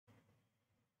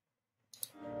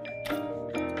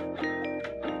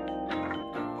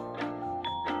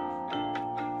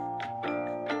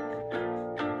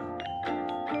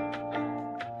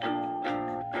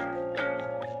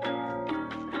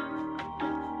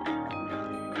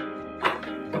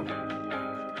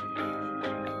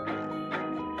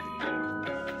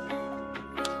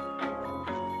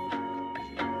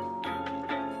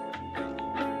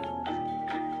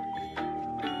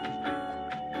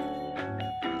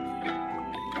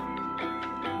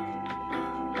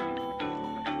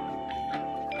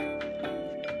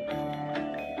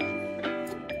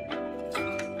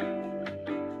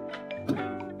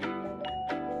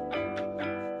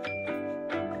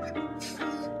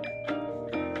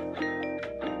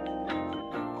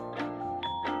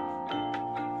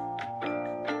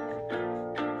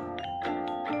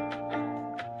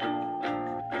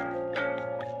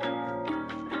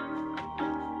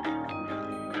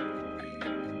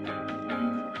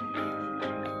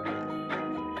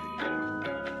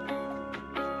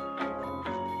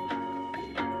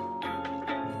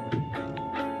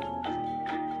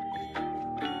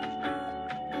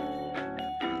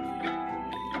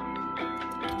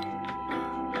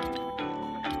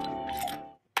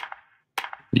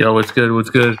Yo, what's good? What's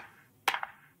good?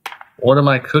 What am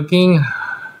I cooking?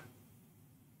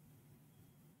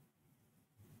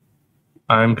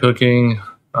 I'm cooking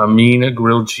a mean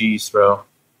grilled cheese, bro.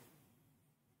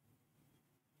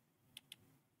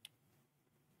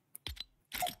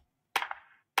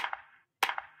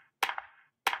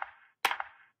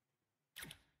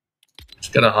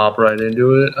 Just gonna hop right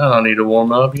into it. I don't need to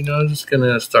warm up, just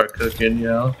gonna start cooking,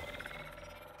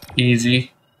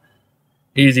 Easy.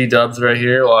 Easy dubs right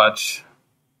here, watch.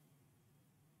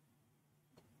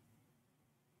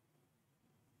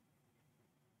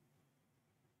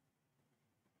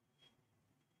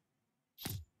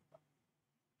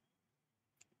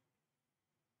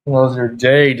 How's your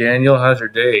day, Daniel? How's your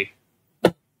day?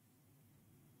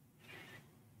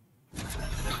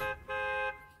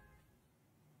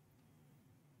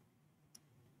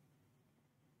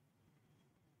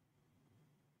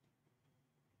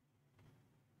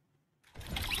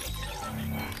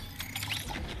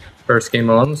 First game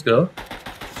on, let's go.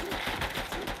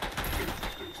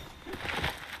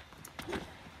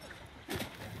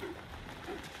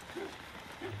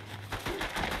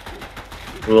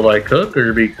 Will I cook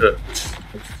or be cooked?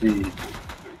 Let's see.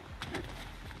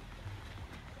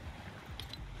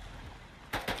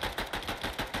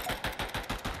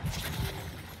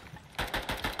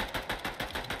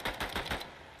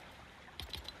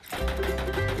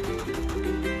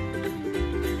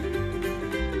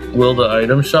 Will the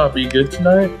item shop be good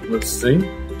tonight? Let's see.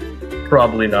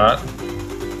 Probably not.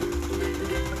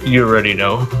 You already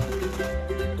know.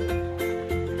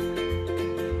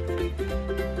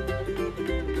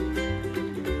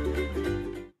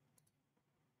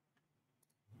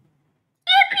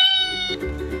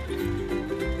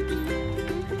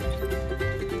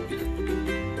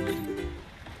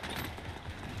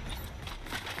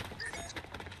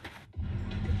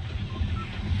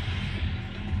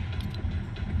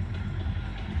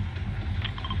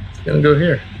 Gonna go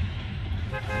here.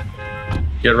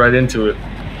 Get right into it.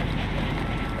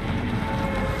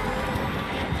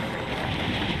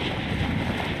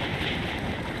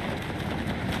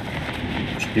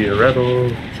 She a rebel,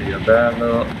 she a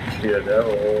battle, she a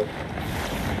devil.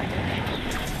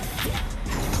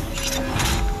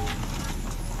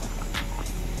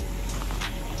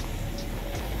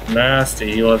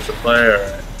 Nasty, he wants to play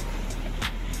her.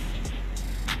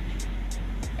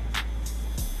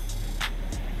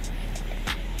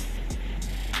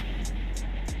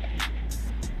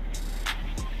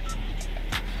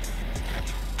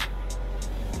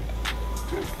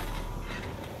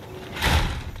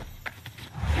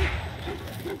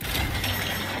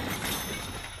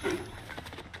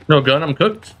 No gun, I'm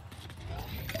cooked.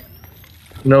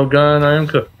 No gun, I am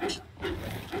cooked.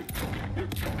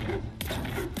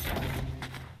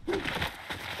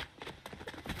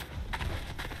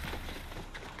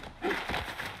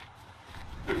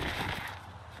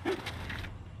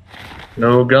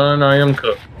 No gun, I am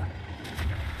cooked.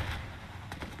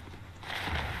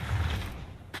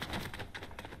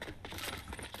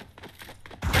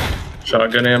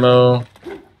 Shotgun ammo.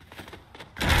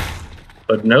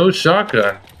 But no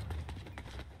shotgun.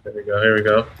 Here we go, here we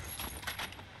go.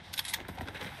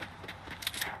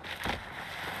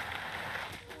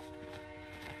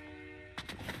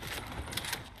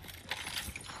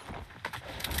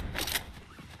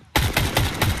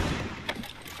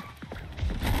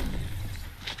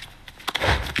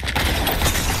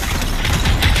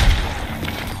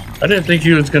 I didn't think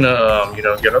he was gonna,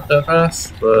 get up that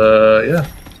fast, but yeah.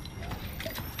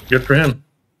 Good for him.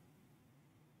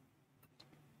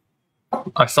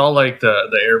 I saw like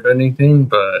the airbending thing,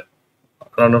 but I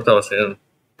don't know if that was him.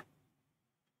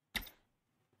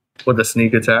 With the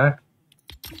sneak attack.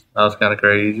 That was kind of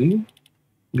crazy.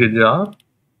 Good job.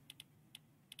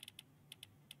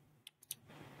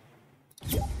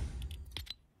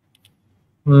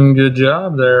 Good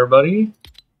job there, buddy.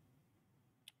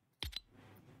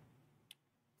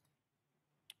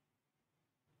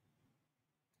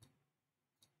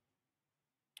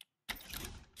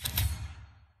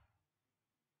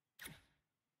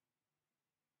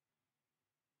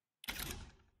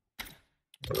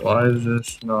 Why is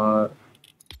this not...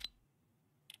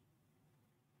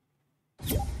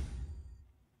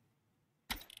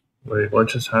 Wait, what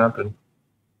just happened?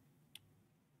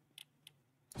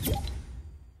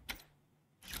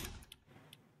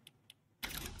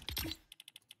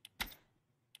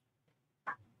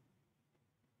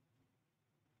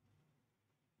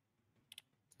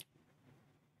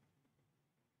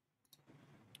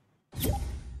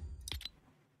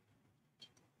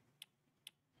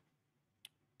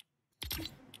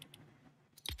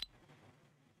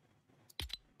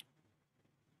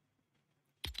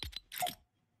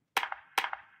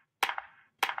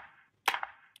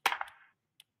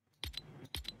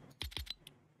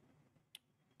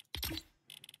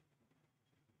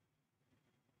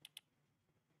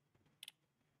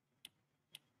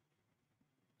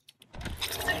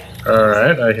 All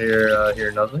right, I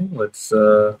hear nothing. Let's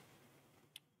let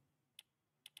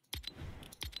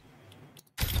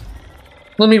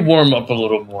me warm up a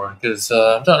little more because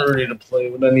I'm not ready to play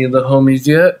with any of the homies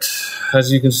yet.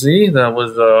 As you can see, that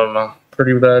was a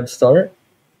pretty bad start.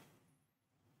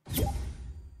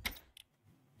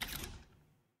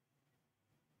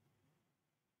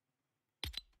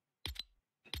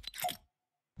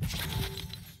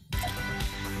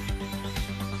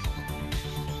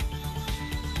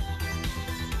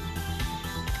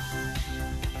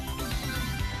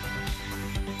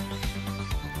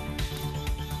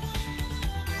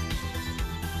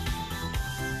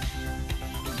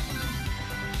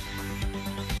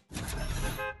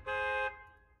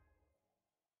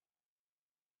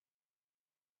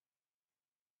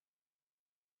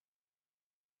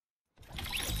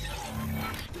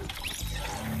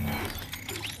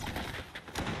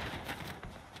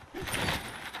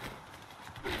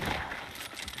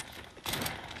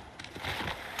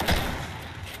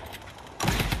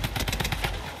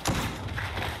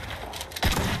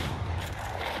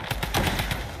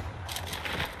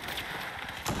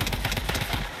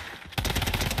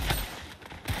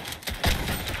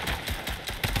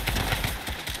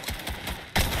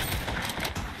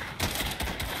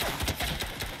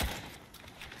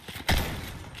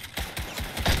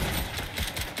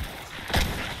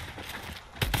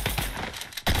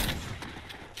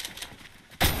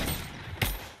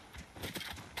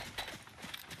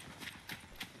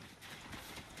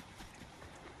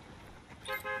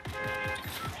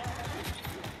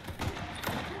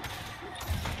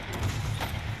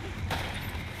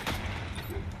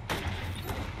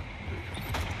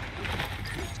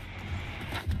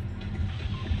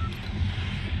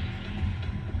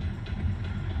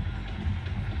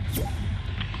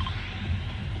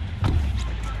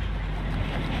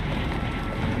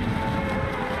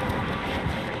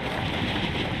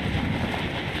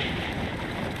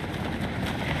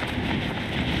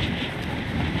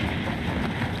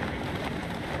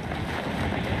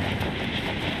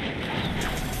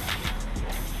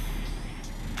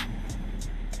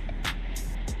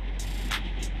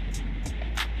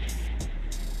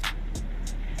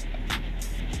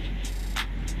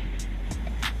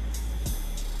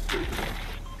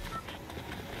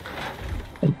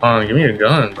 Come on, give me a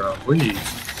gun, bro, please.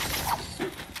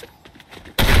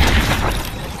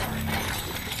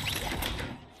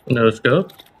 No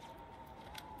scope.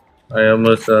 I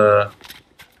almost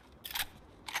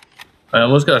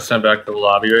got sent back to the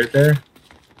lobby right there.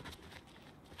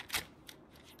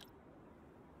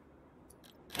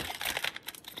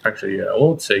 Actually, yeah,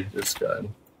 we'll take this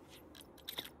gun.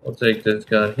 We'll take this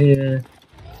gun here.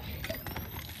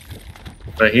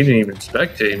 But he didn't even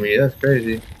spectate me. That's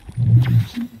crazy.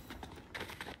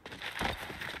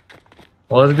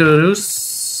 What's good,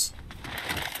 Oos?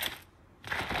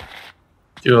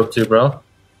 What you up to, bro? What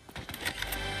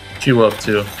you up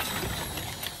to?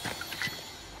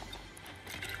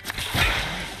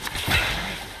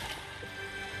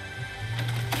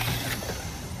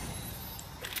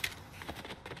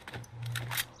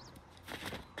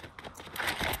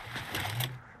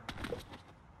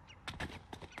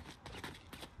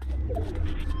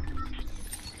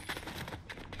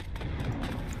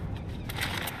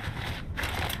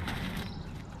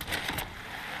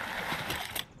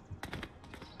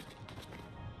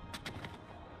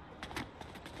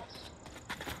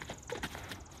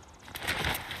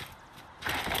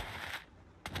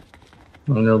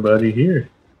 Nobody here.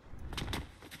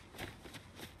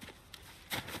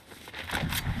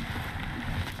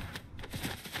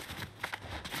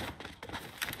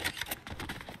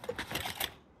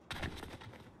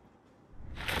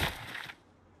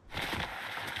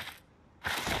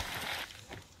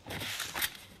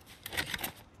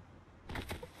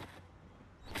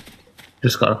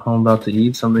 Just got home, about to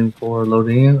eat something for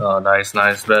loading in. Oh, nice,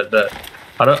 nice, bet.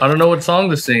 I don't know what song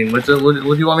to sing. What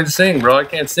do you want me to sing, bro? I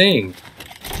can't sing.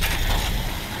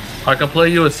 I can play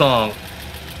you a song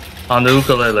on the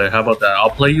ukulele. How about that?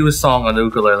 I'll play you a song on the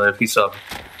ukulele if you sub.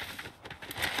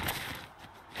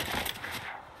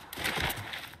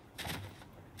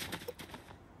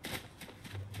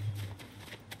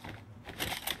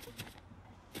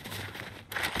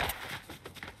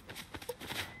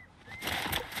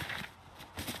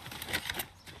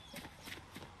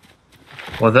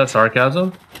 Was that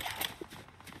sarcasm?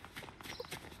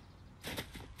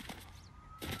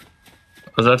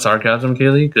 Was that sarcasm,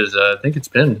 Kaylee? Because I think it's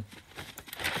pinned.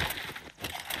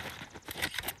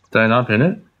 Did I not pin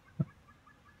it?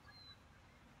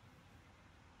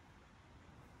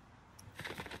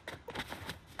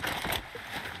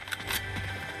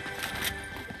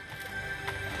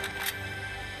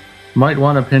 Might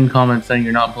want to pin comment saying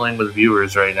you're not playing with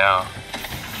viewers right now.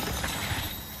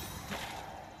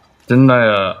 Didn't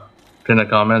I pin a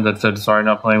comment that said sorry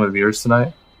not playing with viewers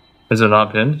tonight? Is it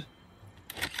not pinned?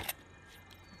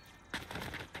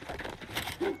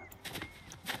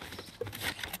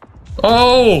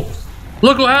 Oh!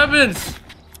 Look what happens!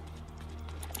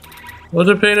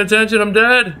 Wasn't paying attention, I'm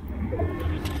dead!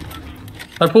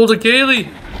 I pulled a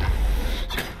Kaylee!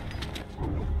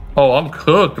 Oh, I'm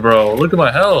cooked, bro. Look at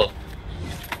my health.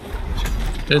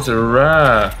 It's a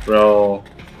wrap, bro.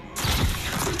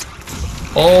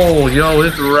 Oh, yo,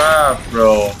 it's a wrap,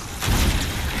 bro.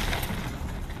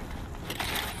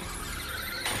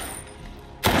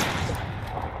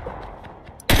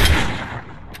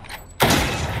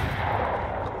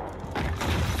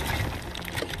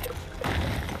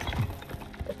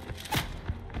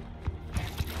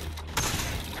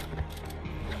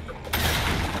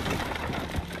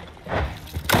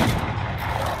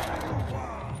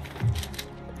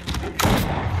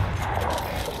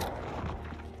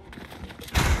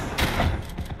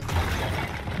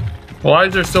 Why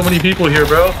is there so many people here,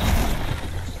 bro?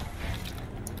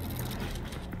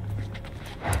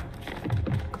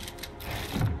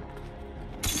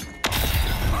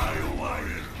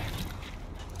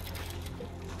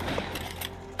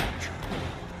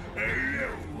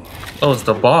 Oh, it's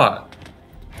the bot.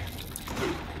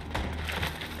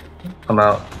 I'm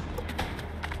out.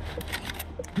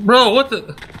 Bro, what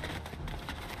the...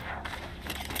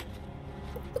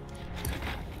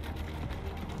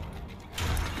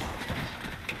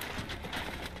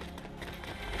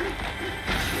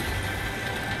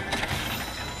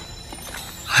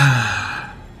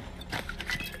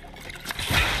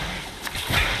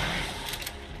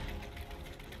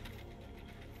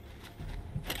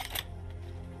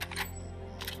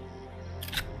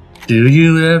 Do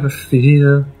you ever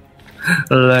feel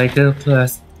like a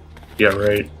plastic? Yeah,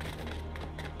 right.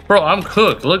 Bro, I'm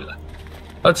cooked. Look,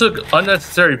 I took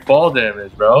unnecessary fall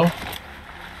damage, bro.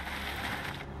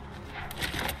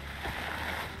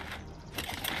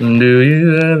 Do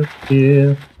you ever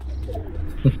feel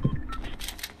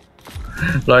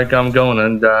like I'm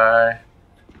gonna die?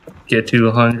 Get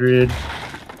 200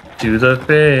 to the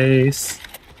face.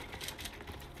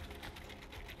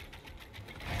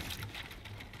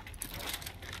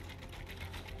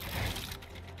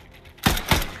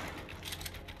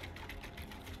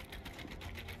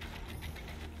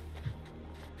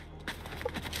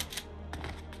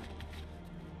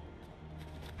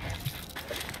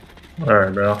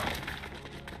 Alright, bro.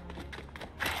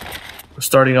 We're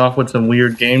starting off with some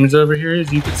weird games over here,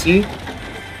 as you can see.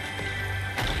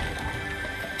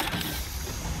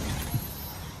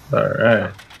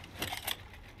 Alright.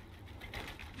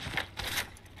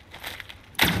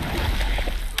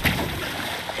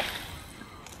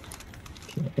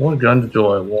 What guns do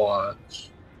I want?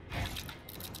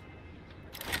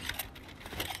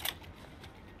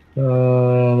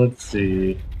 Let's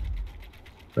see.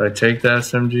 Do I take the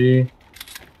SMG?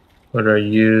 What do I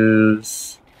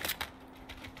use?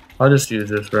 I'll just use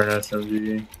this for an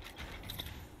SMG.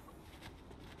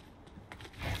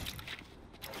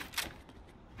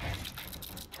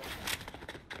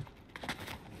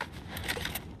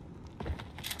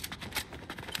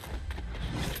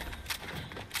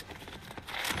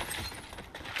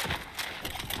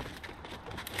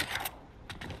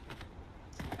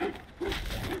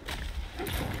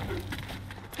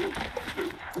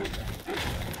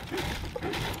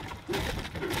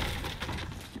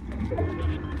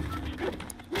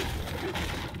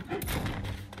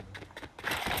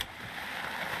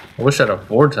 I wish I had a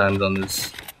 4 times on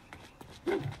this.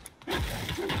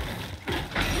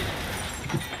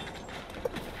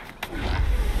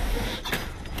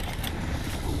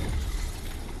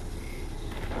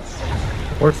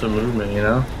 Force the movement, you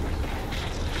know?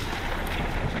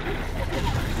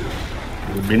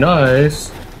 It would be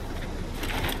nice.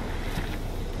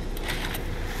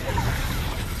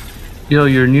 Yo,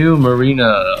 you're new, Marina.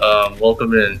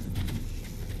 Welcome in.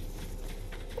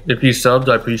 If you subbed,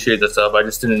 I appreciate the sub. I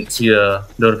just didn't see a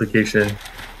notification.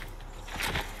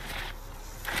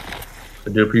 I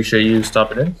do appreciate you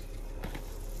stopping in.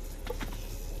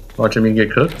 Watching me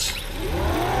get cooked.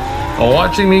 Oh,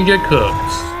 watching me get cooked.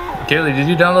 Kaylee, did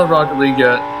you download Rocket League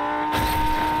yet?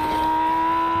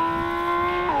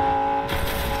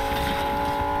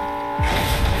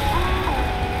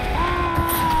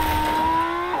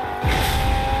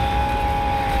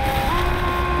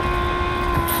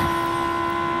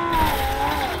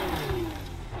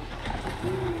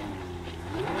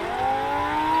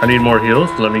 I need more heals.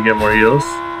 Let me get more heals.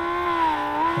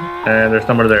 And there's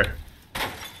somewhere there.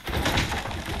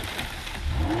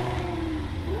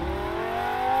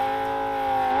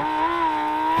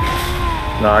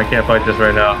 No, I can't fight this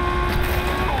right now.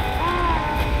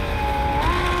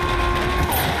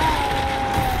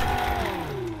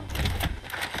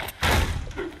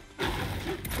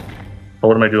 Oh,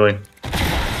 what am I doing?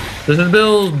 This is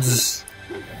builds.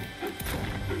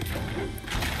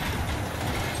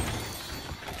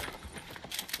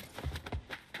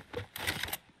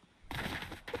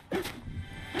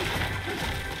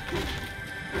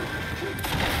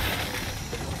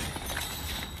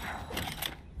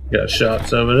 Got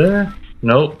shots over there.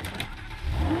 Nope.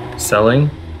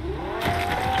 Selling.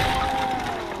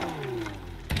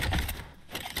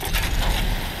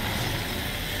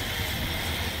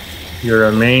 You're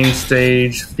a main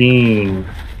stage fiend.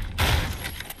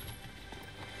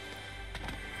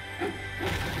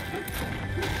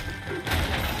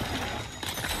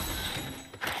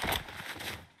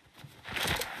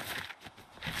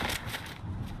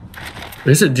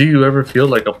 Is it, do you ever feel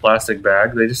like a plastic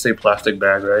bag? They just say plastic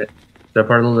bag, right? Is that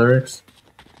part of the lyrics?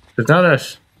 It's not a...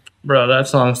 Bro, that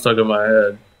song stuck in my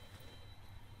head.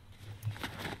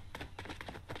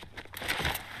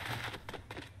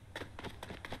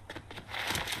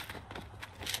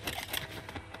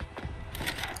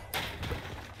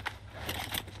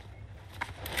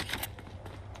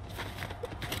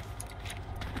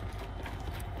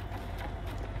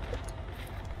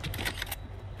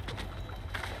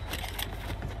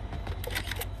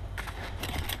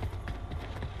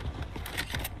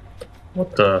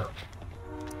 What the?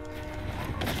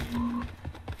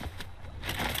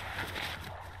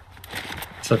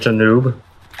 Such a noob.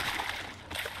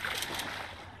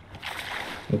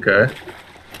 Okay.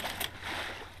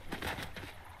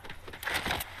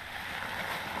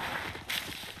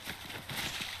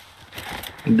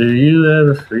 Do you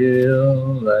ever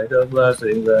feel like a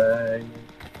plastic bag?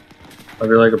 I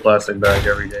feel like a plastic bag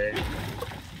every day.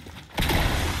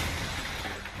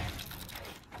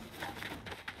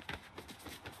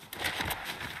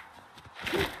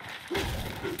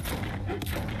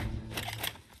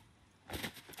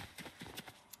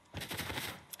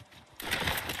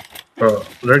 Bro,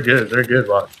 they're good. They're good.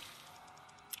 Watch.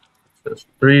 Just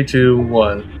 3, 2,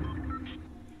 1.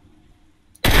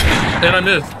 And I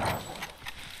missed.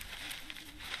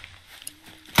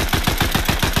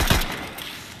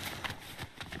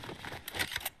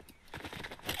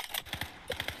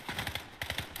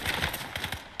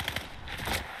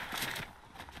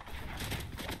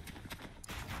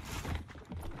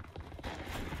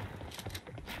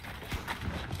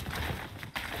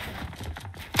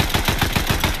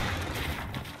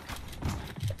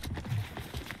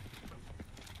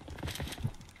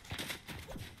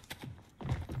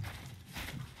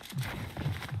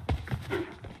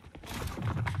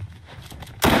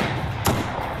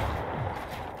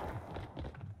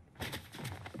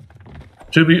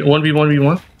 Two v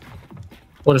 1v1v1.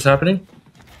 What is happening?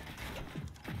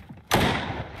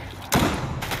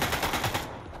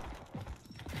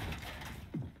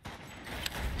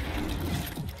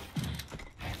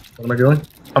 What am I doing?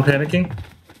 I'm panicking.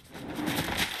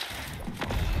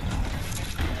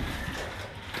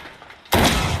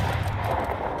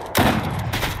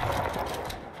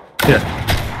 Yeah.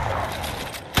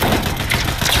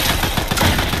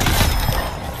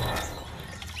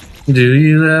 Do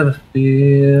you ever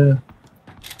feel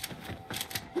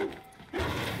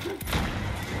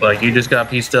like you just got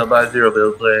pieced up by a zero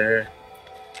build player?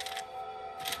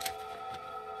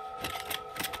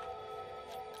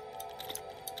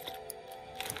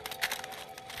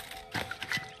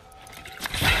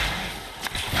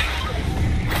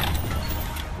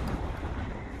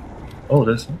 Oh,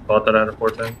 this bought that out of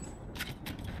 4 times.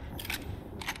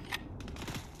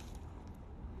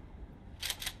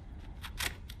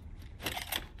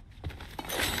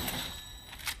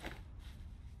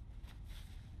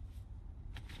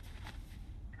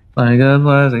 Like a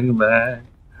plastic bag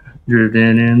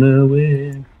drifting in the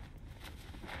wind.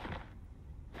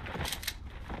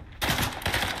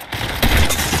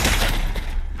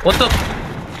 What the?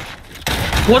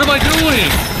 What am I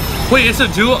doing? Wait, it's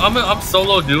a duo. I'm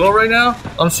solo duo right now.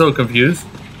 I'm so confused.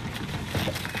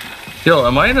 Yo,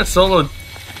 am I in a solo?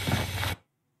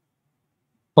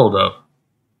 Hold up.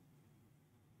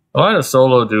 Am I in a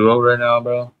solo duo right now,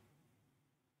 bro?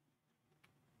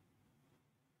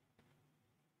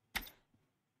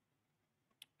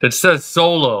 It says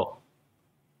solo.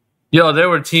 Yo, they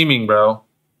were teaming, bro.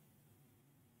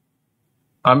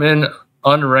 I'm in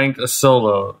unranked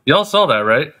solo. Y'all saw that,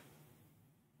 right?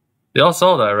 Y'all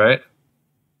saw that, right?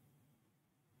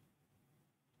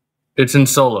 It's in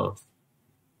solo.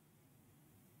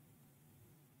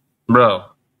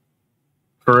 Bro.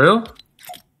 For real?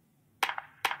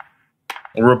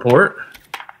 Report?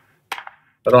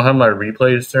 I don't have my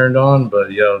replays turned on,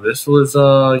 but yo, this was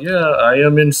yeah, I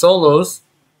am in solos.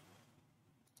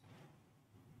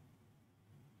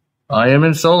 I am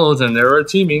in solos and they were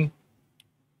teaming.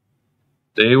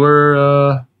 They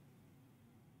were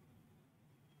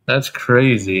that's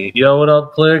crazy. Yo, what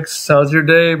up, Clicks? How's your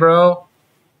day, bro?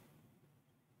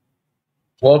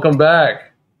 Welcome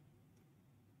back.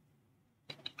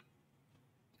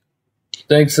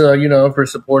 Thanks, you know, for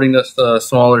supporting us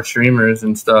smaller streamers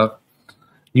and stuff.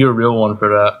 You're a real one for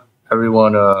that.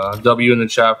 Everyone, W in the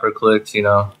chat for Clicks, you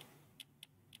know.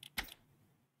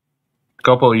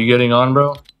 Couple, you getting on,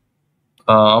 bro?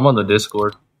 I'm on the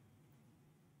Discord.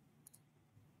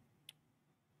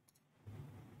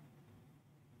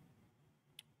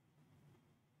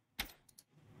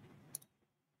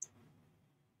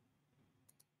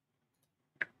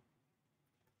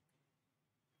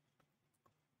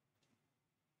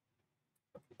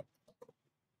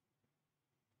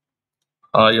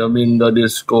 I am in the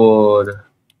Discord.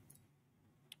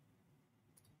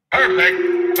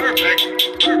 Perfect,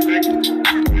 perfect, perfect.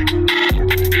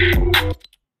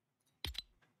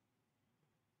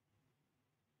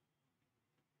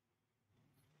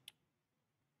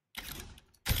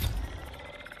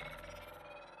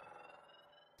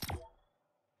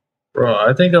 Bro,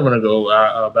 I think I'm gonna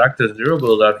go back to zero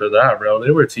build after that, bro.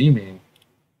 They were teaming.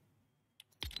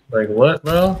 Like, what,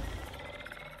 bro?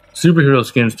 Superhero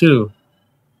skins, too.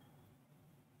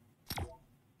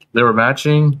 They were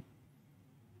matching.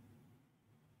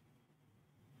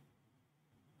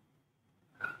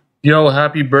 Yo,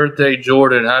 happy birthday,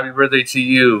 Jordan. Happy birthday to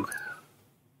you.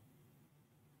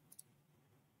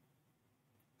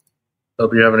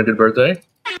 Hope you're having a good birthday.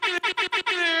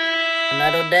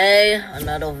 Another day,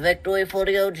 another victory for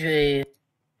the OG.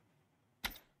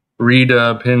 Read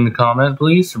a pinned comment,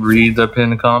 please. Read the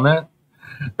pinned comment.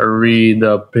 Read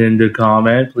the pinned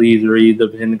comment. Please read the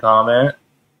pinned comment.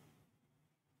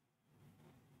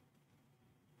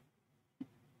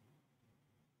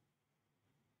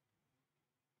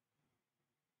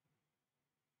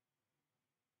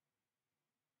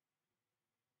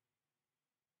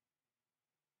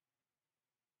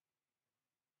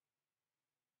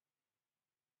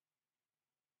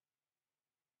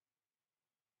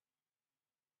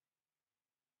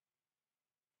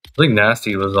 I think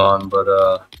Nasty was on, but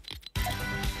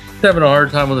he's having a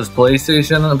hard time with his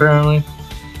PlayStation, apparently.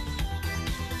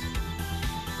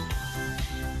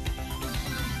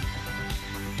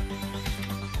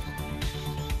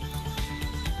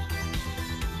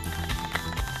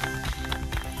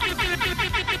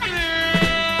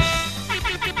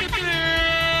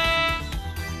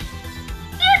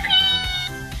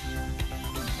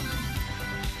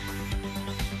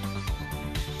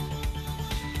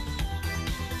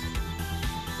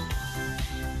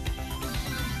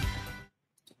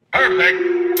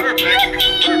 Perfect,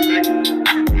 perfect, perfect.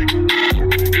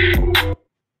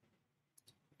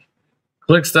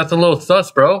 Clicks, that's a little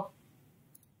sus, bro.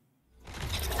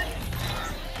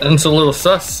 That's a little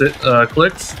sus,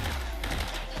 Clicks.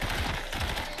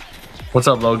 What's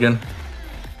up, Logan?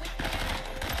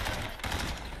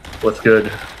 What's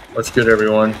good? What's good,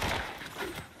 everyone?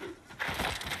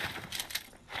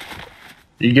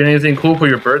 You get anything cool for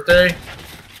your birthday?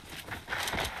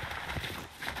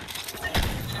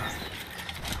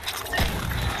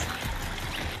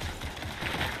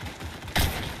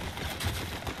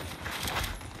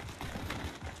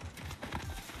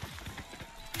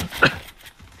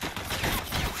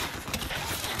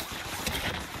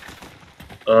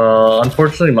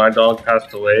 Unfortunately, my dog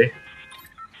passed away,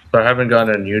 so I haven't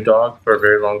gotten a new dog for a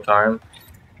very long time.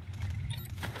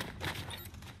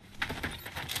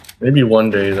 Maybe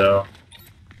one day, though.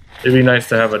 It'd be nice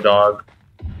to have a dog,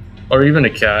 or even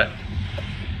a cat.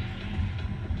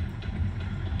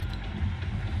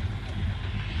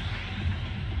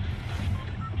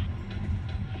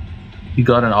 You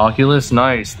got an Oculus?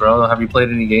 Nice, bro. Have you played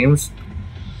any games?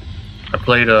 I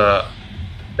played a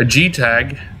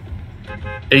G-Tag,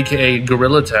 aka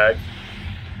Gorilla Tag,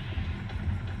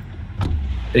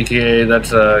 aka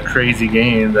that's a crazy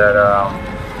game that I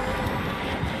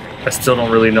still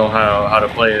don't really know how to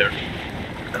play it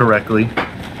correctly.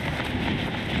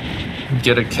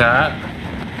 Get a cat?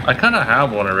 I kind of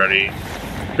have one already.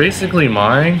 Basically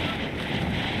mine.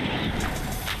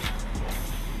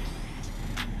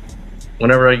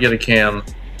 Whenever I get a cam,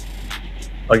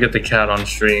 I'll get the cat on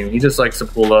stream. He just likes to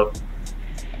pull up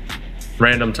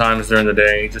random times during the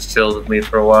day. He just chills with me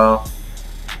for a while.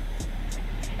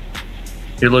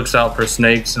 He looks out for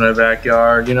snakes in my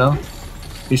backyard, you know?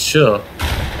 He's chill.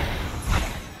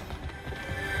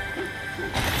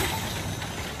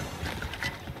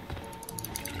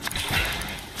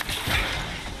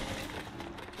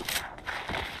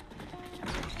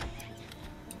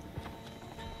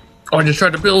 Oh, I just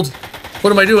tried to build.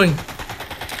 What am I doing?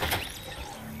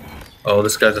 Oh,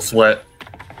 this guy's a sweat.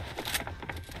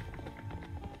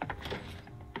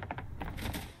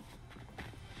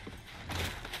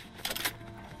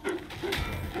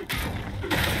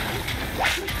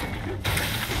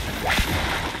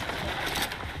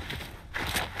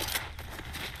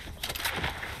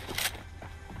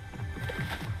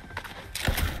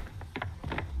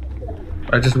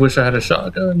 I just wish I had a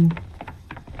shotgun.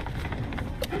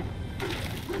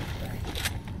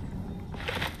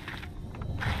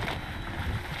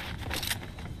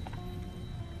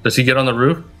 Does he get on the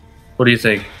roof? What do you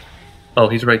think? Oh,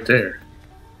 he's right there.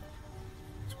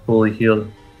 He's fully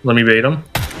healed. Let me bait him.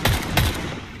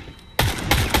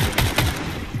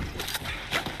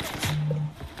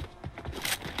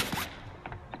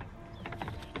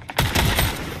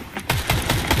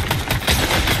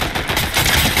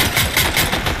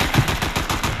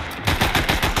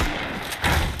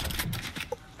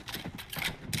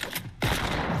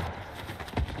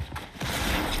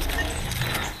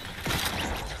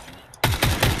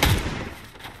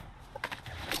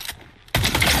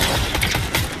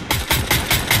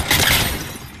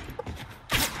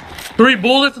 Three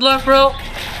bullets left, bro?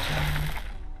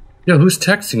 Yo, who's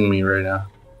texting me right now?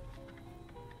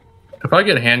 If I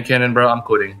get a hand cannon, bro, I'm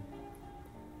quitting.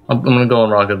 I'm gonna go on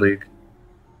Rocket League.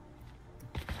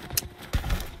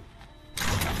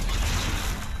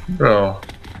 Bro.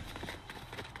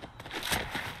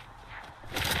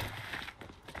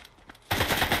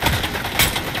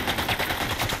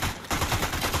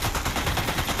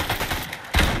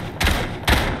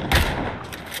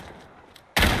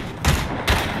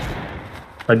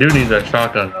 I do need that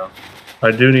shotgun though.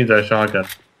 I do need that shotgun.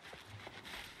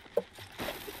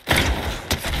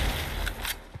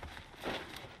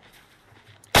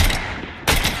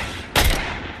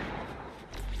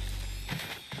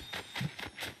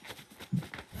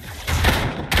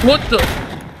 What the?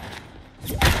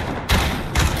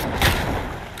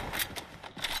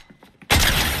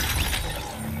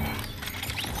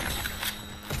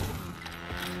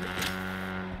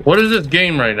 What is this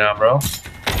game right now, bro?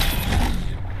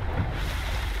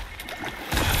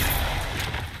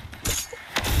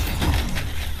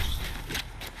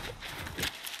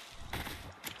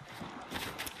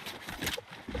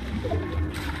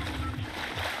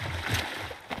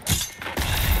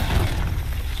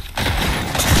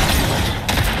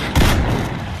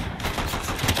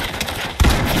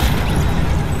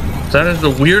 That is the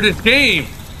weirdest game.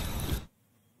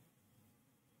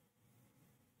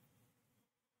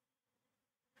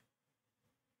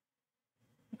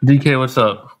 DK, what's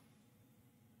up?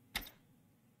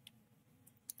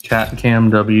 Cat Cam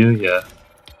W, yeah.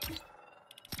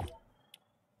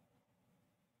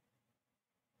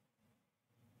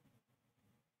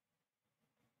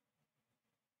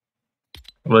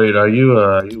 Wait, are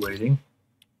you waiting?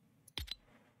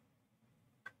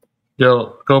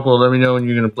 Yo, Coppola, let me know when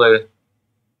you're gonna play.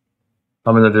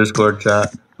 I'm in the Discord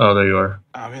chat. Oh, there you are.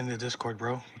 I'm in the Discord,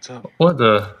 bro. What's up? What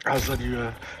the? I was letting you,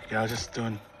 yeah, I was just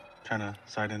trying to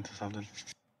side into something.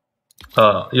 You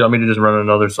want me to just run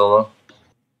another solo?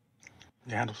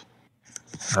 Your handles.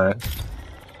 Alright.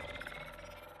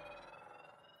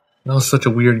 That was such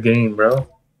a weird game, bro.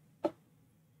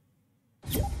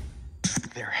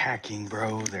 They're hacking,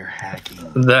 bro. They're hacking.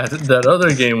 That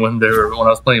other game when I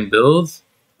was playing builds,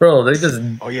 bro, they just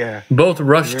both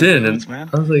rushed in and man.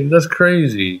 I was like, that's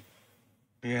crazy.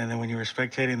 Yeah, and then when you were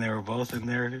spectating, they were both in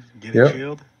there getting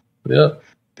shield. Yep.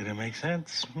 Did it make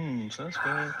sense? Suspect.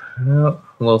 Yep. A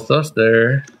little sus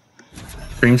there.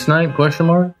 Green snipe? Question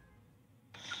mark?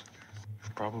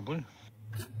 Probably.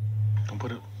 Don't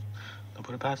put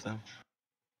it past them.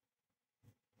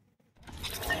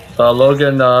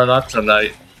 Logan, not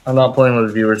tonight. I'm not playing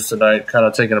with viewers tonight. Kind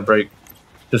of taking a break.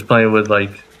 Just playing with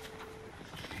like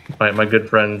my good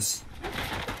friends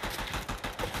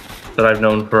that I've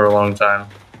known for a long time.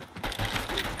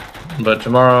 But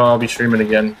tomorrow I'll be streaming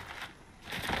again.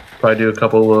 Probably do a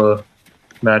couple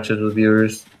matches with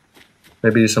viewers.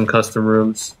 Maybe some custom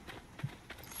rooms.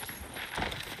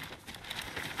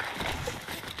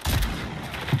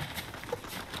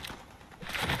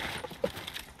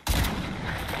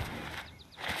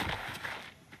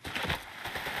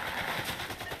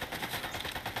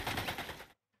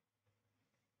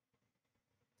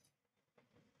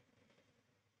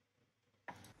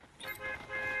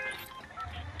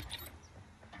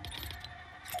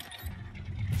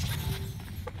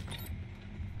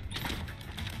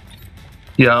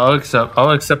 Yeah, I'll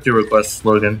accept your request,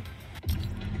 Logan.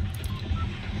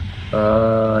 It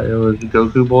was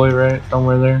Goku Boy, right?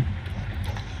 Somewhere there.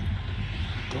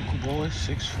 Goku Boy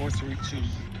 6432.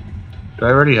 Do I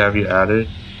already have you added?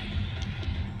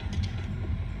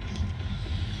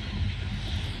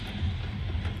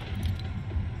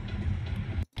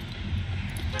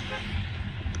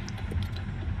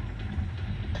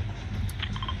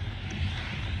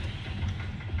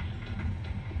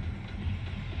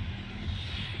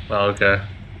 Oh, okay.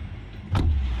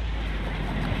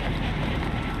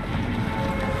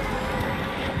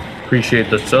 Appreciate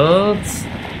the subs.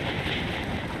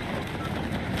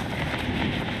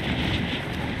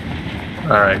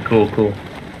 Alright, cool, cool.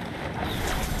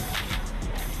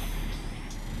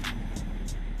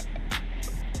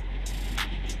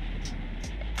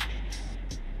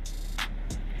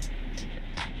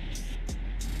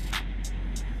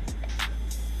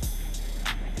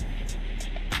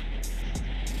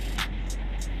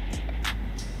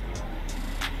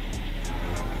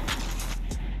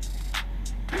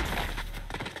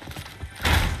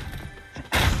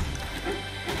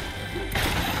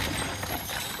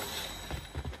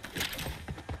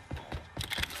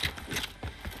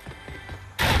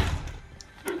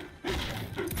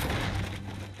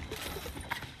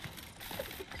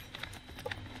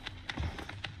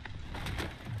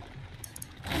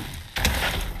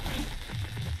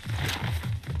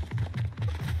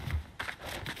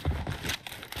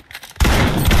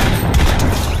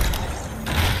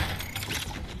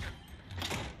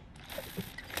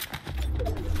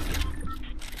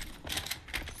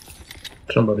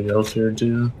 Somebody else here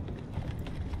too.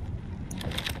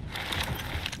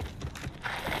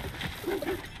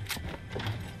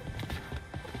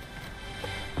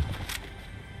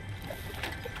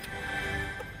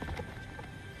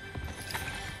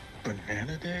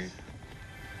 Banana Day?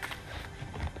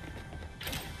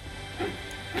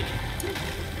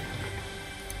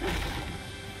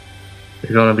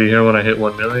 You're gonna be here when I hit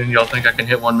 1 million? Y'all think I can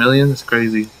hit 1 million? It's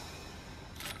crazy.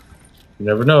 You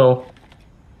never know.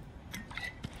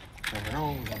 Never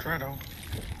know. Don't try though.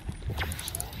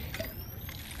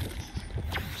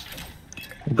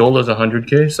 Goal is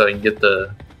 100K, so I can get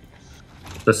the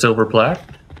silver plaque.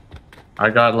 I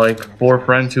got like 4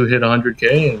 friends who hit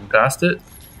 100K and passed it.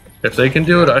 If they can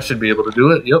do it, I should be able to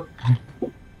do it. Yep.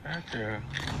 Heck yeah.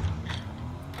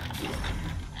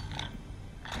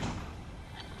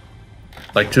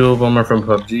 Like 2 of them are from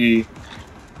PUBG.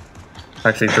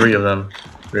 Actually, 3 of them.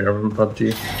 3 are from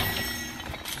PUBG.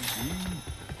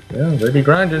 Yeah, they be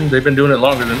grinding. They've been doing it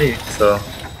longer than me, so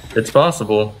it's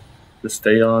possible to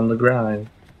stay on the grind.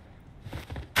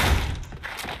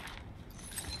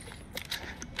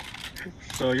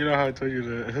 So you know how I told you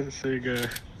to sing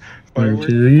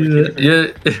fireworks? Yeah,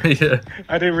 yeah.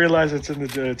 I didn't realize it's in the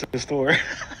store.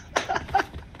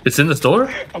 It's in the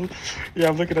store? I'm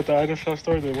looking at the item shop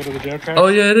store, one of the jam tracks. Oh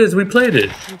yeah, it is. We played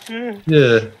it. Yeah.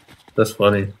 Yeah, that's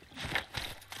funny.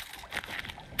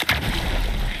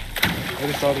 I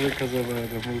just thought of it because of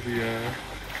the movie,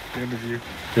 the interview.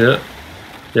 Yeah,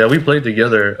 yeah. We played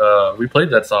together. We played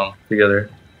that song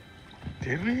together.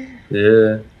 Did we?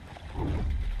 Yeah.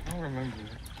 I don't remember.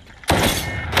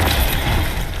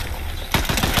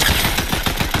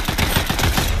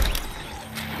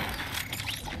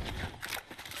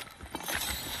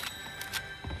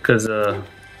 Because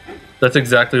that's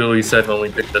exactly what we said when we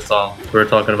picked the song. We were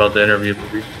talking about the interview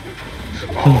movie.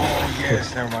 Oh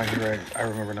yes, never mind. You're right. I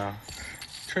remember now.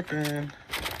 Tripping.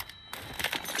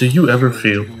 Do you ever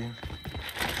feel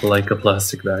like a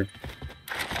plastic bag?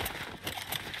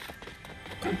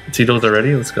 Tito's are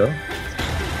ready? Let's go.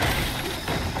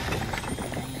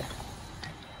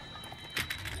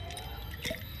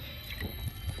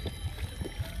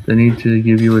 They need to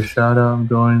give you a shout out. I'm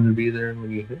going to be there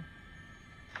when you hit.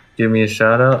 Give me a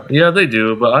shout out. Yeah, they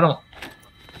do, but I don't.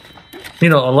 You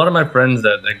know, a lot of my friends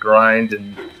that grind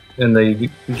and they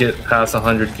get past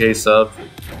 100K subs.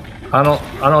 I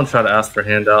don't try to ask for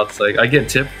handouts. Like I get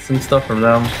tips and stuff from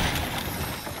them,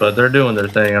 but they're doing their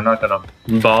thing. I'm not gonna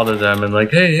bother them and like,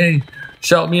 hey,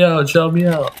 shout me out,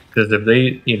 because if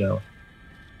they, you know,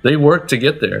 they work to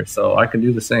get there, so I can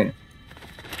do the same.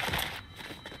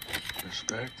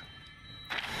 Respect.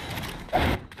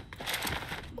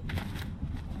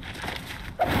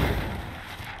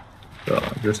 So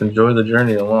just enjoy the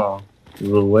journey along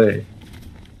the way.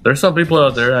 There's some people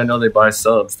out there, I know they buy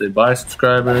subs, they buy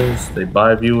subscribers, they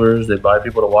buy viewers, they buy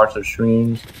people to watch their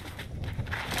streams.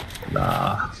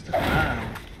 Nah. It's the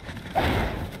time.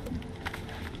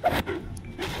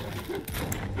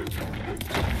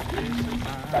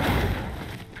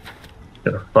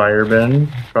 Got a fire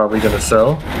bend, probably gonna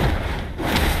sell.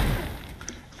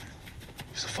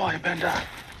 It's a firebender.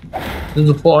 There's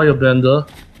a fire bender.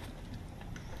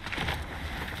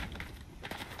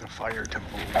 The fire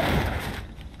temple.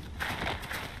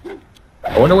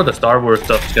 I wonder what the Star Wars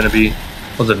stuff is gonna be.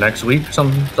 Was it next week or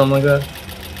something like that?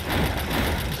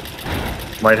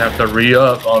 Might have to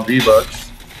re-up on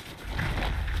V-Bucks.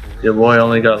 Your boy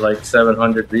only got like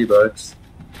 700 V-Bucks.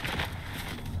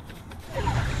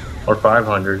 Or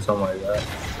 500, something like that.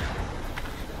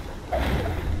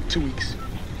 2 weeks.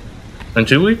 In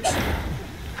 2 weeks?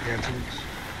 Yeah, 2 weeks.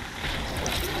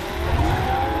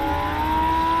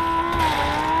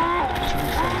 2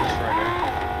 weeks from this Friday.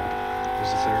 Was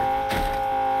the 3rd.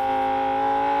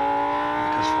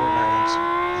 Because Fortnite wants me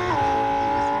to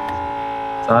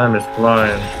Time is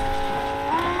flying.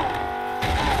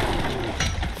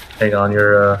 Hang on,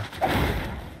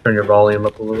 turn your volume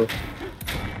up a little.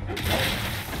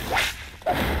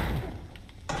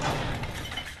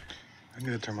 I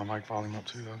need to turn my mic volume up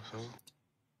too, though. So,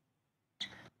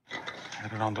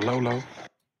 had it on the low.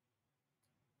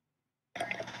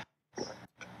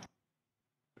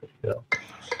 Yeah.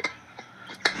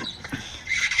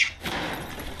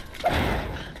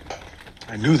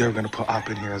 I knew they were gonna put Op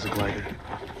in here as a glider.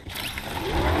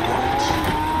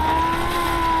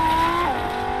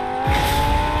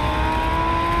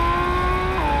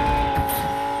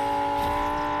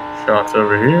 Shots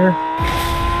over here.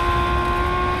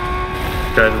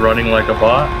 Guy's running like a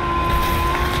bot.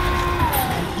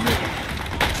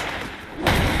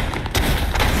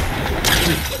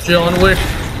 John Wick.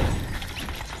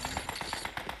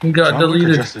 He got John Wick or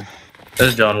deleted. Justin?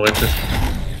 That's John Wick.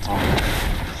 Oh.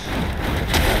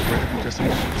 Justin.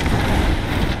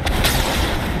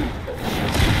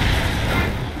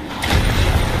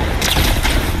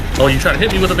 Oh, you trying to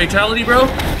hit me with a fatality, bro?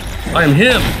 I am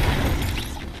him.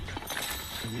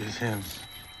 He is him.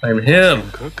 I am him.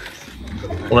 Cook.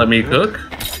 Let me cook.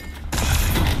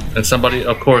 And somebody,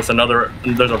 of course,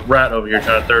 there's a rat over here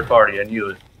trying to third party. I knew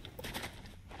it.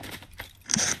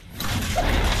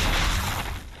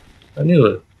 I knew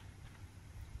it.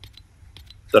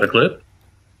 Is that a clip?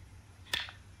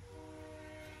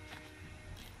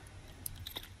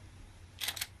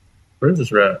 Where is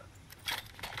this rat?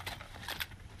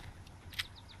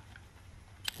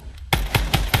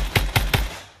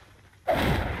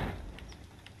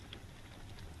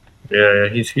 Yeah,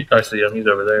 I see him. He's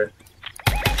over there.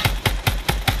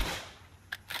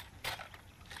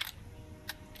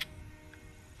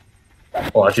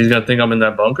 Watch, he's gonna think I'm in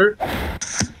that bunker?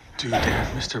 Dude, they have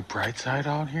Mr. Brightside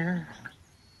on here?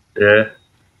 Yeah.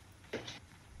 I'm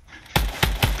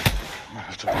gonna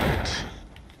have to buy it.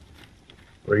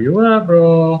 Where you at,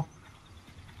 bro?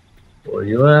 Where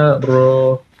you at,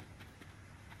 bro?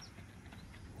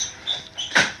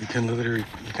 You can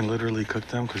literally cook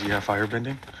them because you have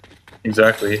firebending.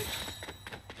 Exactly.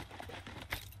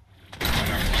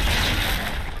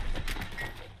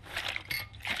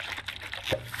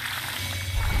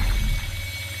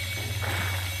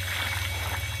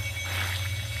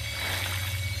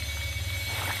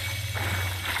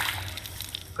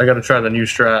 I gotta try the new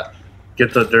strat.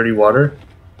 Get the dirty water.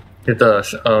 Get the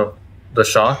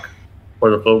shock or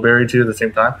the flow berry too at the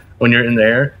same time. When you're in the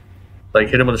air, like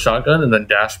hit him with a shotgun and then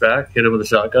dash back. Hit him with a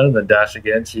shotgun and then dash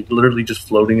again. So you're literally just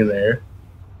floating in the air.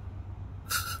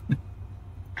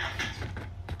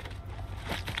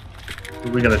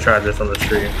 We're gonna try this on the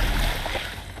stream.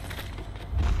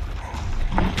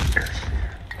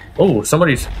 Oh,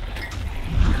 somebody's.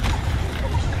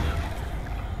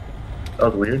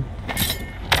 That was weird.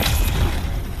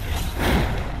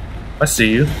 I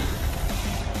see you.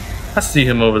 I see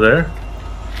him over there.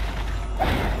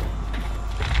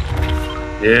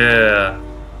 Yeah.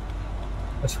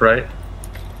 That's right.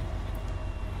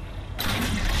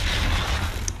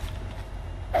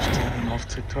 Standing off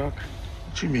TikTok?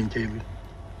 What you mean, Kaylee?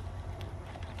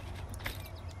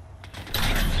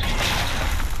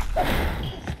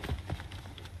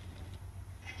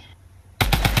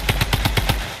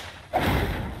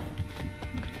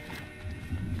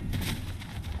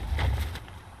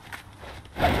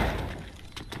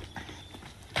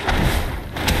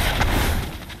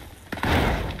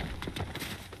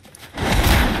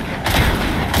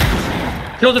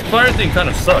 You know, this fire thing kind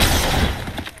of sucks.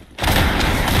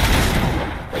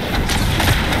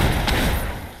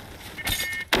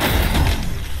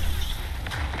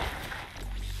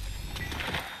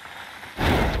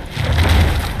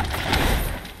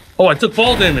 Oh, I took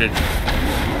fall damage.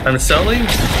 I'm selling.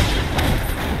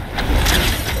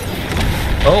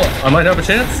 Oh, I might have a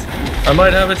chance. I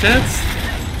might have a chance.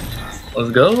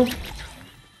 Let's go.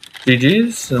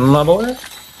 GG's, my boy.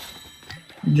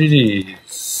 GG's.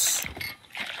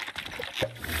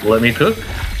 Let me cook.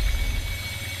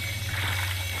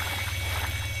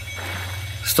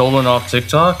 Stolen off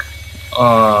TikTok.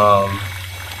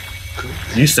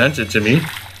 You sent it to me.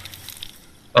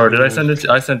 Or did I send it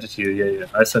to I sent it to you, yeah.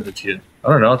 I sent it to you. I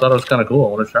don't know, I thought it was kinda cool. I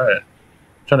wanna try it.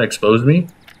 Trying to expose me?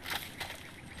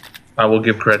 I will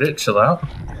give credit, chill out.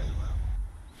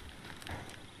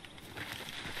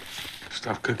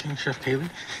 Stop cooking, Chef Kaylee.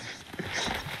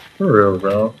 For real,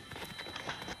 bro.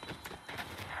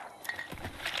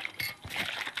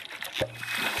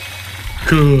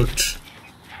 Cooked.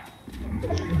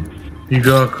 You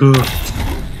got cooked.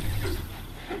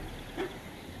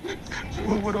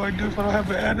 What do I do if I don't have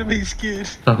an anime skin?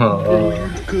 Bro,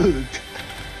 It's cooked.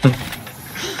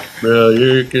 bro,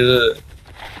 you're good.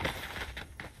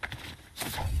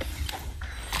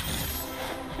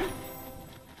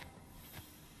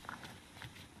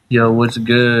 Yo, what's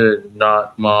good?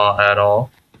 Not Ma at all.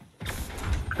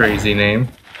 Crazy name.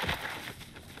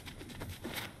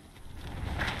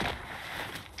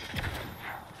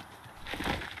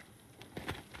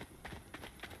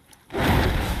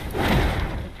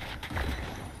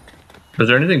 Is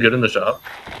there anything good in the shop?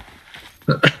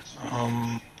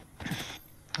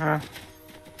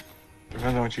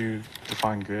 Depends on what you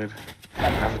define good.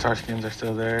 Avatar skins are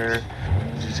still there.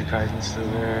 Jujutsu Kaisen's still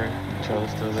there. Cello's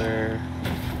still there.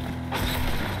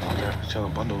 Oh, yeah, Cello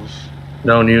bundles.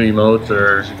 No new emotes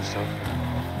or... Music and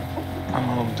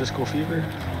stuff. Disco Fever.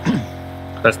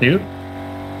 That's new?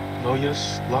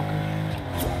 Loyas Locker.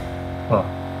 Oh.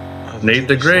 The Nate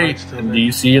the TV Great. slide's still And there. do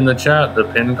you see in the chat the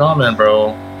pinned comment,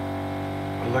 bro?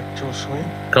 Electro Swing.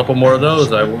 Couple more of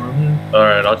those, I will.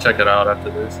 Alright, I'll check it out after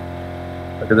this.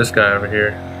 Look at this guy over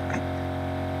here.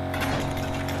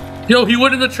 Yo, he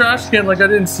went in the trash can like I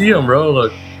didn't see him, bro.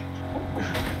 Look.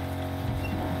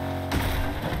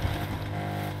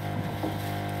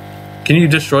 Can you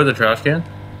destroy the trash can?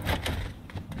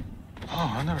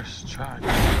 Oh, I never tried.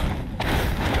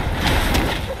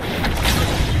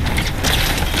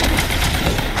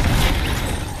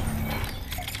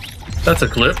 That's a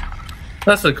clip.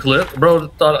 That's a clip. Bro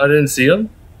thought I didn't see him.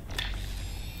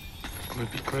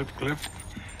 Clippy clip.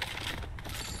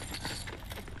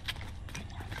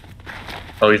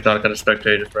 Oh, he's not gonna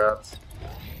spectate it, perhaps.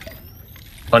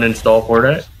 Uninstall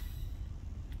Fortnite.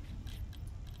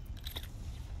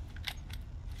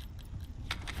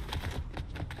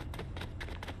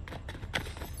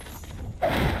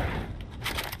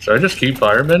 Should I just keep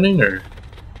firebending, or?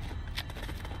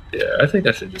 Yeah, I think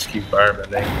I should just keep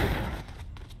firebending.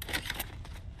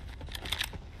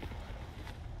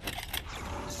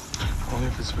 Only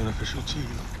if it's beneficial to you.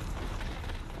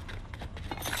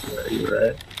 Yeah, you're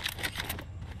right.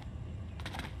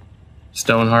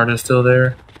 Stoneheart is still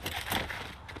there.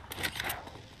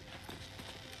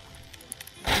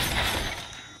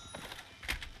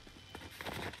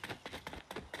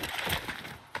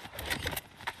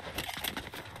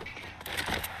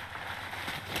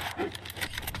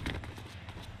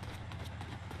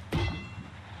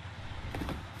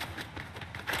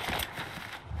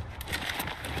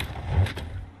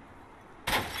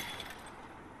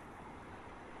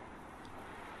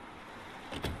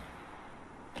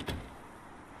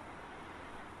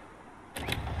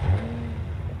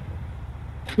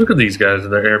 Look at these guys,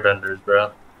 they're airbenders,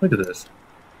 bro. Look at this.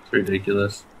 It's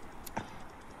ridiculous.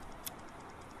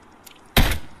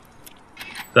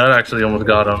 That actually almost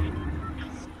got him.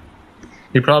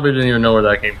 He probably didn't even know where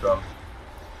that came from.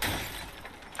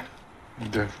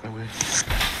 Definitely.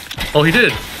 Oh, he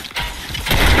did!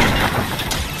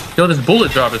 Yo, this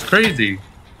bullet drop is crazy.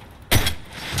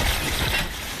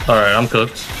 Alright, I'm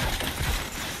cooked.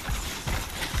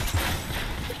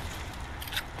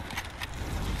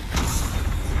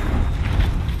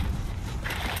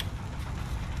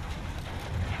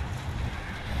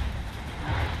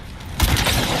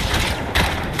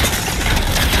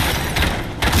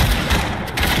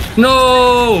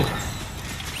 No!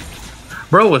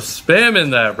 Bro was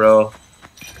spamming that, bro.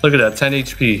 Look at that, 10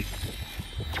 HP.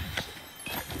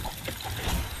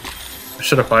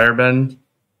 Should have firebend.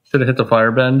 Should have hit the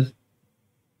firebend.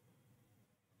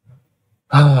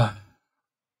 Let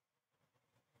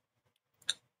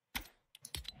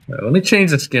me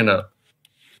change the skin up.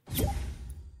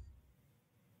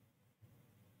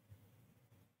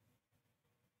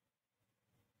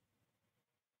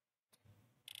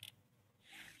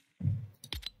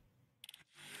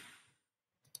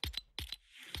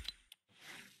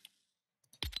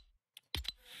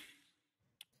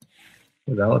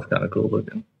 That looks kind of cool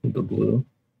looking with the blue.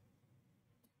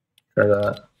 Try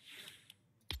that.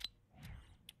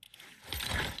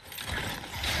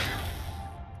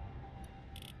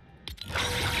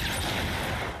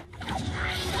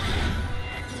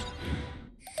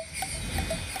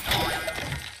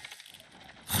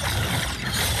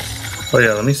 Oh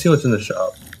yeah, let me see what's in the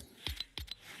shop.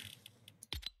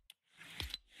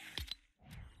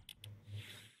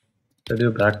 Should I do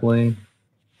a back lane?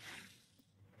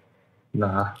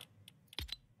 Nah.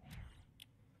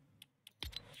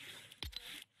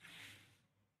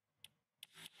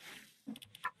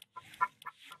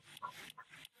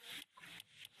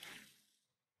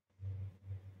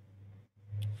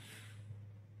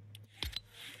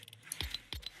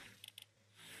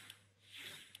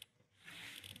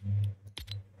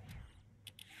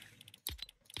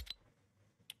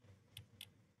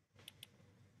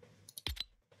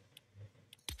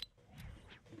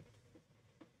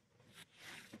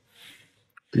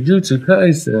 Jujutsu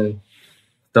Kaisen.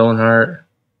 Stoneheart.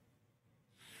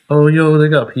 Oh, yo, they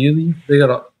got Peely. They got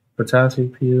a potassium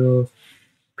peel.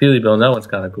 Peely Bone, that one's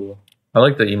kind of cool. I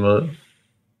like the emote.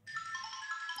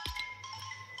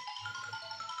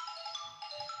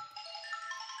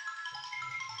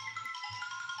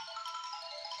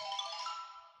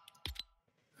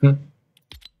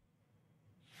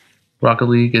 Rocket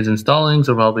League is installing,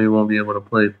 so probably won't be able to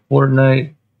play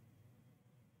Fortnite.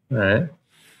 Alright.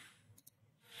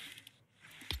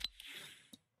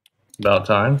 About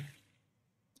time.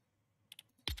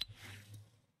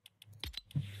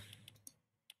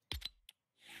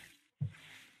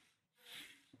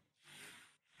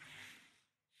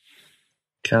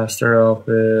 Caster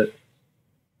outfit.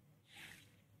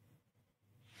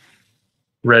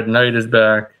 Red Knight is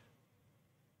back.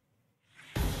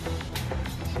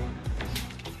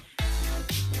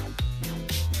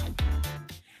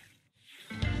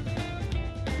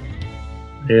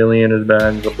 Alien is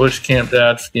back. The Bush Camp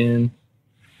Dad skin.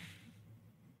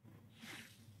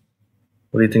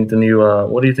 What do you think the new?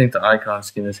 What do you think the icon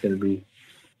skin is going to be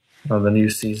on the new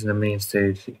season of main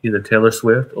stage? Either Taylor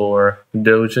Swift or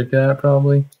Doja Cat,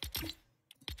 probably.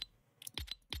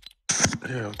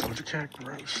 Yeah, Doja Cat,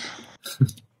 gross.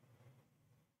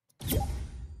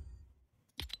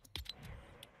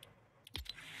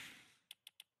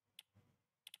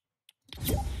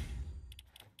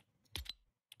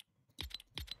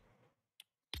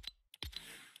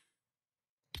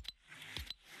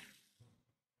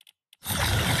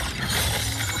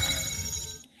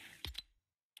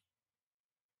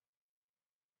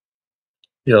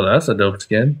 Yo, that's a dope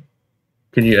skin.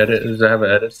 Can you edit? Does it have an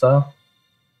edit style?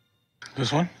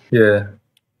 This one? Yeah.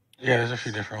 Yeah, there's a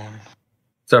few different ones.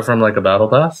 Is that from like a battle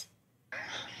pass?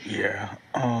 Yeah.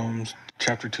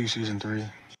 Chapter 2, Season 3.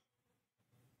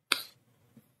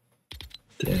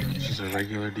 Damn. This is a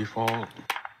regular default.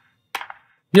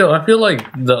 Yo, I feel like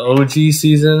the OG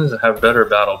seasons have better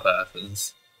battle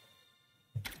passes.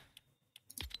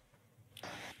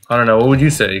 I don't know. What would you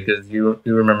say? Because you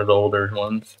remember the older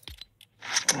ones.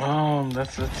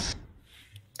 That's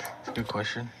a good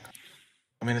question.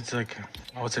 I mean, it's like,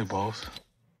 I would say both.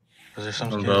 Because there's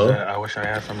some skins that I wish I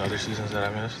had from the other seasons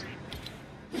that I missed.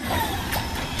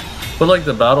 But like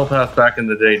the battle pass back in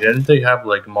the day, didn't they have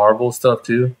like Marvel stuff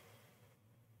too?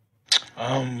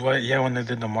 But yeah, when they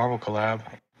did the Marvel collab.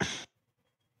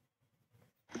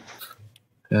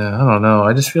 Yeah, I don't know.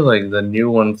 I just feel like the new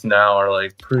ones now are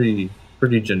like pretty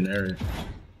generic.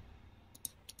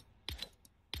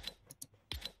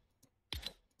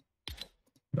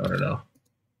 I don't know.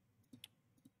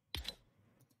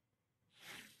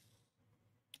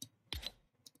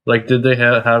 Like, did they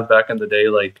have back in the day,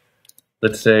 like,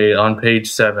 let's say on page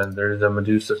 7, there's a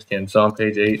Medusa skin. So on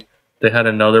page 8, they had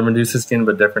another Medusa skin,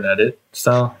 but different edit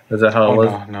style? Is that how it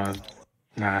was? No,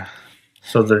 nah.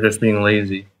 So they're just being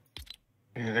lazy.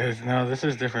 No, this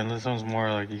is different. This one's more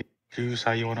like you choose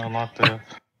how you want to unlock the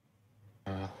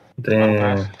Damn. battle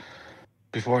pass.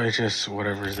 Before, it's just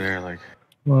whatever's there, like.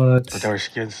 What? But there were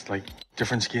skins, like,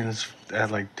 different skins had,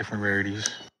 like, different rarities.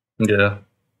 Yeah.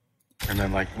 And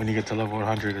then, like, when you get to level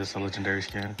 100, it's a legendary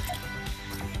skin.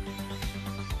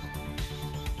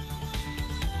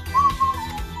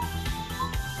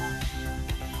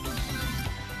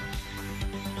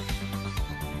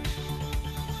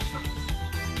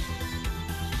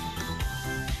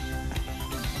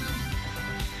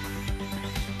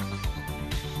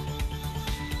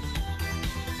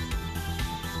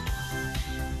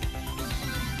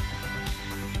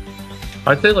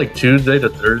 I'd say like Tuesday to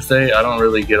Thursday, I don't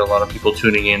really get a lot of people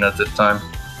tuning in at this time.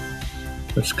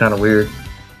 Which is kind of weird.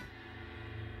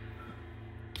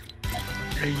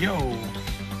 Hey, yo.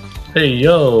 Hey,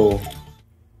 yo.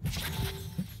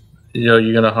 Yo,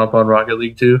 you gonna hop on Rocket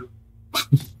League too?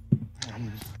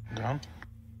 I'm down.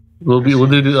 We'll do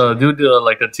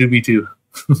like a 2v2.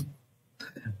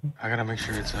 I gotta make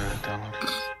sure it's a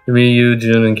download. Me, you,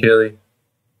 June, and Kelly.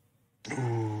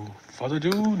 Ooh, Father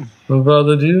Dude.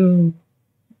 Father June.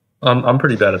 I'm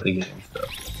pretty bad at the game, so.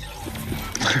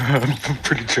 I'm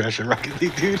pretty trash at Rocket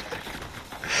League, dude.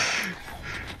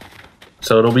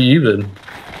 So it'll be even.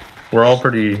 We're all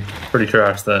pretty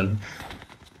trash then.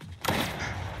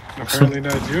 Apparently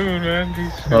not June, man.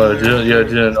 Jin, yeah,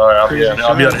 Jin. All right,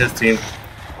 I'll be on his team.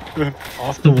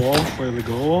 Off the wall for the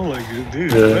goal, like,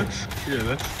 dude. Yeah.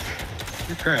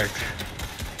 You're cracked.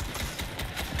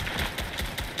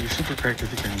 You're super cracked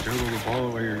if you can dribble the ball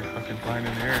while you're fucking flying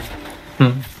in the air.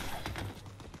 Yeah,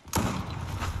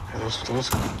 those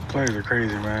players are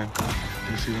crazy, man.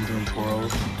 You see them doing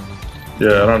twirls.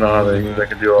 Yeah, I don't know how they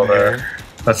can do all that.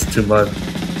 That's too much.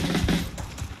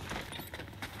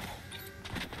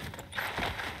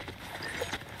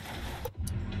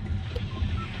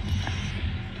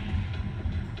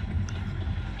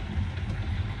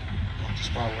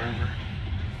 Spot wherever.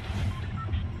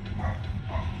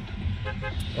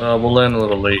 We'll land a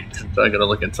little late. I gotta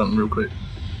look at something real quick.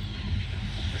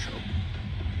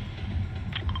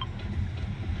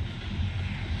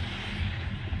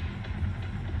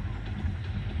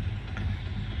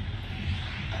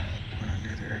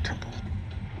 Near the air temple.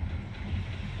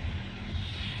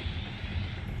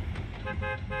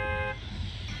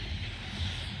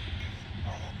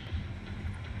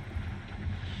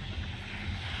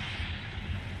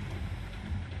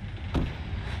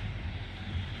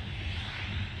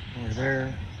 Over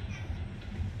there.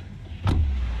 Let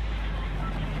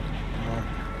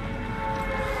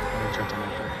me check them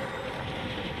out there.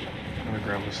 I'm gonna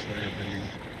grab this layer thingy.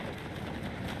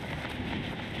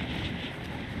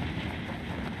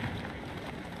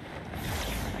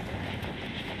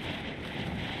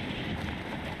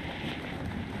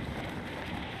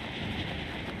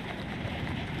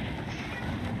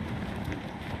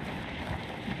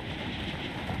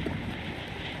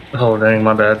 Oh dang,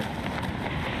 my bad.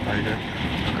 Oh, you good?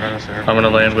 Got us there. I'm gonna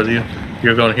land with you.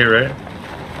 You're going here, right?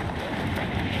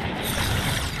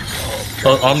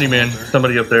 Oh, Omni-Man.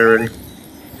 Somebody up there already.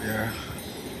 Yeah.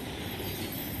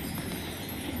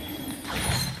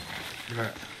 You got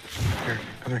it. Here,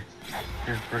 come here.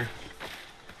 Here, ready?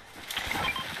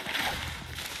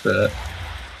 Bet.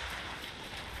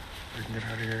 We can get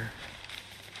out of here.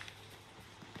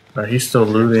 He's still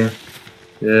looting.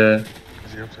 Yeah.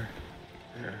 Is he up there?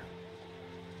 Yeah.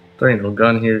 There ain't no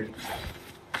gun here.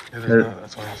 Yeah, there's not.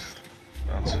 That's why I was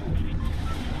bouncing.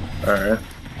 Alright.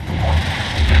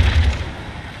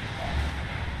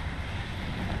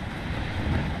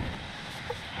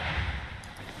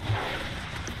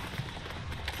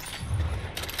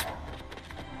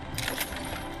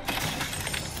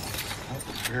 Oh,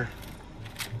 here.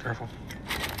 Careful.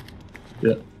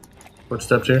 Yeah.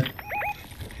 Footsteps here.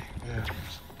 Yeah.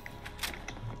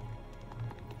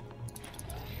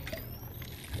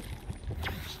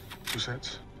 Two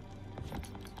sets.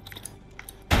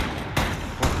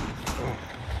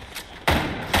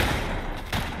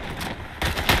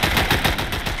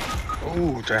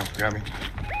 Oh, damn, got me.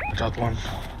 I dropped one.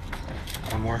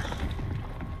 One more.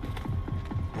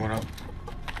 Going up.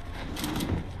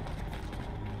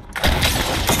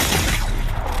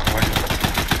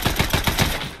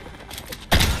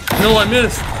 No, I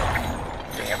missed.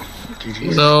 Damn.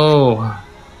 GG's. No.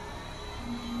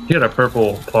 He had a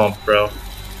purple pump, bro.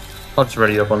 I'll just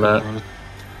ready up on that. Oh,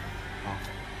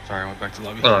 sorry, I went back to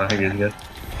lobby. Oh, I think he's good.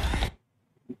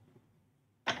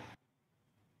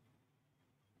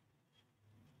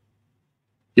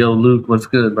 Yo, Luke, what's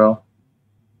good, bro?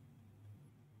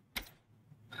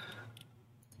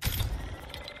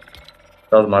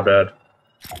 That was my bad.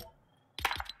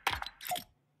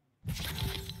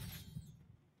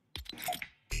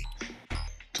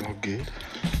 It's all good.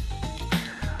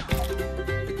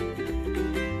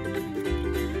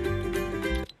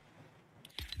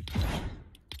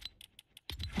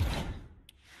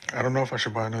 I don't know if I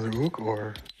should buy another ook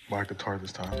or buy a guitar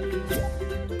this time. I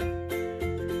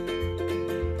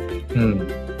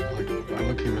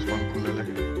look miss my ukulele.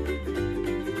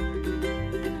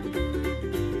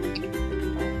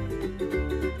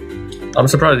 I'm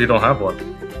surprised you don't have one.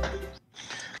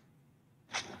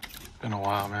 Been a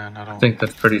while, man. I think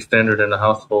that's pretty standard in the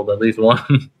household, at least one.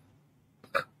 Well,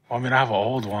 I mean, I have an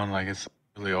old one, like it's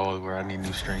really old, where I need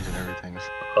new strings and everything. So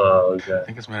Oh, okay. I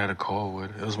think it's made out of coal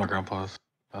wood. It was my grandpa's.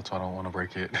 That's why I don't want to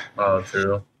break it. Oh,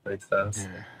 true. Makes sense.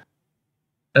 Yeah.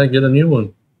 Hey, get a new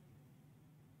one.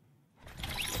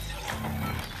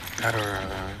 That or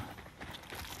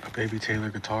a Baby Taylor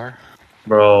guitar.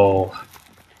 Bro,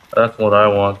 that's what I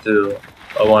want too.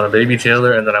 I want a Baby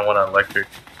Taylor and then I want an electric.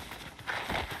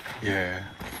 Yeah.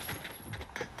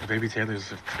 The Baby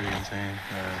Taylor's pretty insane.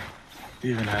 He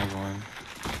even has one.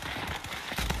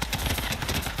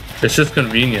 It's just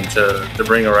convenient to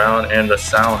bring around and the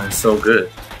sound is so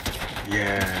good.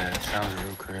 Yeah, it sounds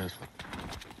real crisp.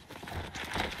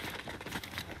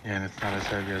 Yeah, Yeah, and it's not as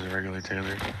heavy as a regular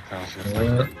Taylor. That was just Yeah.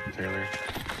 like Taylor.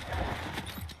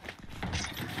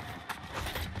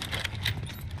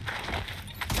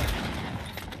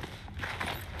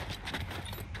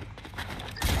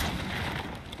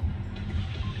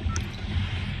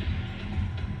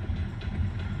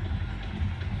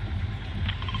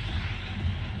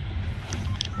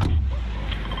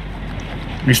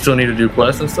 You still need to do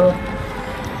quests and stuff?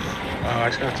 I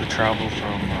just got to travel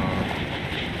from,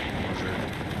 what was it?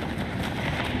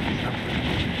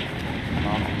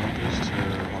 Mount Olympus to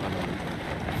one of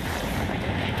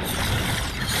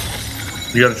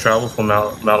You gotta travel from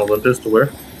Mount Olympus to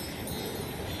where?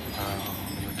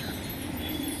 Lincoln.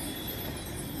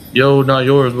 Yo, not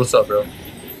yours. What's up, bro?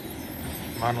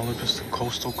 Mount Olympus to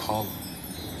Coastal Column.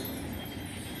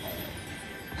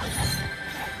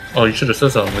 Oh, you should have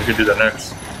said something. We could do that next.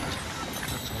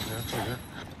 That's all good.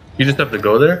 You just have to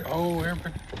go there? Oh,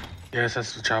 airplane. Yes,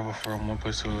 that's to travel from one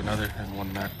place to another in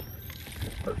one map.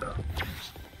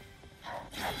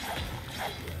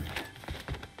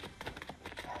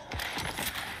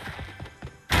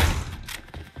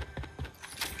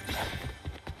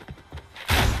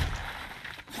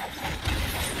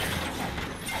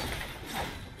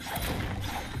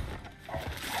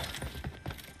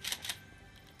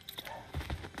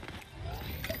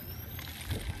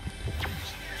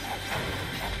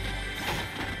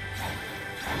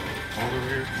 Over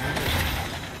here,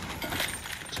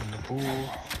 it's in the pool.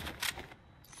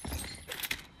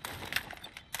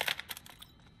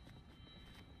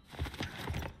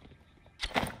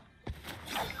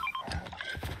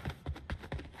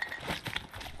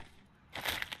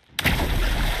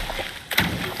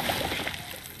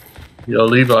 Yo,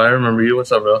 Levi, I remember you.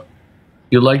 What's up, bro?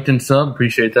 You liked and sub.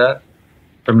 Appreciate that.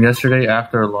 From yesterday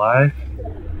after live.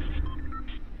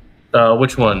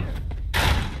 Which one?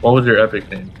 What was your epic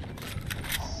name?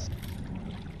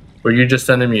 Were you just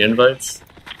sending me invites?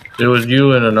 It was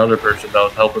you and another person that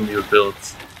was helping me with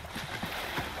builds.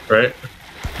 Right?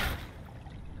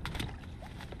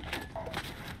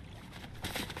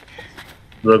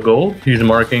 The gold? He's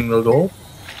marking the gold?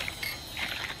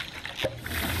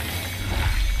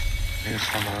 Here's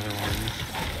some other ones.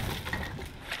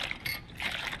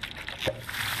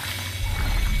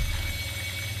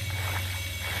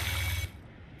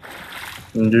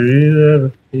 Do you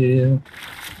ever feel?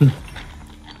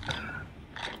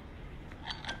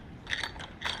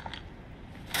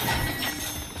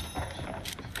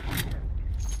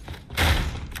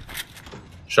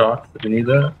 Shocked? Did you need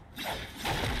that?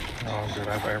 Oh, good.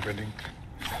 I have airbending.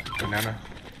 Banana.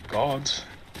 Gods.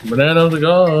 Banana of the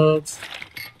gods.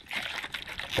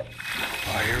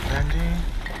 Firebending.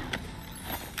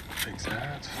 Take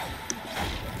that.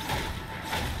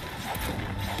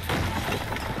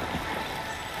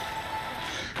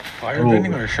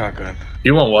 Firebending or a shotgun?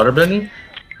 You want waterbending?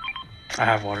 I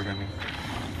have waterbending.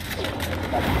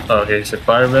 Oh, okay, you said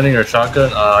firebending or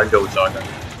shotgun? I'd go with shotgun.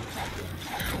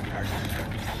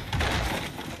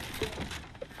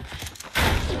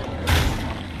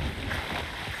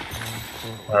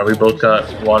 Alright, we both got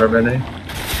waterbending.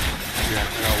 Yeah,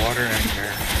 I got water and air.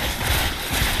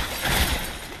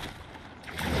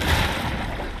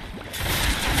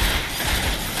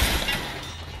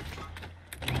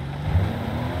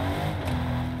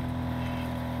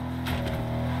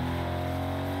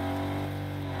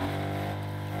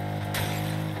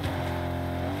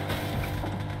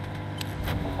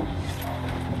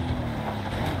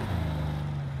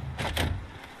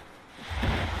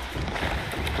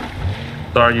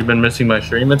 Sorry you've been missing my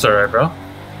stream. It's alright, bro.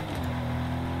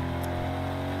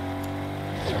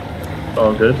 It's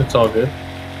all good. It's all good.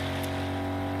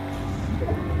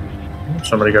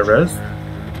 Somebody got res.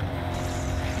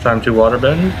 Time to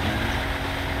waterbend.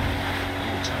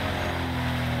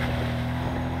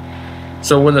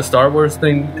 So when the Star Wars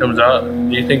thing comes out, do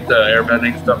you think the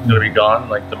airbending stuff's gonna be gone,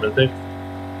 like the mythic?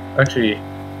 Actually,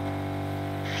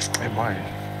 It might.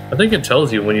 I think it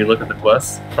tells you when you look at the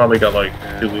quests. Probably got like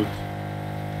 2 weeks.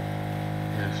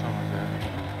 Yeah, something like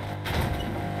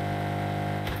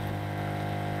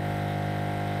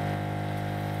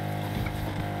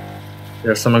that.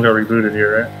 Yeah, someone got rebooted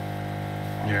here, right?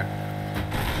 Yeah.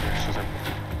 Yeah, so that-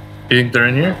 You think they're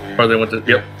in here? Or they went to...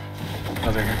 Yep.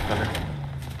 Oh, they're here. Oh, they're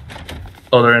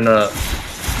Oh, they're in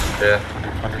yeah.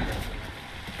 under.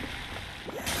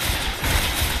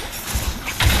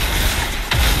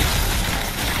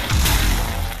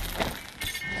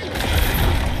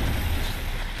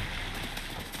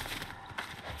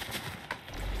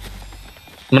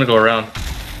 I'm gonna go around.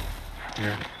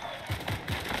 Yeah.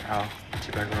 Ow.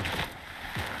 Keep back up.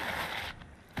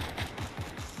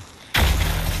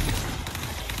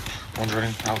 One's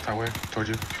running out that way towards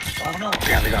you. Oh no!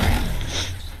 Yeah, they got me.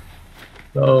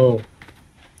 Oh.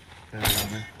 Yeah, they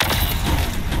got me.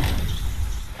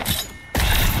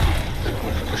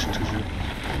 One's pushing towards you.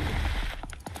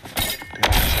 They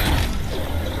got that side.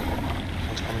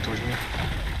 One's coming towards me.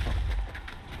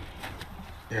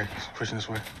 Yeah, he's pushing this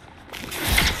way.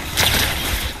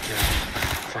 Yeah,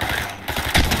 fry him.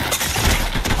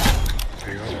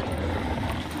 There you go.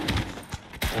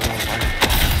 There's one fighting.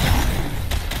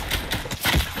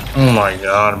 Oh my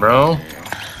god, bro.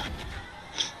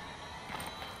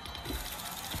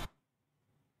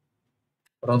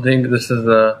 I don't think this is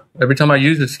every time I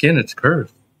use the skin, it's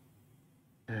cursed.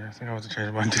 Yeah, I think I want to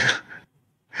change mine too.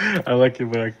 I like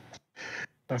it, but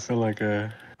I feel like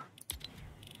a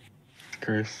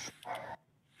curse.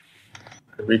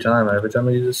 Every time I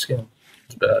use the skin,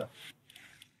 it's bad.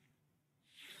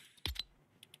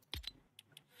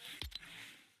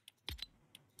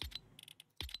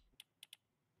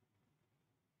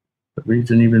 The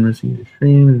reason even missing your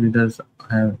stream is because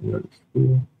I haven't go to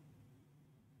school.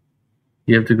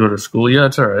 You have to go to school? Yeah,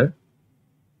 it's alright.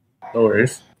 No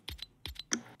worries.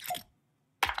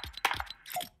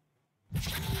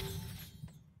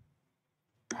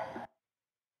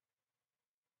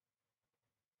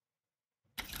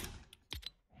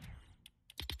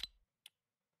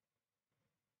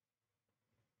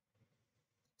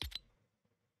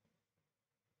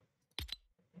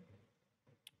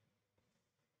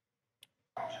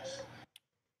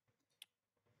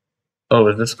 Oh,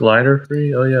 is this glider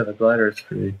free? Oh yeah, the glider is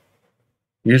free.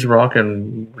 Use rock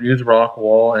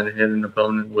wall and hit an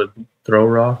opponent with throw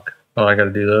rock. Oh, I gotta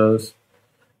do those.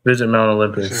 Visit Mount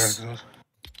Olympus.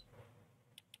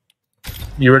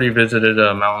 You already visited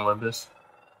Mount Olympus?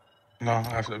 No, I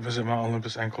have to visit Mount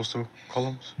Olympus and coastal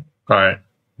columns. Alright,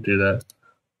 do that.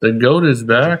 The goat is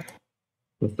back.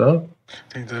 What's up?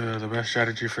 I think the best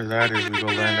strategy for that is we go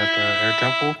land at the air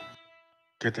temple,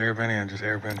 get the airbending, and just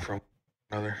airbend from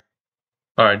another.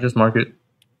 Alright, just mark it.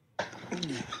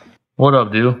 What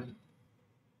up, dude?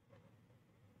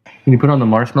 Can you put on the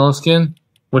marshmallow skin?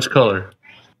 Which color?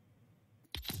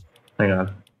 Hang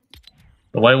on.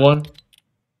 The white one?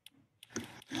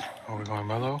 Oh, we're going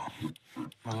mellow?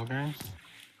 Mellow game?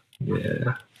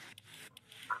 Yeah.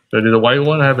 Should I do the white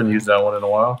one? I haven't used that one in a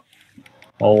while.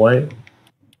 All white.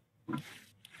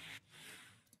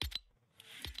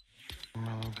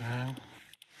 Mellow game.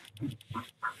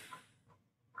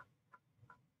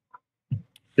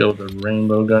 Kill the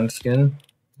rainbow gun skin.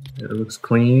 It looks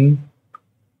clean.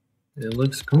 It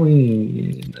looks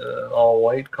clean. All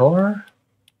white car.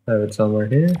 Have it somewhere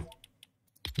here.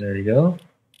 There you go.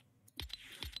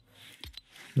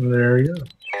 There you go.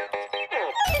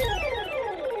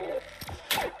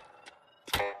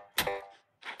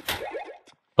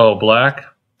 Oh, black?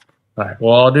 Alright,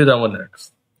 well, I'll do that one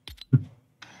next.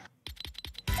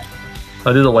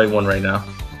 I'll do the white one right now.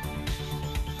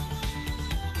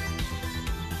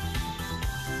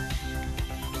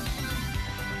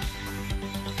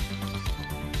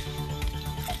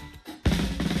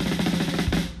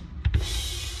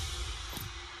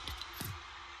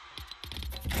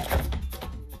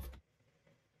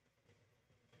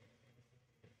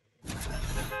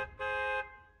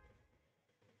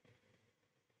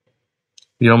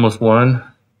 You almost won?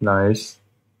 Nice.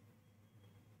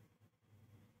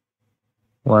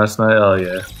 Last night? Oh,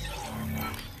 yeah.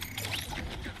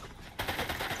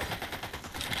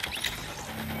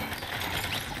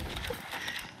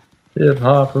 Hip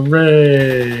hop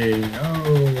hooray!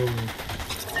 Oh.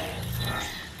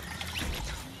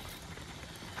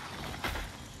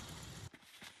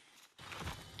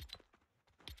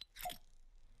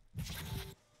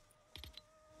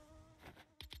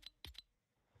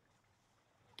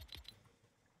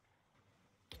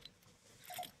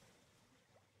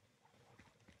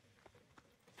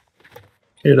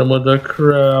 Hit him with the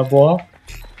crab walk.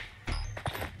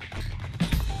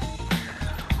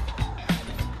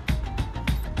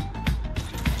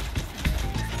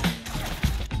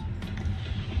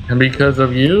 And because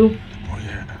of you? Oh,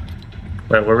 yeah.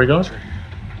 Wait, where are we going? Sorry.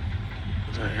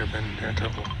 There's an airbending air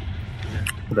temple. Yeah.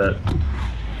 That.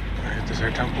 I hit this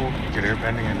air temple, get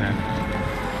airbending, and then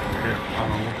hit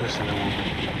on Olympus, and then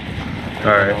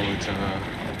we'll Alright. all the way to the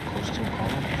coastal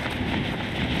column.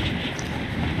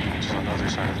 Which is on the other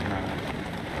side of the map.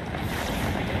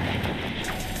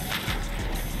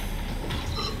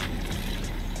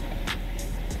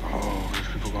 Oh, there's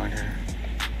people going here.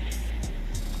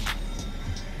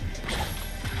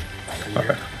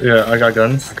 Okay. Yeah, I got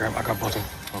guns. I got both of them.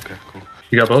 Okay, cool.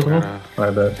 You got both of I them? got,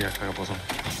 I bet. Yeah, I got both of them.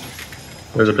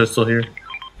 There's a pistol here.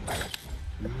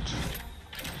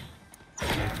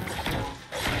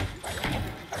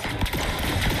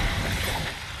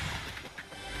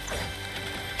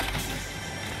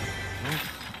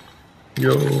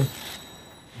 Yo.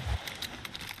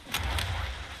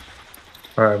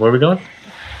 Alright, where are we going?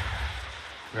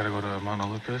 We gotta go to Mount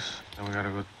Olympus, and we gotta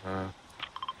go to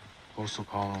Coastal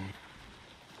Column.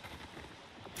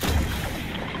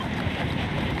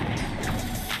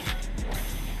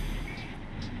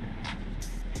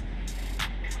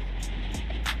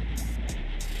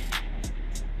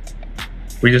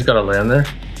 We just gotta land there?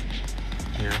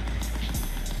 Yeah.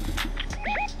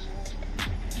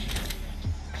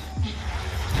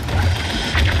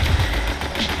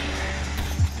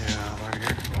 Yeah, right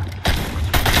here.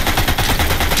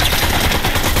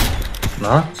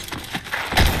 Not?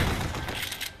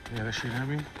 Yeah, they're shooting at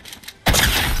me.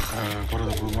 Go to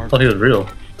the blue mark. Oh, he was real.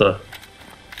 The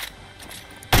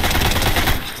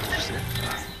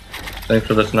thanks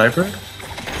for the sniper? You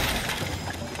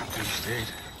stayed.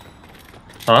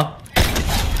 Huh? You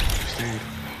stayed.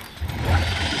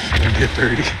 You get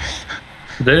 30.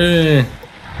 Dang.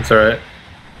 It's alright.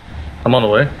 I'm on the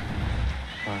way.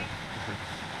 Alright.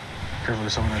 Careful,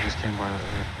 there's someone that just came by the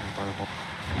ball.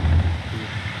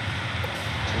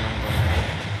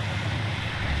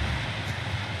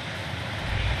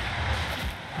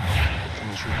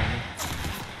 Someone shooting at me.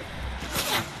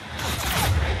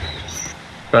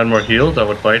 If I had more heals, I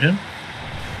would fight him.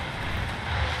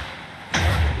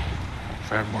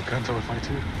 If I had more guns, I would fight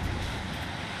too.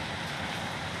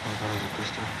 Oh, that was a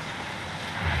pistol.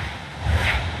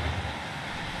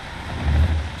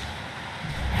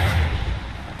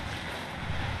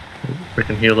 We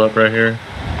can heal up right here.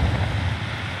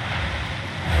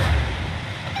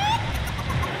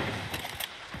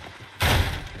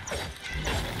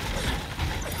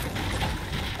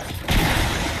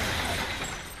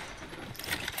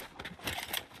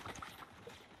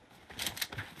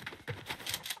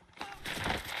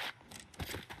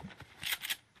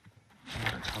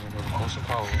 Time to go to Coastal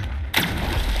Column.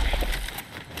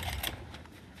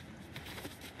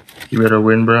 You better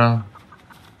win, bro.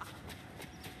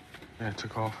 Yeah, it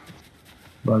took off.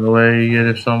 By the way, you get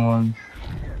if someone.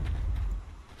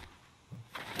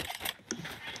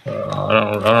 I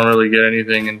don't really get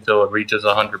anything until it reaches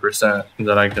 100%.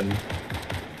 Then I can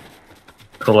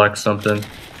collect something.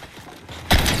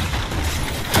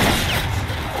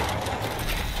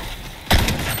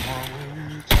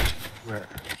 Where?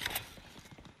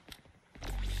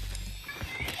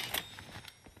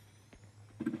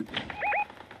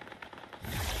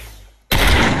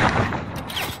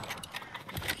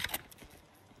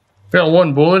 We got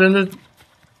one bullet in this.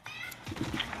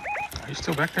 Are you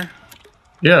still back there?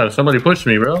 Yeah, somebody pushed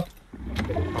me, bro.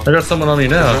 I got someone on me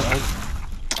now.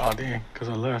 Oh, dang, because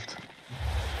I left.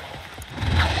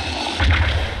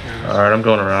 Alright, I'm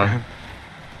going around.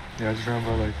 Yeah, I just ran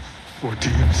by like 4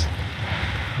 teams.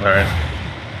 Alright.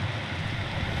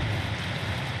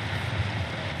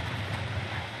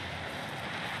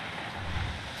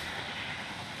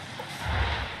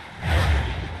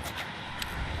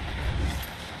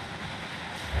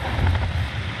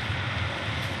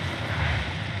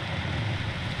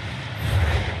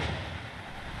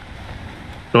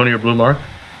 Going to your blue mark?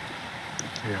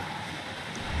 Yeah.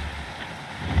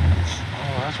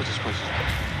 Oh, that's what this place is.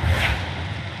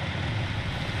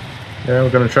 Yeah, we're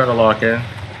gonna try to lock in.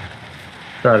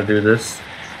 Try to do this.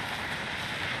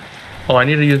 Oh, I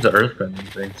need to use the earthbending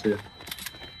thing too.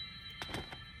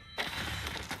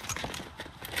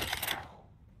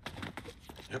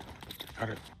 Yep, got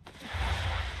it.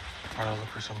 I'll look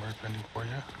for some earthbending for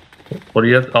you. What do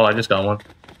you have? Oh, I just got one.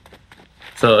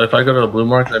 So if I go to the blue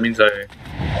mark, that means I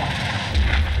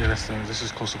Yeah, this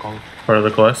is Coastal Column. part of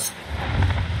the quest.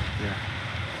 Yeah.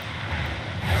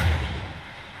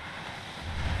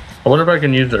 I wonder if I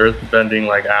can use the earthbending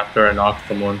like after I knock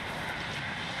someone.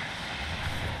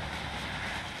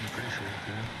 I'm pretty sure you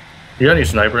can. You got any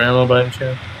sniper ammo by any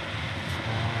chance? No,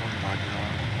 I do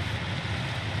not.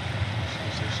 So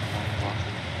there's someone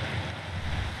blocking.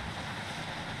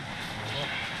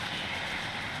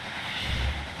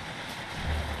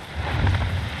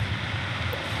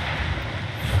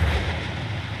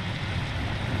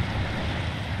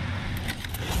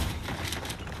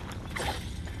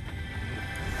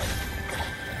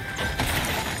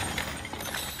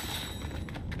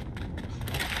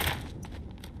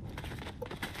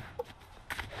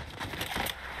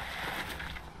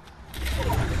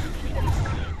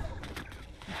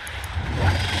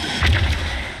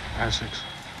 I have 6.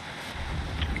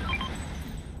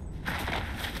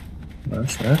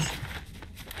 Nice.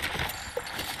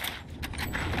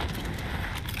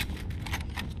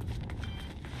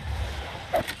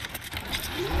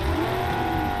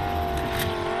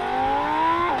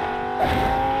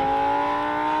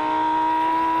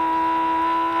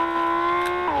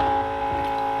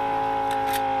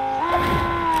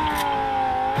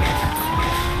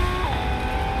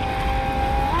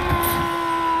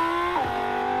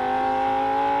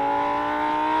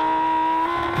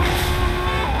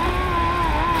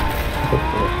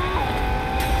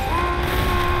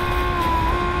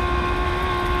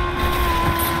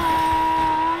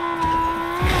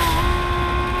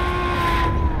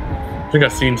 I think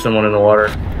I've seen someone in the water.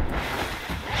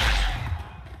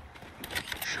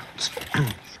 Shots.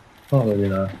 Oh, maybe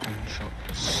not.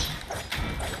 Shots.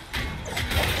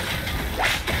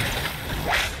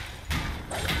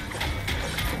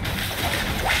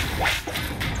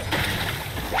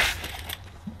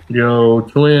 Yo,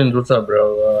 twins, what's up,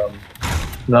 bro?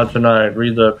 Not tonight.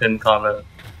 Read the pinned comment.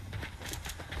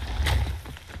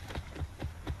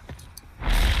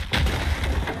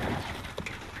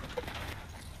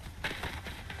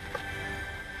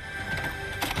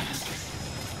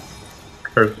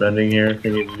 Earth bending here if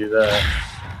you need to do that.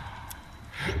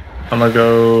 I'm gonna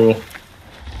go.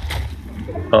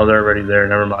 Oh, they're already there.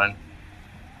 Never mind.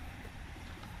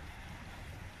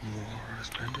 More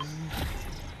spending.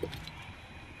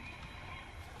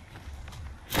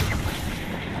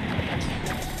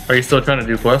 Are you still trying to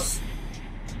do quests?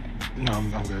 No,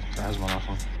 I'm good. That was one off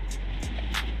one.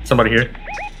 Somebody here.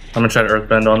 I'm gonna try to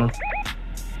earthbend on them.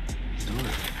 Do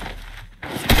it.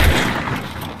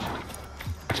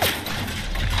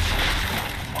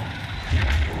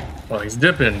 Oh, he's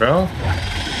dipping, bro.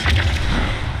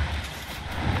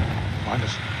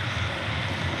 Minus.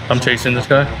 I'm chasing this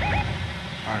guy.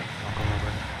 Alright, I'll go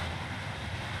over.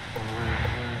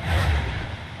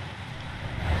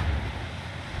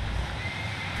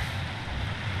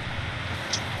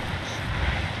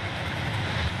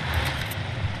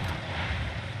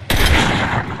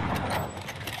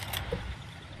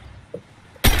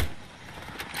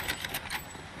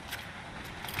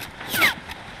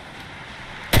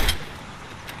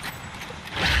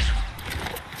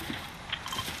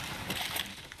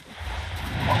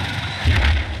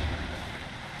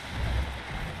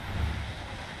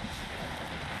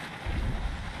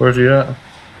 Where's he at?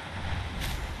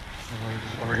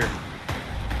 Over here.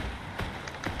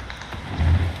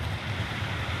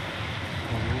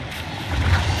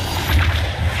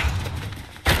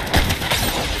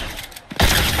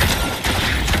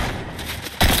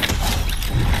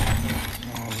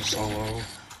 Oh, solo.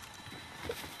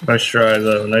 Nice try,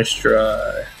 though. Nice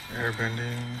try.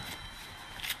 Airbending.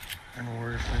 And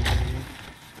warrior frenzy.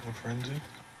 No frenzy.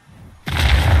 Damn,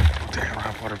 I don't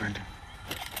have water bending.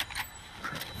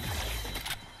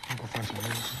 I'll go find some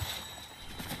wheels.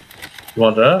 You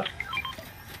want that?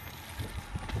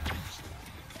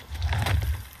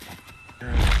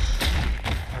 Yes.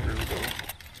 There we go.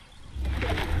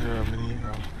 Yeah, mini.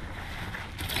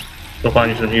 Go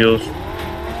find you some heals.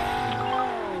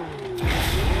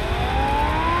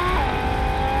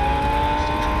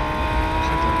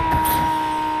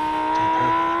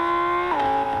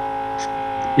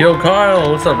 Yo,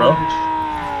 Kyle, what's up, bro?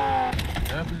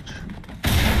 Cabbage.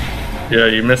 Yeah,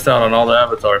 you missed out on all the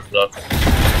avatar stuff.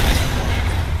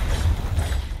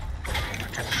 I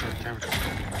can't destroy the cabbage.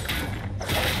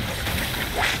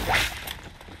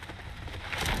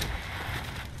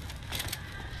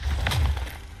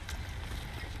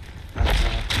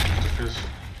 That's fizz.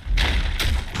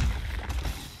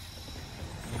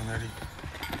 I'm ready.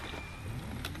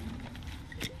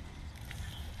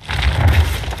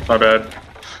 My bad.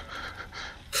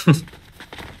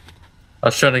 I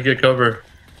was trying to get cover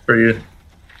for you.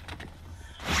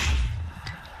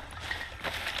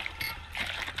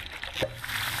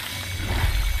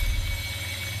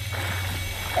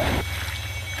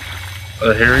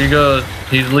 Here he goes.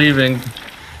 He's leaving.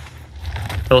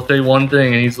 He'll say one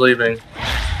thing and he's leaving.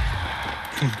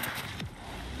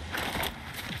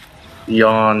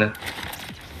 Yawn.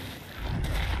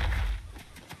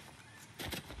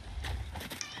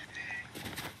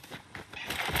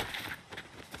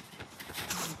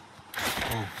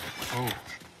 Oh, oh.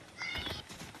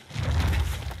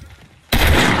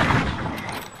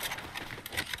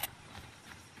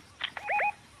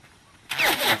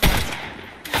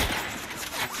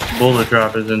 Bullet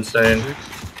drop is insane. Six.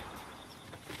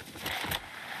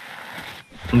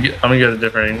 I'm gonna get a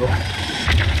different angle.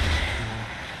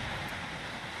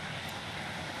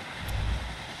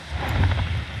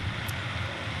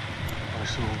 I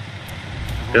still.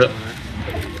 Yep.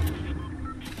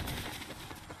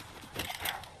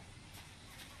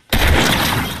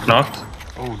 Knocked.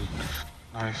 Oh,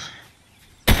 nice.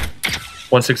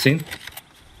 116.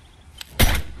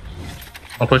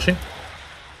 I'm pushing.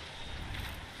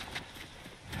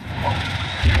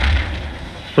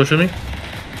 Pushing me.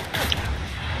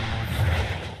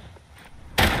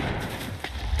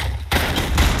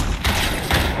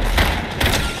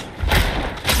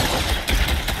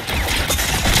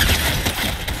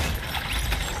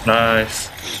 Nice.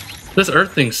 This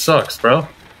earth thing sucks, bro.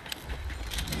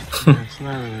 It's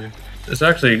not really. It's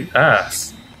actually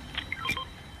ass.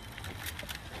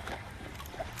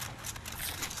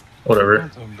 Whatever.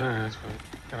 Not so bad, but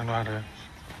gotta know how to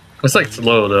It's like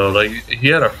slow though. Like he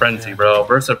had a frenzy, bro.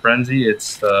 Versus a frenzy,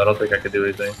 it's I don't think I could do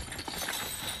anything.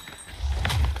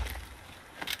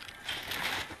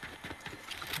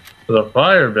 The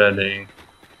fire bending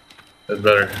is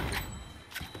better.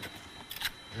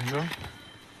 There you go.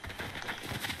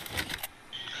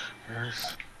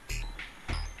 There's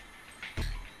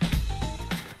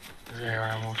AR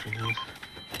ammo if you need.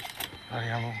 Body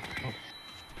ammo.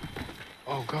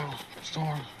 Oh, go.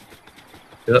 Storm.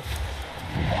 Yep.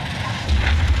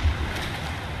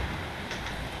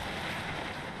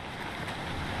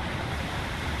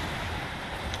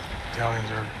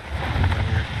 Italians are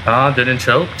down here. Didn't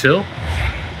choke. Chill.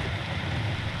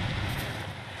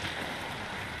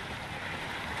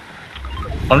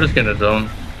 I'm just getting a zone.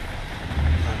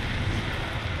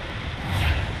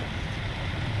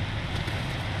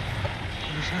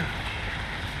 What is that?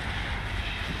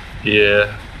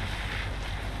 Yeah.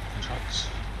 Shots.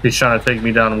 He's trying to take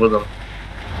me down with him.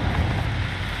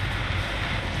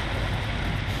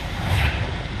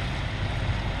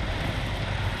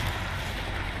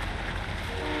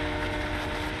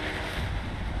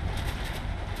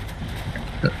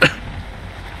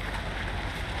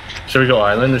 Should we go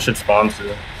island? It should spawn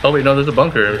to. Oh wait, no, there's a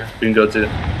bunker we can go to.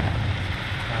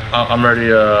 I'm already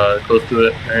close to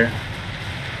it. Right?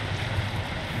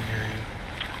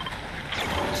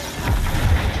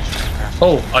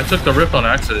 Oh, I took the rip on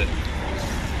accident.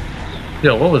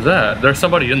 Yo, what was that? There's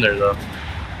somebody in there though.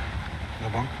 No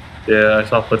bunk? Yeah, I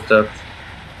saw footsteps.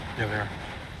 Yeah, there.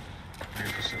 I hear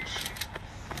footsteps.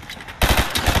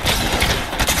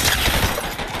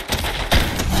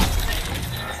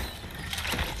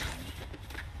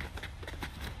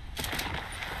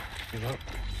 Get up.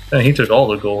 Man, he took all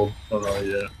the gold. Oh no,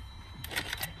 yeah.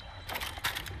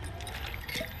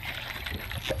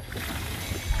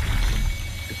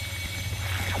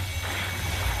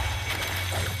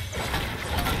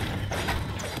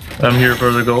 I'm here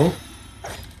for the gold.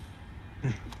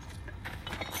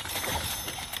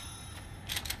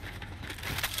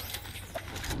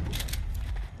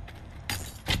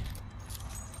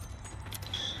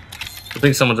 I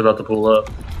think someone's about to pull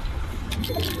up.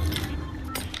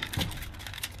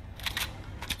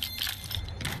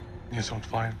 Yeah, someone's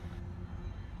flying.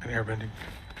 And airbending.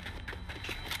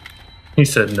 He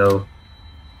said no.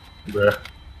 Bruh.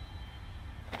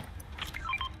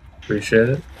 Appreciate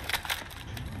it.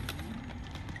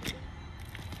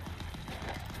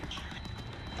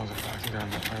 I was attacking down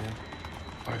that island.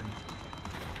 Fighting.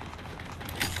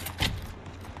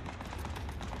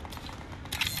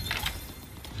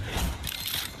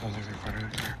 Sounds like they're fighting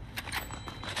right there.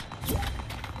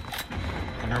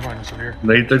 Oh, never mind, it's over here.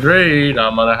 Late the grade.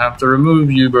 I'm gonna have to remove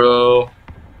you, bro.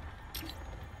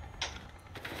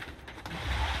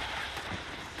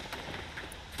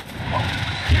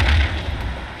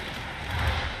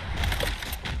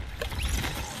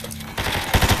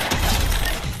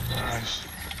 Nice.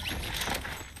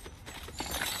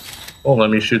 Oh, let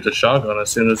me shoot the shotgun as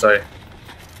soon as I.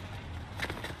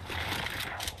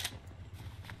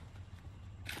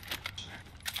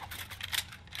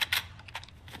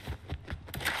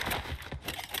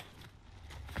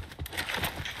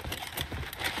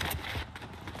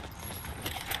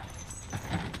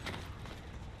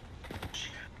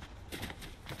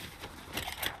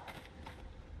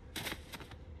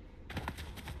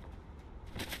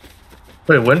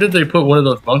 Wait, when did they put one of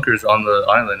those bunkers on the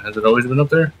island? Has it always been up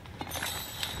there?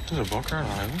 There's a bunker on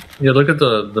the island? Yeah, look at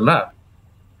the map.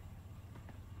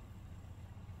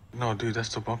 No, dude,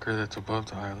 that's the bunker that's above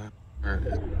the island. Or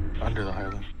under the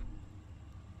island.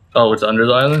 Oh, it's under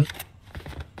the island?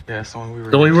 Yeah, it's the one we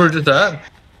were The one we in. were just at?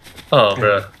 Oh,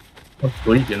 bruh. I'm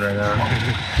leaking right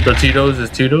now. The Tito's is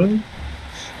Titoing?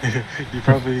 You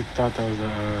probably thought that was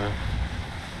a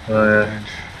Oh, yeah. bench.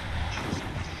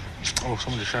 Oh,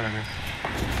 someone just shot at me.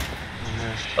 I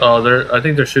missed. Oh, I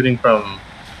think they're shooting from.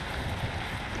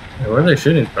 Where are they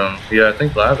shooting from? Yeah, I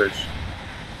think Lavish.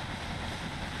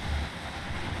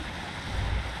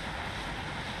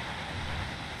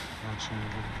 Not seeing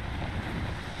anybody.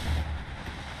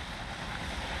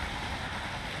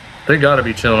 They gotta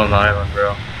be chilling on the island,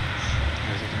 bro. Yeah,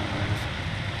 it's like on the island.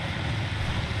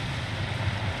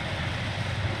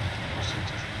 What's the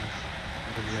difference?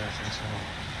 Yeah, I think so.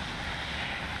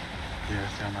 Yeah,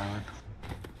 it's down the island.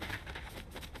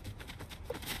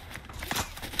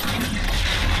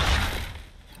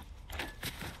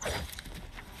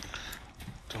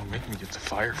 Don't make me get the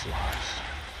fireflies.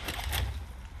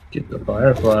 Get the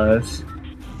fireflies.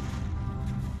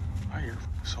 I hear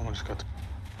someone just got the.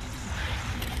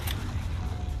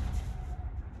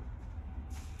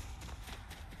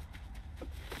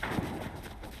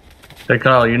 Hey,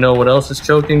 Kyle, you know what else is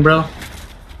choking, bro?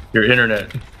 Your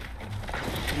internet.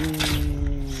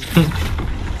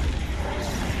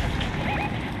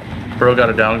 Bro got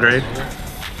a downgrade.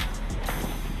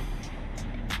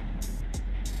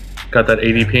 Got that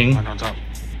 80 ping. I'm on top.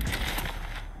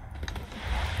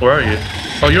 Where are you?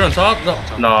 Oh, you're on top?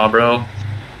 No. Nah, bro.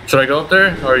 Should I go up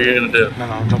there, or are you gonna dip? No,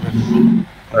 I'm jumping.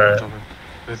 Alright. Jumping.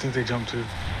 I think they jumped too.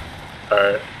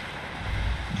 Alright.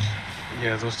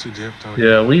 Yeah, those two dipped.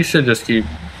 Yeah, we should just keep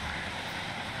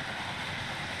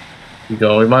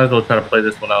going. We might as well try to play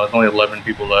this one out. There's only 11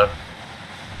 people left.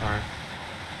 Alright.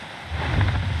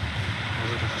 I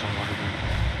was looking for some water gun.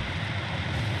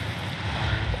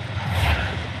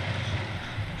 Alright.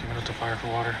 Giving up the fire for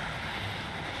water.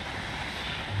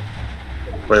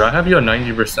 Wait, I have you at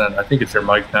 90%. I think it's your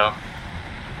mic now.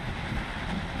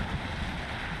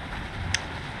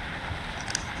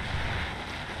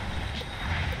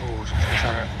 Oh,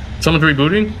 shot at. Someone's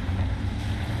rebooting?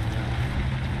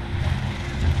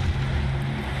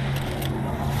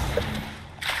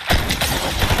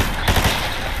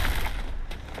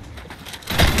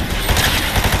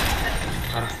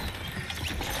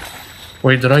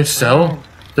 Wait, did I sell?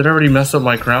 Did I already mess up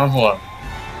my crown? Hold on.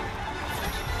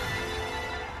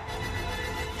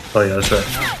 Oh yeah, that's right.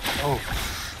 Oh.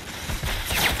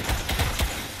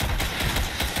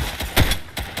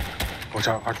 Watch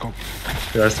out, Arco.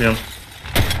 Yeah, I see him.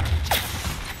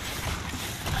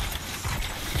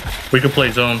 We could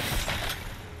play zone.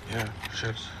 Yeah,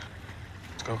 shit.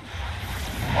 Let's go.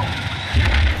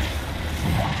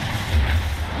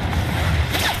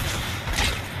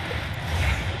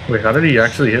 Wait, how did he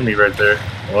actually hit me right there?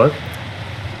 What?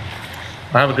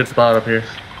 I have a good spot up here.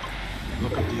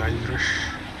 Look at the Irish.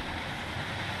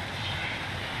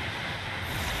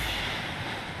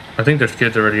 I think there's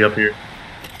kids already up here.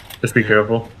 Just be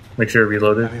careful. Make sure you're I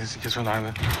reloaded. think it's the kids from the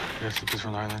island. Yes, the kids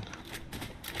from the island.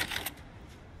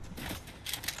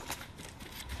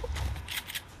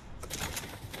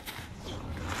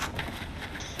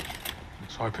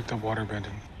 So I picked up water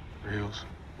bending for heals.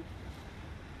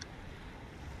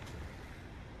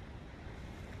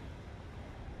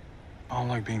 I don't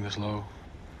like being this low.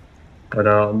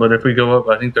 But if we go up,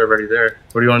 I think they're already there.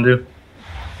 What do you want to do?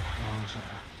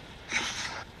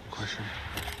 Question.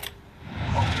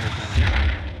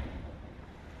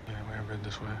 Yeah, we have been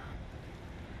this way.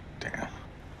 Damn.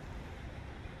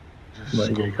 Just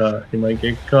Might go- get caught. He might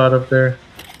get caught up there.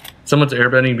 Someone's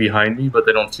airbending behind me, but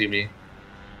they don't see me.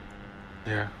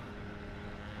 Yeah.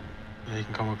 Yeah, you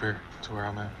can come up here to where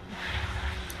I'm at.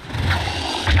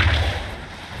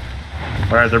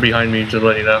 Alright, they're behind me, just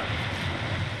letting you know.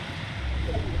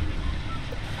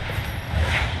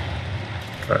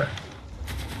 Alright.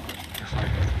 It's like,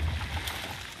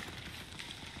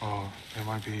 oh, they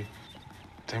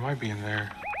might be in there.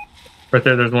 Right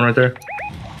there, there's one right there.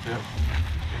 Yep.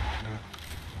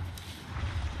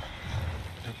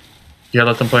 Yeah,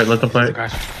 let them fight, let them The fight.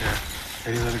 guys, yeah.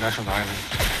 Hey, these are the guys from the island.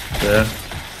 Yeah.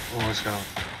 Oh, it's got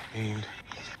aimed.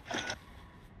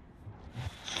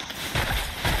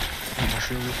 Put my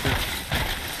shield real quick.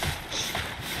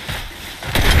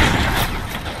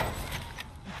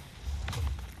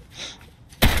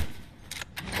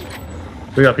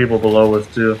 We got people below us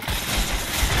too.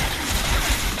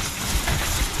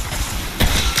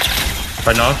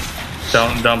 I knocked.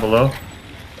 Down below.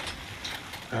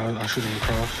 I'll shoot him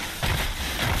across.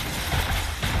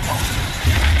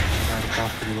 Right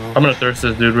across pretty low. I'm gonna thirst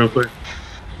this dude real quick.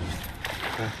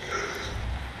 Okay.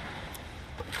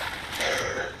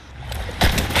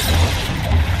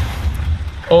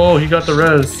 Oh, he got the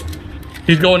res.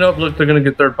 He's going up. Look, they're gonna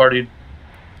get third partied.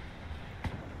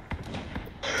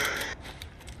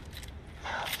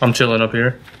 I'm chilling up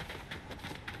here.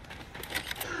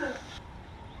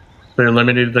 They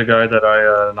eliminated the guy that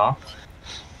I knocked.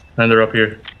 And they're up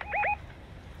here.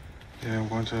 Yeah, I'm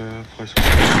going to place.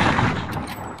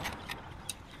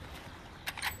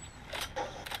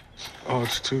 Oh,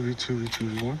 it's 2v2,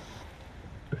 v2v1.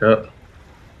 Yep.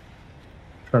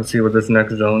 Trying to see what this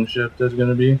next zone shift is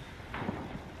gonna be.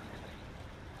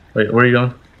 Wait, where are you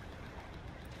going?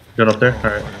 Going up there?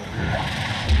 Alright.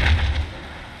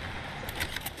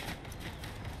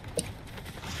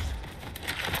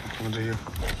 I'm coming to you.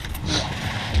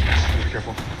 Be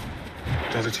careful.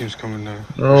 The other team's coming now.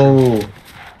 Oh.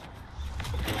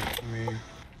 Let me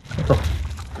go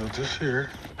this here.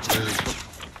 Where is it?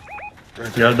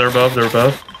 Right there. Yeah, they're above, they're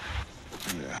above.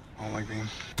 Yeah, I don't like being.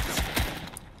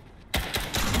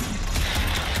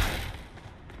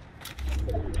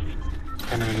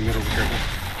 Kind of in the middle, be careful.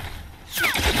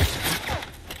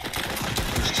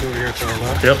 There's two over here to our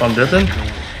left. Yep, I'm dipping.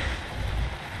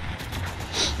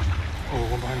 Oh,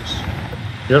 one behind us.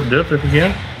 Yep, dip if you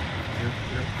can. Yep,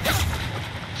 yep.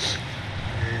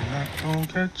 Don't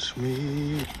catch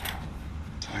me.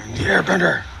 I'm the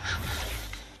airbender.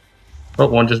 Oh,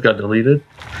 one just got deleted.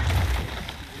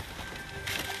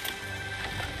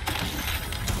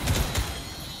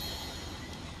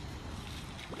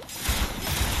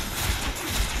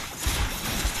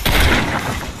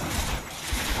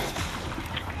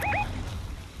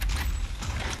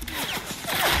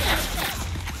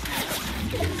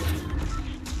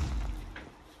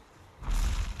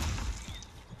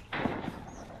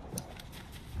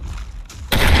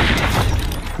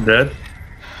 Dead.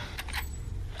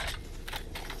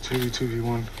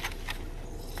 2v1.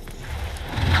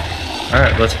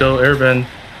 Alright, let's go airbend.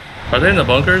 Are they in the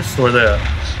bunkers? Or are they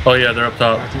at? Oh yeah, they're up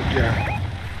top. I think, yeah.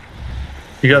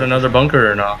 You got another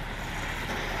bunker or not?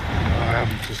 I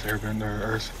have just airbend or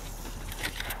earth.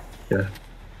 Yeah.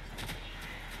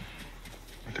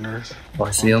 Like an earth. Oh,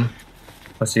 I see him.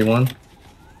 I see one.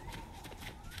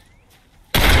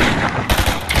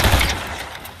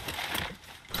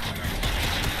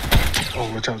 Oh,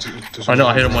 watch out. I know,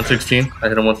 I hit him 116. I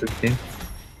hit him 116.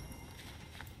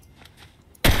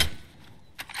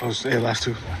 Oh, it's the last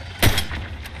two.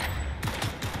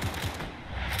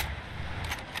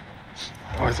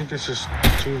 Oh, I think it's just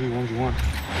 2v1v1.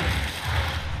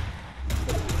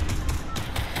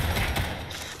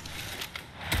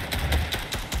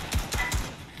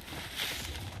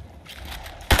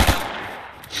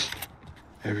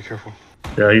 Yeah, be careful.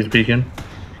 Yeah, he's peeking.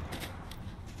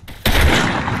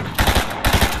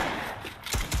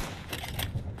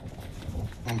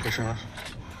 I'm pushing us.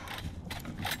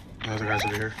 Another guy's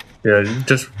over here. Yeah,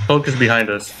 just focus behind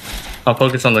us. I'll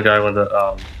focus on the guy with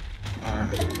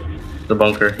the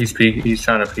bunker. He's peek. He's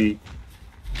trying to peek.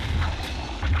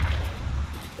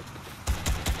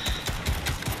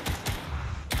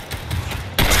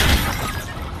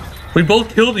 We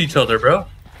both killed each other, bro.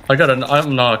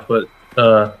 I'm knocked, but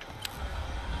I'll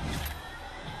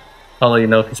let you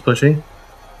know if he's pushing.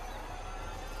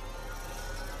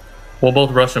 We'll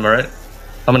both rush him, alright?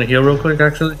 I'm gonna heal real quick,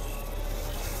 actually.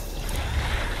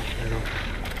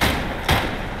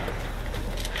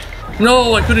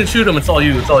 No, I couldn't shoot him. It's all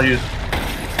you. It's all you.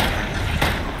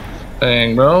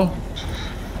 Dang, bro.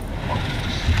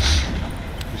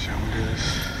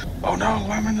 Oh no,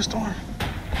 I'm in the storm.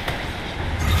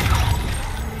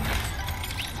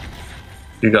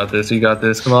 You got this. You got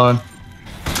this. Come on.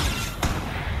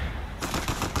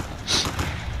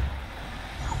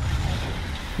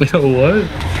 Yo, what?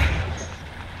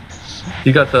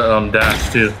 You got the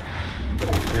dash too.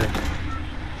 Yeah.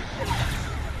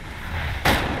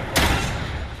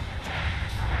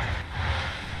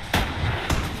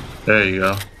 There you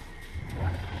go.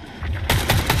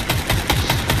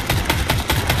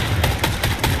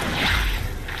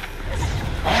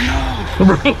 Oh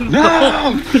no!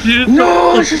 No! You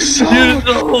No! sold. You sold! You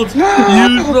sold. No!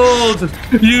 You sold.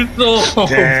 You sold.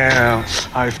 Damn!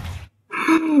 I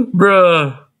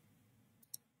Bruh.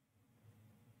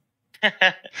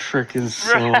 freaking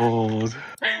sold.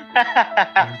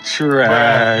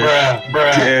 Trash.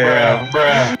 Damn.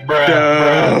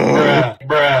 No.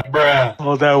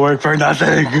 All that work for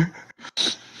nothing.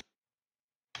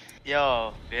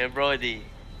 Yo, dear Brody,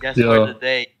 just Yo. for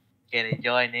today, can you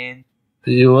join in?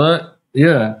 You what?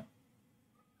 Yeah.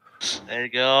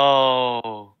 Let's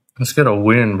go. Let's get a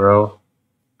win, bro.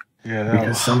 Yeah, that Because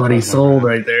was, somebody sold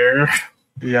right there.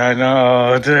 Yeah, I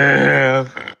know. Damn.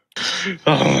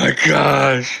 Oh my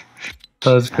gosh.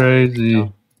 That's crazy.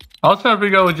 I was trying to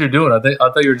figure out what you're doing. I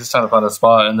thought you were just trying to find a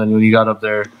spot, and then when you got up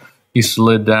there, you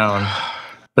slid down.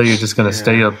 Thought you were just gonna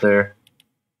stay up there.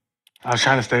 I was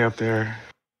trying to stay up there.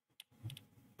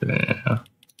 Yeah. I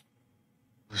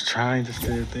was trying to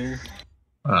stay up there.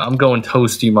 I'm going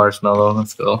toasty marshmallow.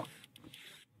 Let's go.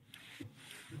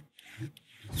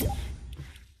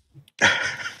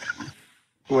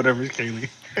 Whatever, Kaylee.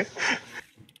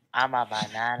 I'm a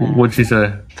banana. What'd she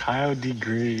say? Kyle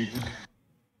degrade.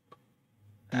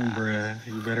 Bruh,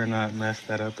 you better not mess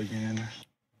that up again.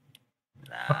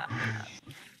 Nah.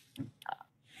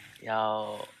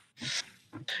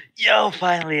 Yo,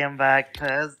 finally I'm back,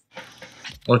 cuz.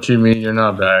 What you mean you're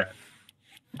not back?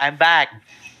 I'm back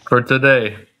For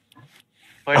today.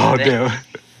 for Oh, today.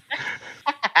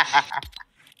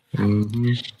 damn.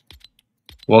 hmm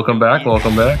Welcome back.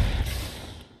 Welcome back.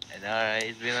 I know, right?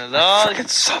 It's been a long. Freaking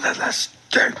saw that last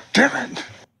game. Damn it.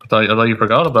 I thought you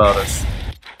forgot about us.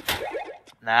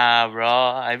 Nah, bro.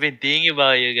 I've been thinking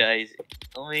about you guys.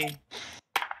 Only.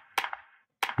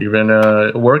 You've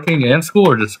been working and school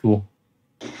or just school?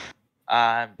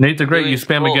 Nate the Great, doing you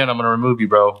spam school. again. I'm gonna remove you,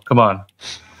 bro. Come on.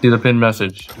 Do the pin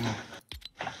message.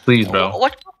 Please, bro.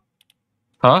 What?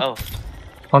 Huh? Oh,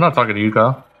 I'm not talking to you,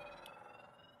 Kyle.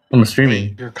 I'm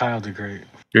streaming. You're Kyle the Great.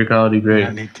 You're quality great.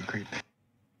 Not Nate the Great.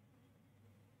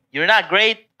 You're not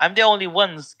great. I'm the only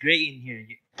one who's great in here.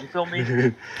 You feel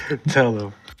me? Tell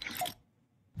him.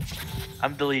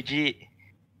 I'm the legit.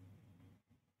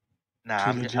 Nah, Too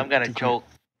I'm legit, gonna too choke.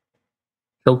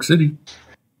 Choke City.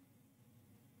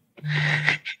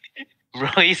 Bro,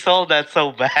 he sold that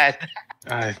so bad.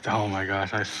 Oh my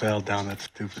gosh, I fell down that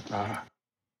stupid.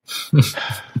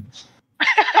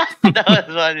 That was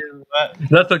funny.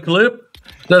 That's a clip?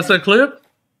 That's a clip?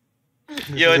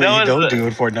 Yo, that you was don't do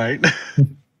in Fortnite.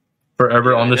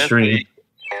 Forever on the that's stream.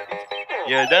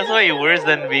 Yeah, that's way worse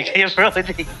than me, bro.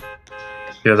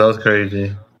 Yeah, that was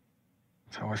crazy.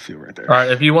 That's how I feel right there.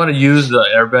 Alright, if you want to use the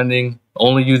airbending,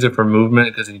 only use it for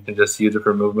movement because you can just use it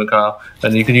for movement, Kyle.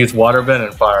 And you can use water bend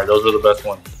and fire. Those are the best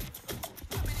ones.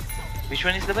 Which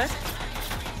one is the best?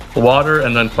 Water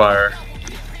and then fire.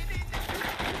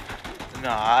 No,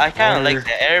 I kind of like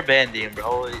the airbending,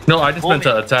 bro. No, I just meant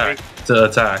to attack. To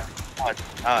attack. Oh,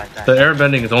 attack. The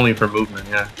airbending is only for movement,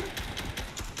 yeah.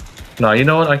 No, you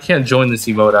know what? I can't join this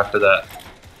emote after that.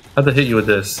 I have to hit you with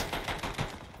this.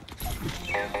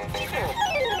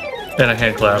 And a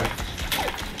hand clap.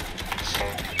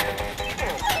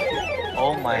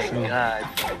 Oh my god.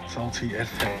 Salty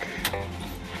ethic.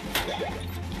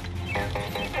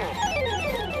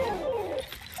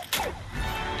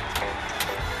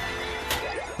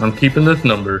 I'm keeping this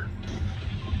number.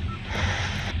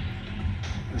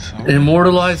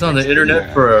 Immortalized on the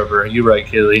internet forever. You right,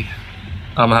 Killy.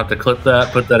 I'm gonna have to clip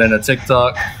that, put that in a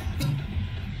TikTok.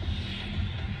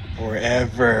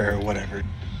 Forever, whatever.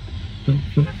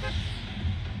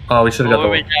 Oh, we should have got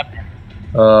we the. dropping?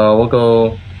 We'll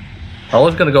go. I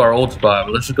was gonna go our old spot,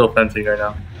 but let's just go fencing right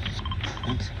now.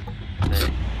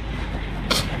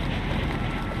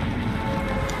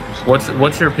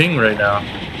 What's your ping right now?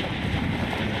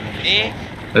 Me?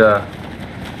 Yeah.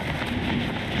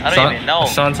 I don't even know.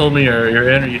 Sean told me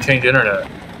you changed internet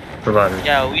provider.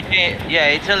 Yeah, yeah,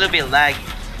 it's a little bit laggy.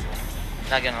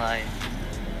 Not gonna lie.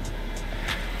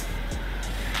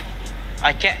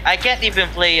 I can't even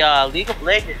play League of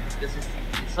Legends because it's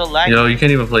so laggy. Yo, you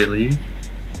can't even play League?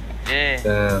 Yeah.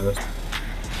 Yeah.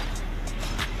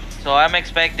 So I'm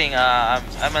expecting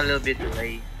I'm a little bit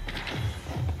delayed.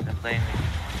 I'm playing.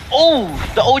 Oh,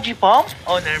 the OG pump?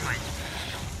 Oh, never mind.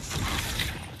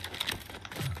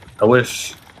 I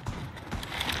wish.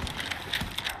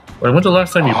 Wait, when's the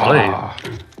last time you played? Are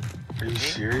you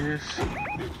serious?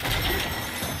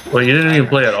 Wait, you didn't even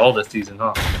play at all this season,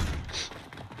 huh?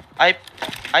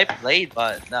 I played,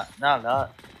 but not a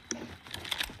lot.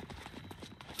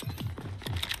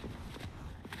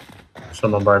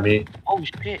 Someone by me. Oh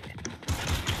shit.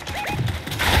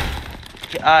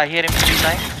 Hit him 3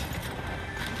 times.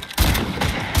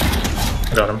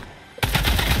 I got him.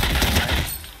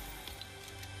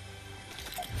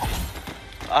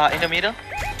 In the middle.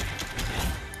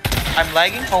 I'm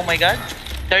lagging. Oh my god.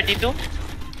 32.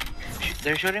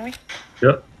 They're shooting me.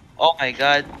 Yep. Oh my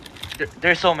god.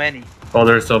 There's so many. Oh,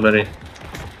 there's so many. Yeah,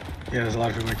 there's a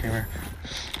lot of people that came here.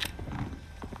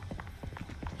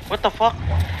 What the fuck?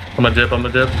 I'm a dip. Oh,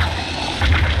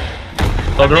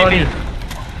 they're on you.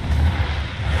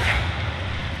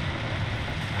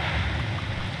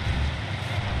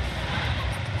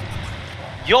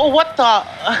 Yo, what the?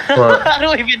 What? I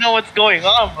don't even know what's going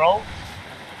on, bro.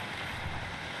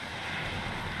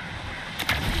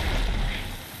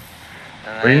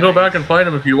 We can go back and fight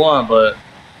them if you want, but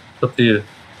it's up to you.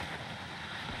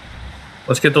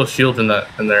 Let's get those shields in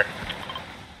there.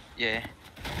 Yeah.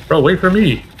 Bro, wait for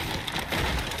me.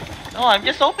 No, I'm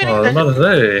just opening Oh, I'm about to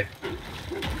say.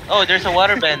 Oh, there's a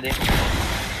water bending.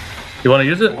 You want to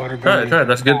use it? Water Try it. bending.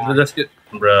 That's good. That's good,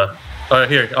 bruh. All right,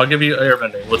 here. I'll give you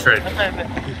airbending. We'll trade. I have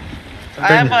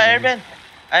an airbending.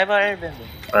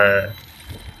 All right.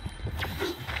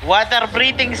 Water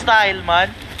breathing style,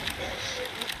 man.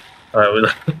 All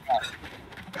right.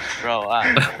 Bro,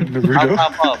 Naruto?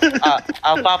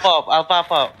 I'll pop up.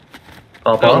 Pop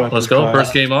up. Let's go.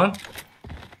 First game on.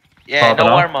 Yeah, Popping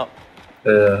no off. warm up.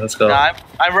 Yeah, let's go. Nah,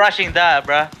 I'm rushing that,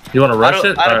 bruh. You want to rush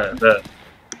it? I All don't- right, bet.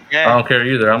 Yeah. I don't care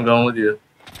either. I'm going with you.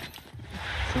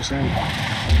 First aim.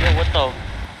 Yeah, what the?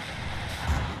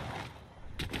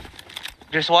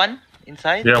 There's one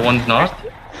inside? Yeah, one's knocked.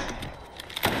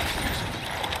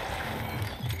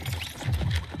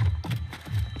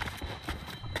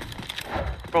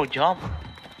 Bro, jump.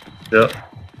 Yep.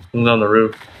 He's on the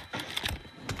roof.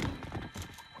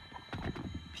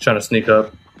 He's trying to sneak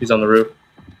up. He's on the roof.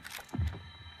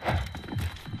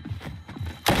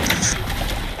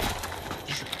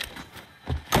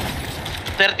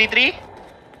 $33?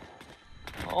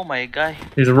 Oh my god.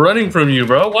 He's running from you,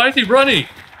 bro. Why is he running?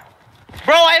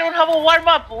 Bro, I don't have a warm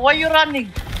up. Why are you running?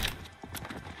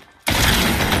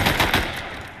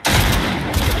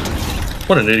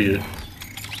 What an idiot.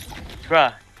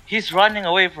 Bruh, he's running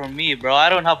away from me, bro. I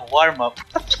don't have a warm up.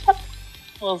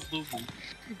 So stupid.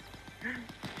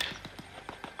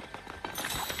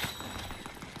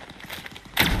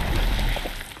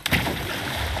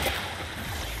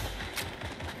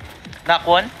 Knock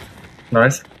one.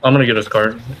 Nice. I'm gonna get his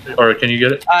card. Or can you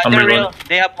get it? I'm They're gonna real. run.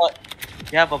 They have bot.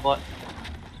 They have a bot.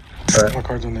 Alright. My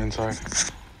card's on the inside.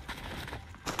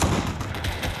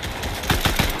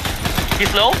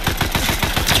 He's low.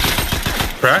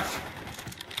 Crack?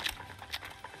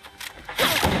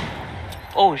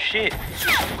 Oh shit.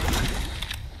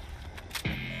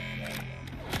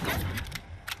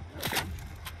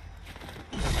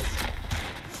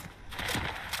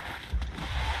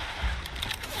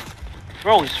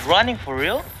 Bro, he's running for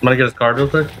real? I'm gonna get his card real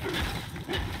quick.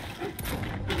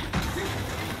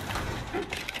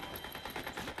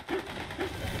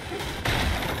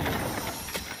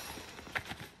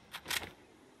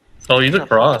 Oh, he's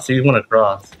across. He went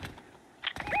across.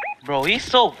 Bro, he's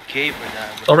so gay for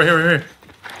that. Oh, right here, right here.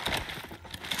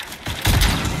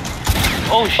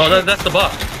 Oh shit. Oh, that's the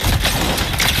bot.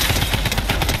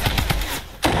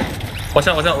 Watch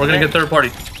out, watch out. We're gonna get third party.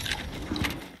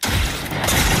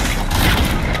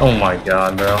 Oh my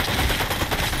god, bro.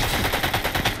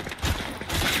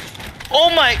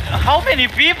 Oh my, how many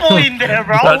people in there,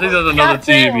 bro? I think there's another God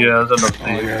team. damn. Yeah, there's another Oh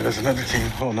team. yeah, there's another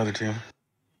team. Oh, another team.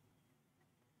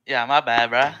 Yeah, my bad,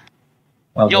 bro.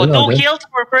 Oh, Yo, good, oh, 2 good. kills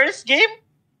for first game?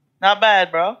 Not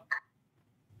bad, bro.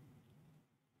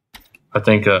 I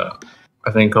think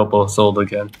Copo sold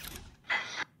again.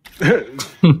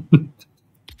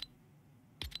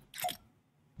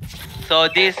 So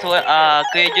this what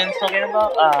Kuya Jun's talking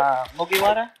about?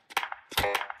 Mugiwara?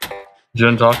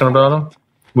 Jun talking about him?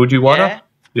 Mujiwara? Yeah.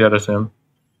 Yeah, that's him.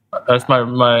 That's my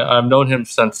I've known him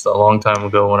since a long time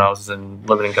ago when I was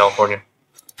living in California.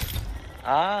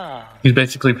 Ah. He's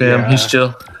basically Pam. Yeah. He's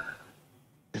chill.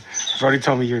 Brody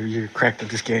told me you're cracked at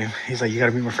this game. He's like, you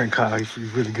gotta meet my friend Kyle. He's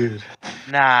really good.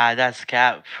 Nah, that's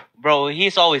cap. Bro,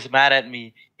 he's always mad at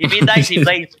me. If he dies, he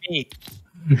blames me.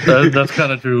 That's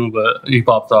kind of true, but he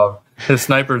popped off. His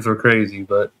snipers were crazy,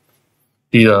 but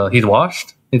he's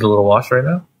washed. He's a little washed right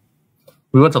now.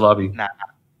 We went to lobby. Nah.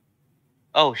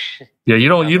 Oh shit. Yeah, you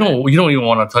don't even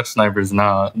want to touch snipers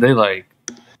now.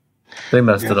 They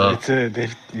messed it up.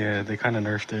 They kind of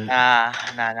nerfed it. Nah.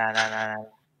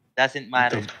 Doesn't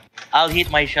matter. I'll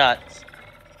hit my shots.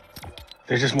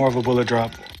 There's just more of a bullet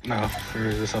drop now for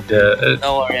this update. Yeah,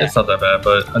 Don't worry. it's not that bad,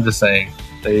 but I'm just saying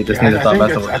they just Yeah, need to stop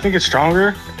messing with I it. think it's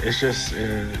stronger. It's just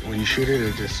when you shoot it,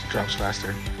 it just drops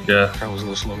faster. Yeah. Travels a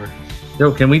little slower.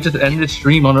 Yo, can we just end this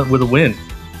stream on it with a win?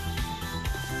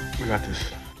 We got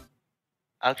this.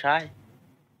 I'll try.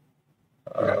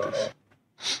 We got this.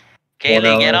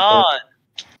 Kaylee, get on.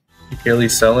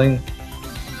 Kaylee's selling.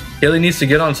 Kaylee needs to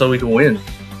get on so we can win.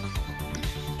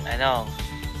 I know.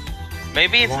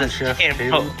 Maybe it's Come the on, Chef skin,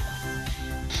 bro. Kaylee.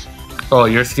 Oh,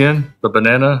 your skin, the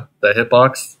banana, the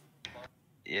hitbox.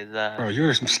 Is Bro, you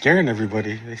were scaring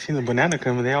everybody. They seen the banana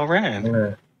come and they all ran.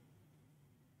 Yeah.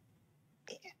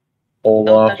 Hold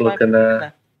Don't off touch my looking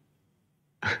banana.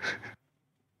 at.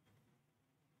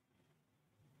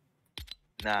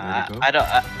 Nah, Where'd it go?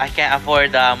 I can't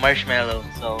afford marshmallow,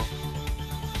 so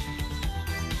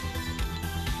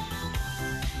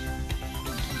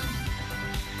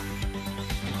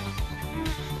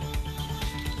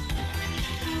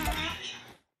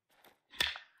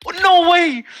oh, no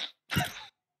way!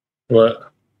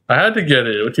 What? I had to get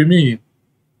it. What you mean?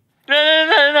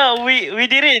 No. We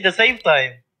did it at the same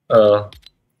time.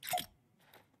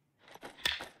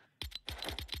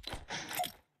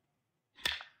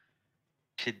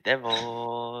 Shit,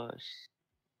 devils.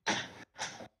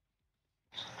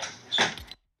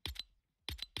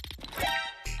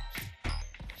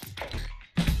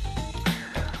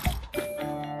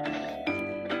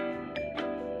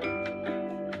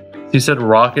 He said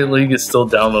Rocket League is still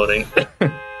downloading.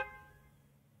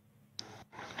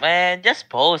 Man, just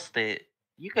post it.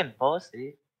 You can post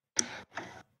it.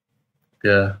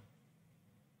 Yeah.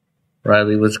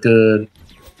 Riley was good.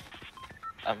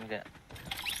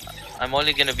 I'm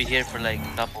only gonna be here for like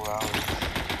a couple hours.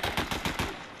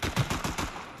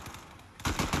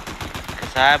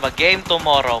 Cause I have a game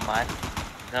tomorrow, man.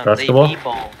 Basketball?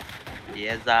 Evo.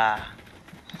 Yes,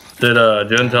 Did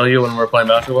Jun tell you when we were playing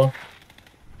basketball?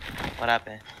 What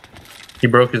happened? He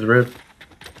broke his rib.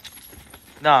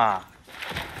 Nah.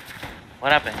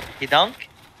 What happened? He dunked?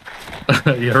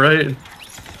 You're right.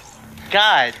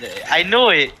 God, I knew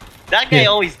it. That guy Yeah.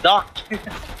 always dunked.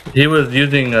 He was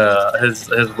using his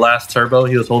last turbo.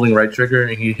 He was holding right trigger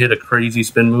and he hit a crazy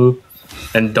spin move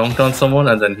and dunked on someone,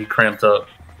 and then he cramped up.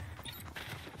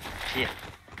 Shit.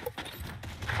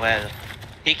 Well,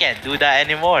 he can't do that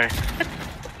anymore.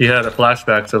 He had a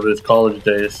flashbacks of his college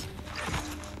days.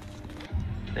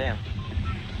 Damn.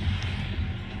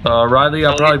 Riley,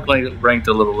 I'll probably play ranked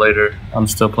a little later. I'm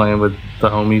still playing with the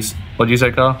homies. What'd you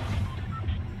say, Kyle?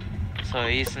 So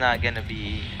he's not gonna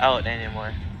be out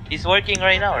anymore. He's working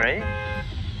right now, right?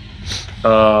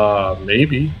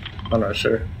 Maybe. I'm not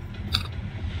sure.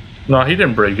 No, he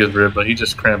didn't break his rib, but he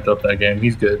just cramped up that game.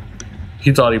 He's good.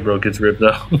 He thought he broke his rib,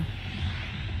 though.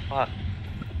 Fuck.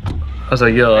 I was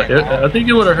like, yo, I think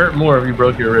it would have hurt more if you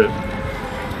broke your rib.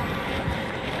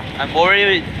 I'm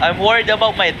worried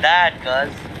about my dad, cuz.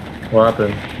 What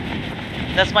happened?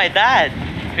 That's my dad.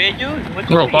 Hey, June. What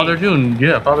you Oh, mean? Father June.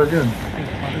 Yeah, Father June.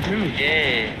 Father June.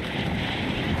 Yeah.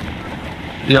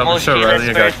 Yeah, for Most sure, Riley.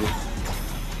 I got chillest you.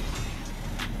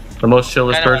 The most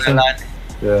chillest Kinda person? wanna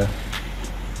Yeah.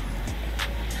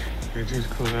 Your dude's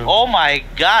cool though. Oh my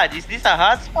god, is this a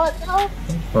hotspot now?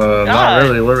 Not God.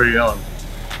 really. Where are we going?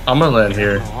 I'm gonna land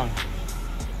here. Oh, one.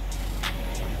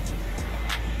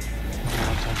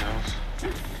 Outside the house.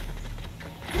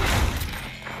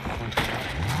 One to the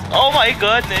house. Oh my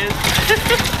goodness.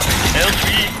 Help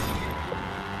me.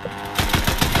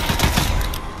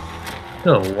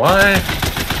 Yo, why?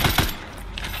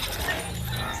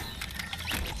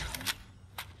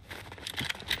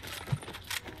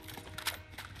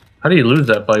 How do you lose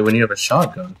that fight when you have a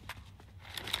shotgun?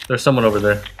 There's someone over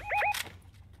there.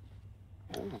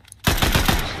 Ooh.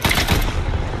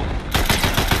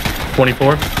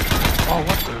 24? Oh,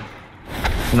 what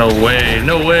the? No way,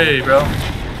 no way, bro.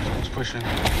 He's pushing.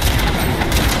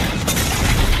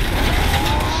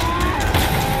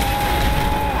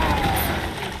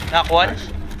 Knock one. Nice.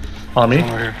 On me? One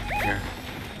over here. Here.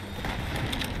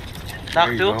 Knock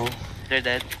There you two. go. They're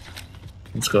dead.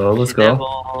 Let's go, let's You go.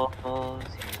 devil,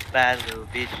 you bad little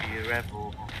bitch, you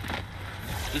rebel.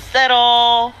 To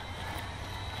settle.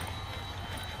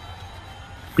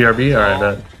 BRB? Alright,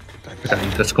 bet. I gotta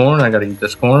eat this corn, I gotta eat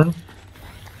this corn.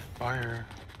 Fire.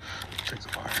 Take the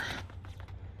fire.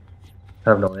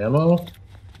 Have no ammo.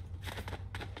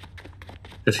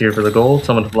 Just here for the gold,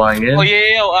 someone's flying in. Oh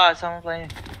yeah, someone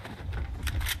playing.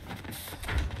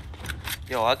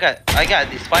 Yo, I got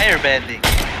this fire bending.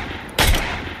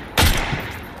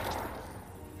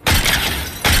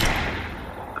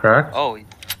 Crack. Oh,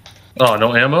 Oh,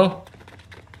 no ammo?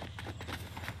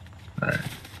 Alright.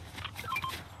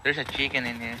 there's a chicken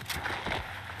in here.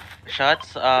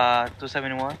 Shots,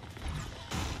 271.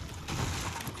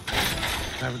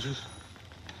 Savages.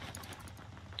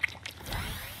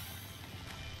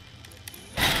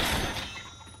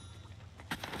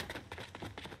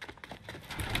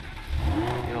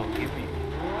 Yo, give me.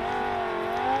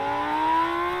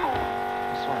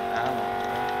 This one ammo.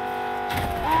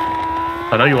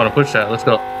 I know you want to push that, let's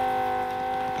go.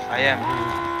 I am.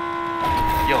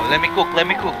 Yo, let me cook.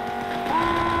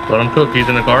 Let him cook, he's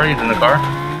in the car,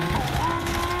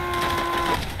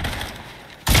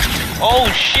 Oh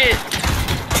shit!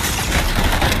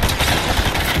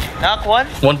 Knock one.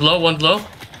 One's low.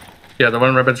 Yeah, the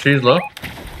one right by the tree is low.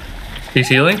 He's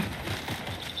healing.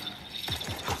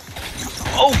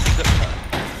 Oh!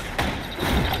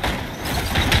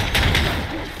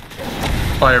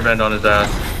 Firebend on his ass.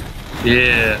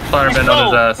 Yeah, firebend on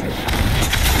his ass.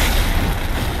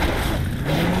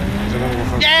 There's another one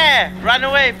from- Yeah! Run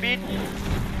away, bitch!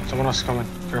 Someone else is coming.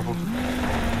 Careful.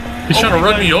 He's trying to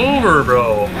run me over,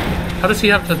 bro. How does he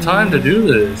have the time to do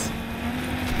this?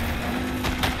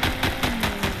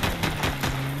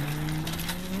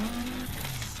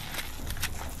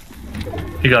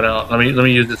 He got out. Let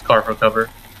me use this car for cover.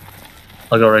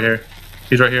 I'll go right here.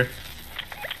 He's right here.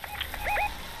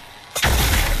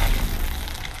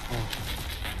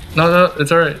 No,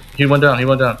 it's alright. He went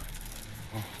down.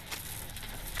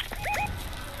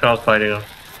 Kyle's fighting him.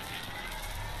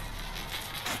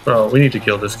 Bro, we need to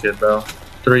kill this kid, bro.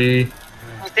 3.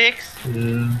 6.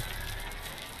 Yeah.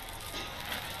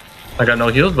 I got no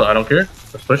heals, but I don't care.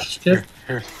 Let's push this kid.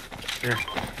 Here.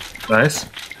 Nice.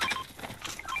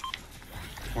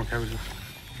 More cabbages.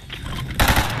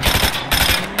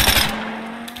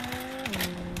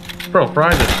 Bro,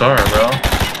 fry this car, bro.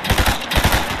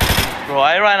 Bro,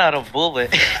 I ran out of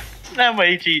bullet. Now my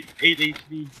 8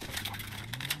 HP.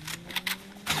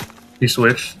 He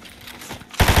switched.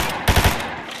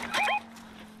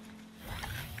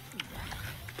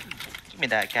 Give me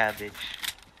that cabbage.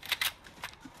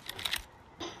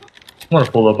 I'm gonna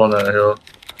pull up on that hill.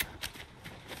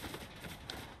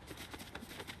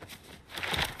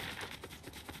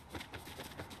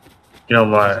 You know,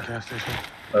 There's a my gas station.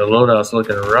 loadout's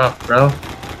looking rough, bro.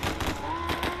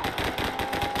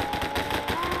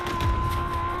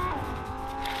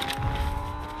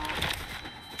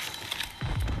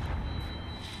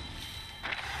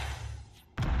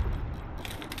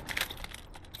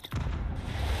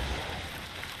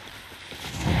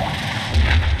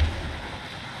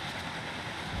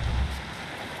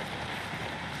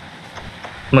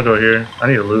 I'm gonna go here. I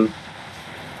need a loot.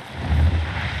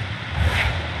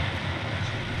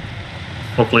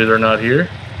 Hopefully they're not here.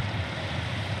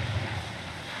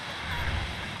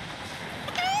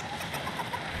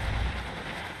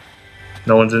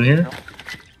 No one's in here?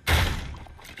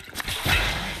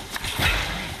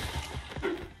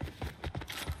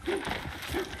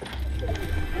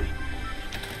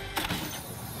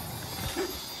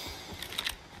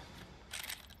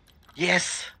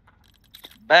 Yes!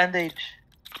 Bandage.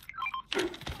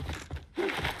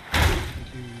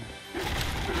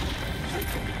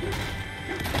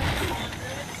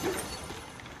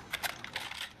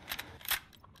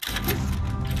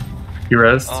 You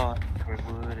rest? Oh, we're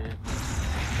wooded.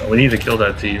 Oh, we need to kill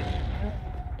that thief.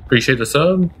 Appreciate the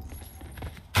sub.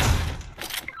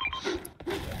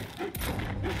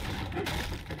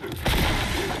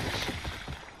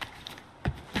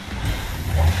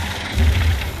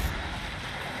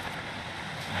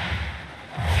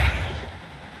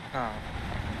 Oh.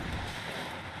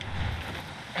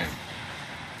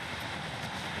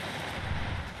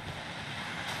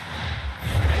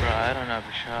 Bro, I don't have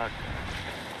a shotgun.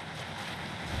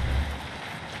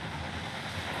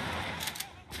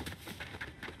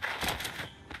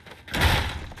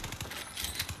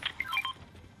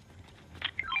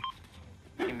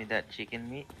 Give me that chicken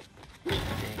meat. Okay.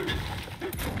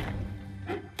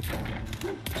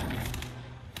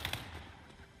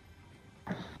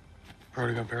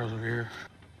 Already got barrels over here.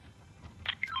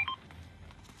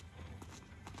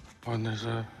 Oh, and there's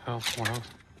health, more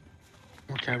health.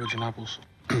 More cabbage and apples.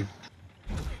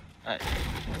 Alright.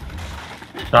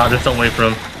 Ah, just don't wait for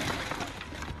him.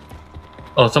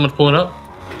 Oh, someone's pulling up?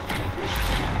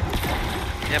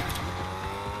 Yep.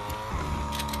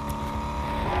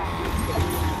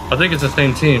 I think it's the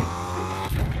same team.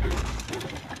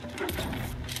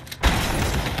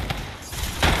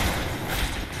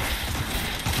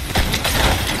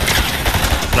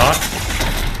 Knock.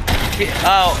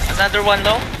 Oh, another one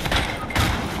low.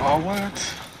 Oh, what?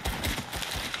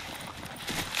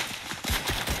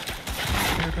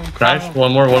 Here don't come. Nice.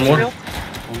 One more, one more.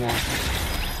 One more.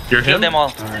 You're Kill him? them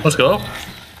all. Alright. Let's go.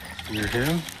 You're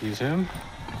him? He's him?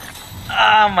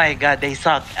 Oh my god, they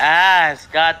suck ass.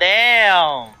 God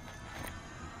damn.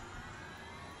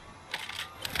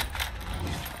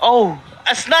 Oh,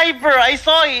 a sniper! I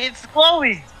saw it. It's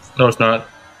glowing. No, it's not.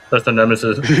 That's the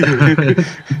nemesis.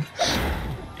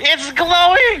 It's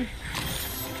glowing.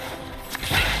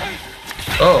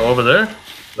 Oh, over there?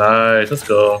 Nice. Let's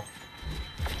go.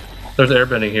 There's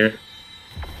airbending here.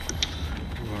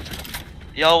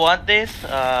 Y'all want this?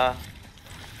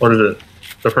 What is it?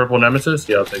 The purple nemesis?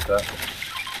 Yeah, I'll take that.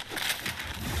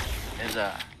 There's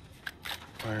a.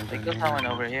 They got someone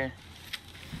over here.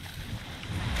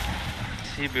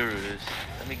 Sibirus.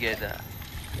 Let me get that.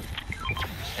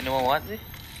 Anyone want this?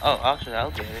 Oh, actually, I'll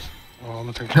get it. Oh,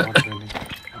 I'm gonna take the water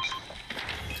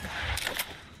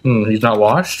bending. He's not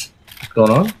washed? What's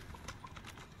going on?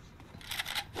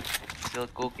 Still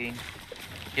cooking.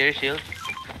 Here, shield.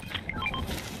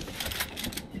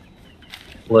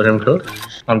 Let him cook?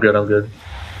 I'm good, I'm good.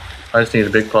 I just need a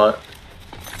big pot.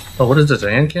 Oh, what is this,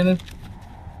 a hand cannon?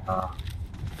 Ah.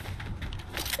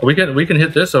 We can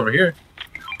hit this over here.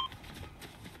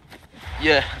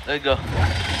 Yeah, there you go.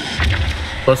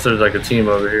 Plus there's like a team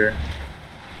over here.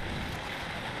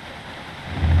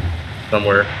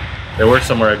 Somewhere. They were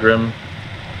somewhere at Grim.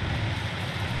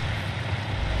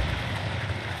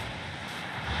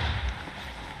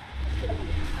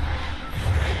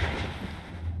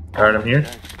 Alright, I'm here.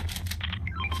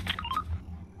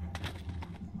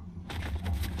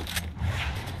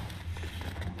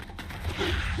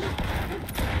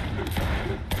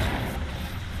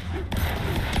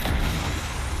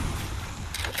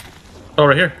 Oh,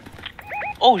 right here.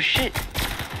 Oh shit.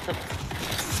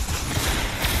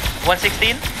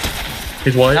 116?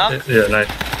 He's white. Knock? Yeah, nice.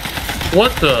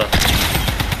 What the?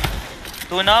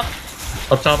 2 knock?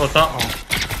 Up top, up top.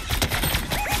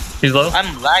 He's low.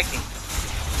 I'm lagging.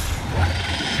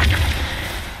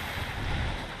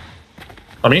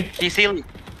 On me? He's healing.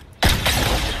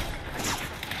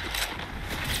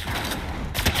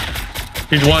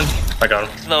 He's one. I got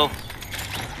him. Slow.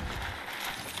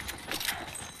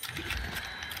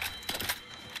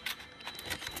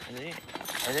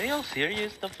 Are they all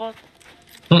serious? The fuck?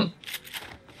 Hmm.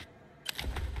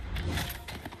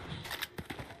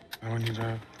 when you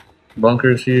drive.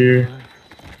 Bunkers here.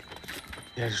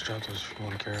 Yeah, just drop those if you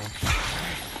want to carry them.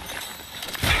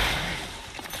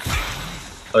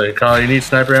 Okay, Kyle, you need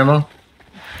sniper ammo?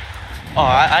 Oh,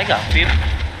 I got 50.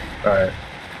 Alright.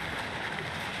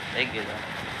 Thank you.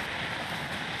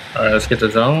 Alright, let's get the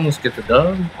zone. Let's get the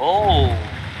dub. Oh.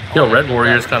 Yo, Oh, Red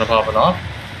Warrior's kind of popping off.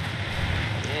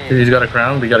 Yeah. He's got a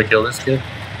crown. We gotta kill this kid.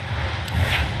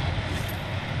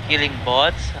 Killing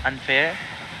bots, unfair.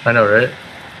 I know, right?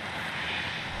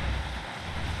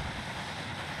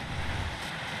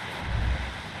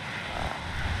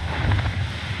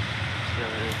 Still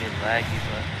a little bit laggy,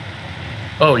 but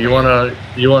Oh, you wanna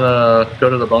go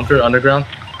to the bunker underground?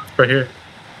 Right here.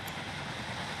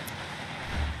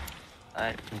 I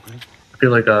I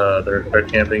feel like they're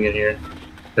camping in here.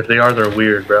 If they are, they're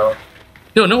weird, bro.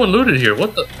 Yo, no one looted here.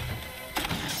 What the?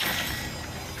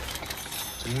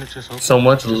 Didn't it just open? So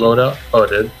much loadout. Oh, it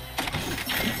did.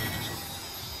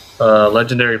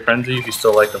 Legendary frenzy. If you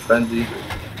still like the frenzy.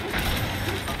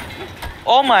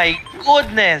 Oh my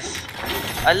goodness!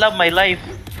 I love my life.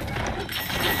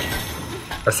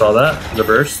 I saw that. The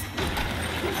burst.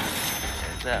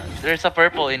 There's a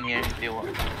purple in here if you want.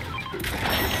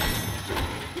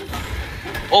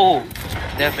 Oh,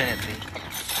 definitely.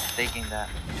 Taking that.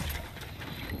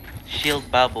 Shield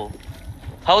bubble.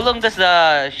 How long does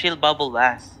the shield bubble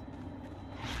last?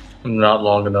 Not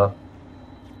long enough.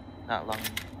 Not long.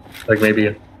 Like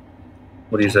maybe.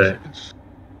 What do you say? Seconds?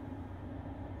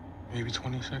 Maybe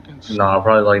 20 seconds? Nah,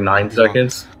 probably like 9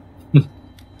 seconds.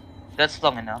 That's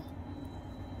long enough.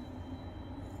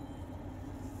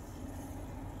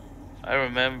 I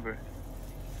remember.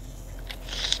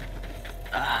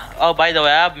 Oh, by the way,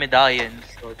 I have medallions,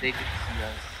 so they can see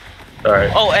us.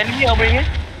 Alright. Oh, enemy over here?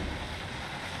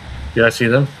 Yeah, I see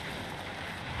them.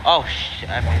 Oh, shit.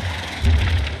 I missed.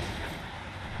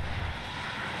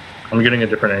 I'm getting a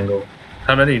different angle.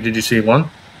 How many did you see? One?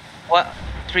 What?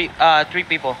 Three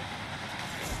people.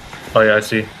 Oh yeah, I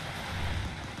see.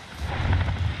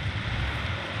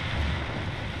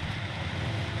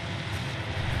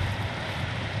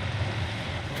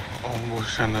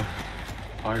 Almost trying to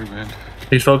fire bend.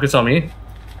 He's focused on me.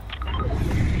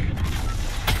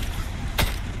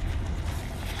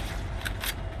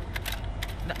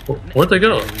 Where'd they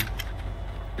go?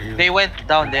 They went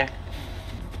down there.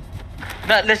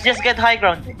 No, let's just get high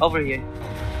ground over here.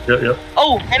 Yep, yep.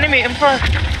 Oh, enemy in front.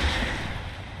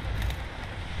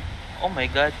 Oh my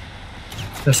god.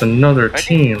 That's another Ready?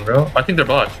 team, bro. I think they're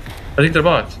bots. I think they're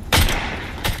bots.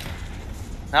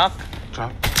 Knock.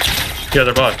 Drop. Yeah,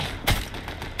 they're bots.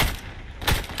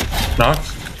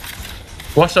 Knocked.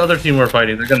 Watch the other team we're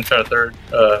fighting. They're gonna try to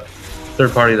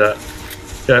third party that.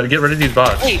 Yeah, get rid of these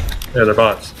bots. Wait. Yeah, they're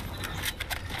bots.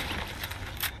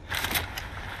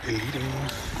 Deleting.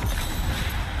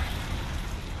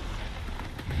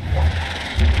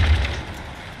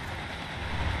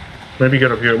 Maybe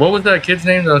get up here. What was that kid's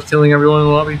name that was killing everyone in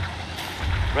the lobby?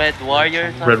 Red Warrior.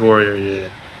 or something? Red Warrior, yeah.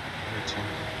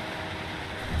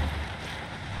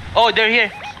 Oh, they're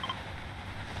here.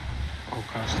 Oh,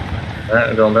 constant back there.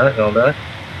 Alright, going back, going back.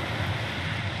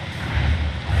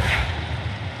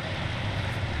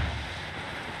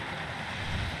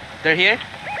 They're here.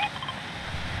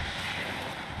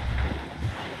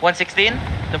 116.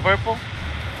 The purple.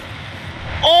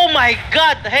 Oh my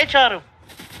god! The headshot him.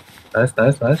 Nice,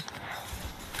 nice, nice.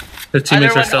 His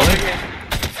teammates Other are one over selling. here.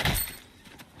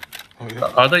 Oh,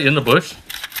 yeah. Are they in the bush?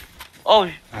 Oh,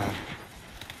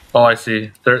 Oh, I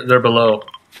see. They're below.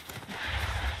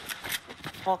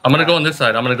 fuck I'm gonna yeah. go on this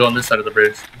side. I'm gonna go on this side of the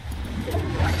bridge.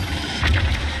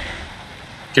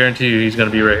 Guarantee you he's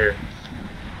gonna be right here.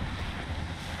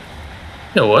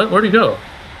 Yo, what? Where'd he go?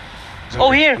 It's Oh,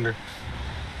 under- here. under.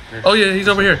 Oh yeah, he's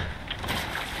over here.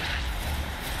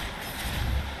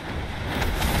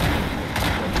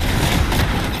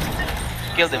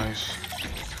 Killed him. Nice.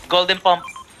 Golden pump.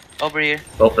 Over here.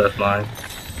 Oh, that's mine.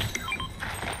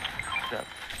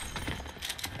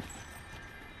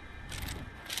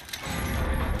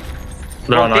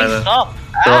 They're Bro, on they island. suck.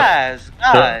 They're- Ass.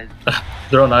 God.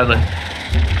 They're on island.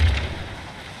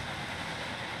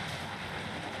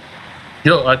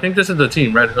 Yo, I think this is the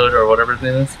team, Red Hood or whatever his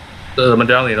name is. The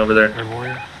medallion over there. Red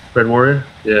Warrior. Red Warrior?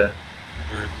 Yeah. Red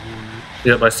Warrior.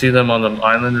 Yep, I see them on the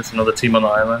island. It's another team on the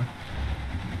island.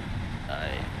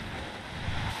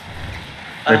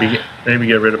 Maybe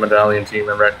get rid of medallion team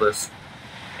and reckless.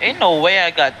 Ain't no way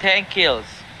I got 10 kills.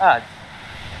 God.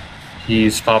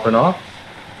 He's popping off.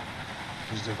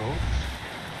 Who's the vote?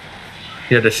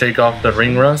 He had to shake off the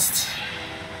ring rust.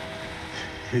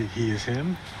 He is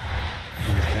him.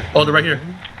 He is that- Oh, they're right here.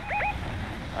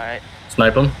 Alright.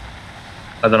 Snipe him.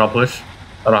 And then I'll push.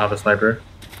 I don't have a sniper.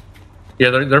 Yeah,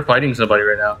 they're fighting somebody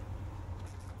right now.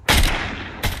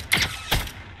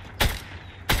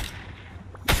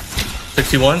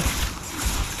 $61.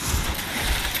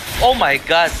 Oh my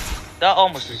god. That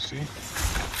almost 60.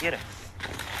 get it.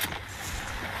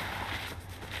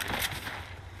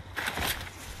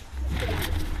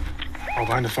 Oh,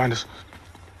 behind us.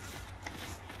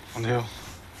 On the hill.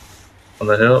 On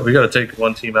the hill. We gotta take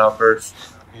one team out first.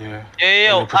 Yeah.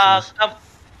 Yo, They're pushing us. come.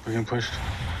 We're getting pushed.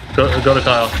 Go to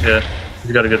Kyle. Yeah,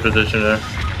 you got a good position there.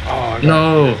 Oh,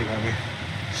 No. He got me.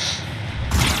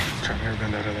 Trying to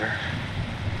airbend out of there.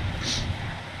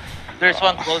 There's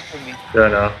one close to me. Yeah, I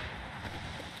know.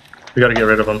 We gotta get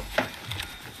rid of him.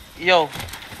 Yo,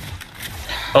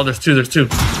 Oh, there's two.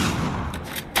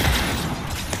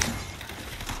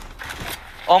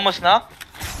 almost knocked.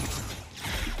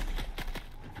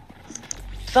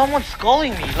 Someone's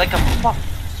calling me like a fuck.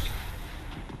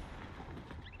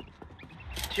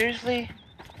 Seriously?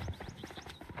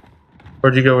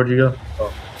 Where'd you go?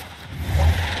 Oh.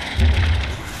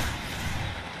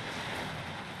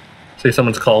 Say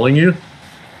someone's calling you?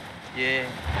 Yeah.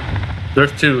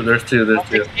 There's two.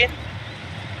 116?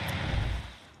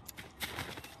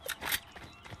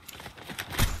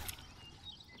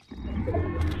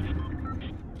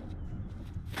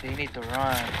 They need to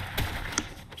run.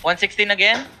 116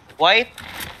 again? White?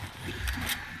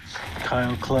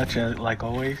 Kyle clutch like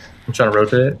always. I'm trying to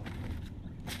rotate.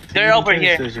 They're over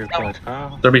here. This is your clutch,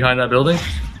 Kyle. They're behind that building?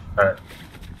 Alright.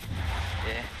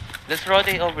 Yeah. Let's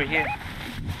rotate over here.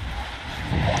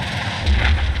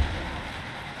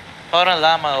 Parang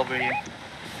llama over here.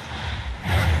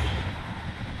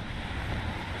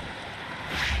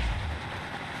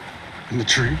 In the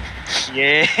tree.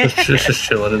 Yeah. just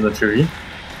chilling in the tree.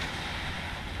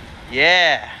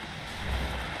 Yeah.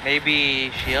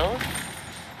 Maybe shield?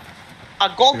 A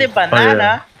golden Oh banana?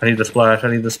 yeah. I need the splash.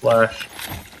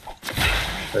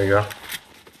 There you go.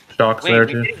 Shock's Wait, there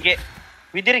too.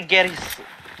 we didn't get his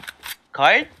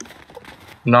card?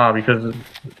 Nah, because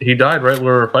he died right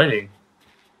where we were fighting.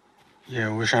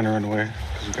 Yeah, we're trying to run away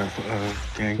because we got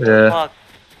gang. Yeah. Fuck.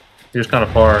 He was kind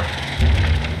of far.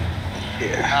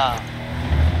 Yeah.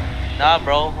 Nah,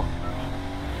 bro.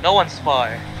 No one's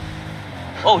far.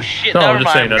 Oh shit, No, never I'm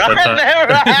just mind. saying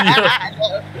that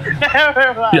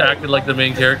Never mind. He acted like the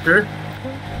main character.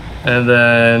 And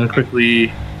then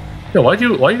quickly... Yo, why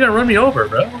you gotta run me over,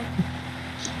 bro?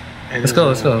 Hey, Let's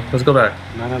go back.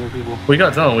 9 other people. We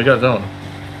got zone. Yeah,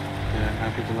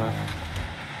 9 people left.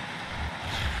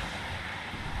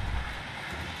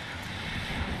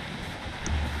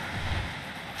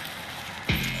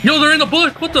 Yo, they're in the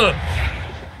bush. What the?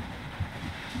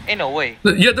 Ain't no way.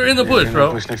 Yeah, they're in the bush, Yeah,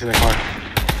 bro. Push next to that car.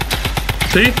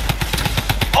 See?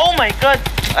 Oh my god.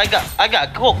 I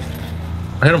got cooked.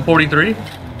 I hit him 43.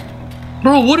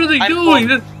 Bro, what are they I'm doing?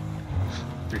 fucked.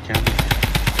 You're camping.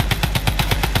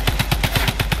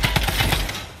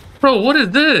 Bro, what is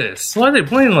this? Why are they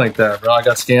playing like that, bro? I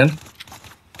got scanned.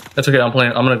 That's okay. I'm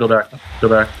playing. I'm gonna go back.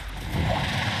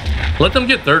 Let them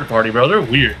get third party, bro. They're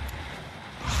weird.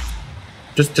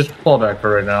 Just fall back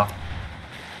for right now.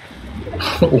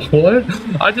 What?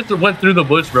 I just went through the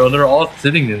bush, bro. They're all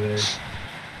sitting in there.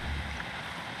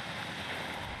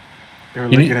 They were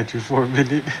You looking need- at you for a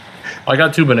minute. I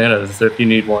got 2 bananas if you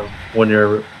need one when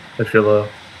if you're low.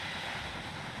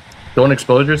 Don't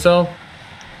expose yourself.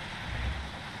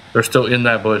 They're still in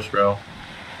that bush, bro.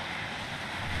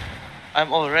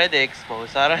 I'm already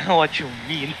exposed. I don't know what you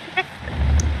mean.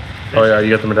 Oh yeah, you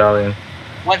got the medallion.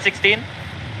 116?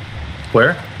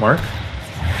 Where? Mark?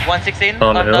 116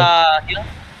 On the on hill? the hill?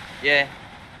 Yeah.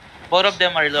 Both of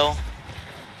them are low.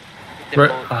 Hit them Right.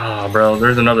 both. Ah, bro.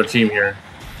 There's another team here.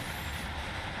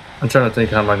 I'm trying to think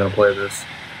how am I gonna play this.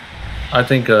 I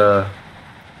think yeah,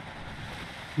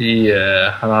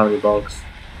 I don't have any bugs.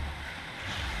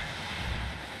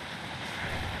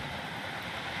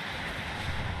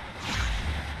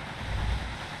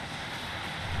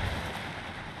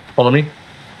 Follow me.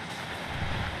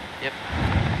 Yep.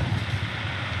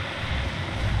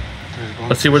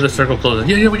 Let's see where the circle closes.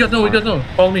 Yeah, we got no.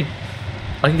 Follow me.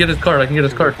 I can get his card.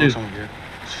 too.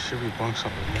 Should we bunk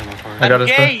something? Yeah, my car. I got I'm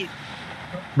his gay!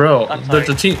 Bro, I'm there's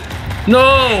a sorry. team.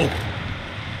 No!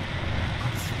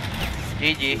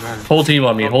 You GG. got it. Whole team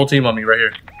on me right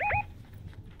here.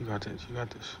 You got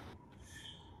this.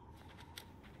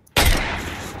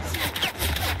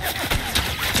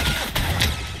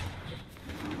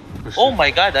 Push Oh it.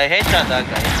 my god, I headshot that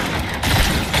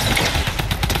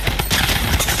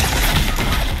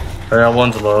guy. Yeah,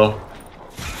 one's low.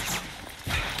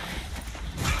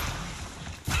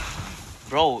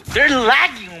 Bro, they're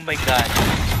lagging, oh my god.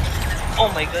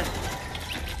 Oh my god.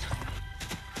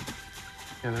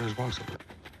 Yeah, there's bunks up there.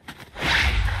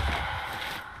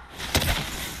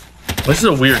 This is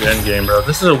a weird end game, bro.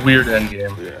 This is a weird end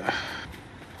game. Yeah.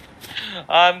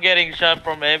 I'm getting shot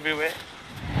from everywhere.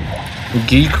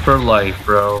 Geek for life,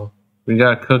 bro. We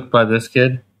got cooked by this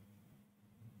kid.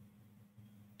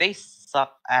 They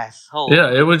suck asshole.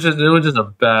 Yeah, it was just a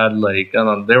bad, like, I don't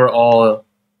know. They were all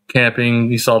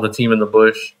camping. You saw the team in the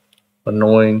bush.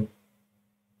 Annoying.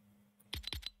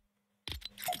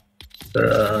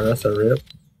 That's a rip.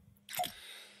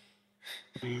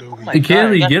 Oh my Hey, God,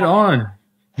 Kaylee, that's get what- on.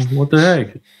 What the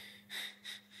heck?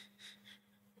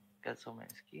 Got so many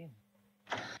skins.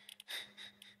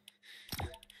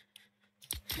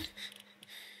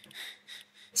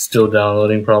 Still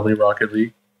downloading, probably Rocket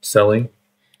League. Selling.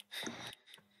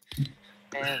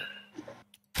 And,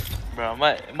 bro,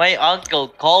 my uncle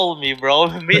called me, bro,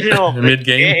 middle of the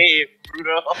Mid-game? game,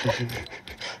 bro.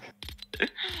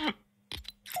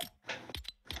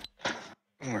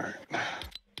 Alright.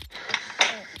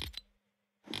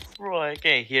 Bro, I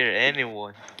can't hear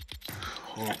anyone.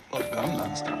 Oh, fuck, I'm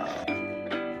not stopping.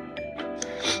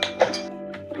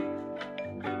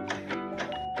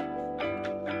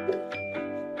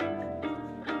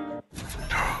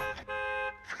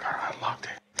 Forgot I unlocked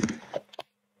it.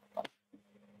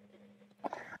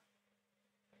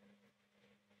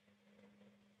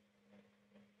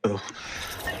 Oh.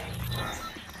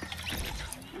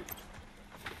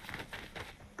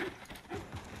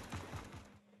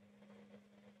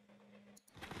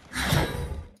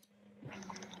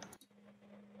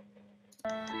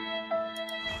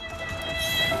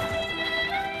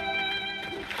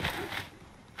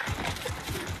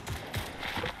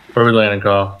 Where we landing,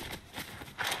 Carl?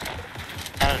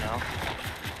 I don't know.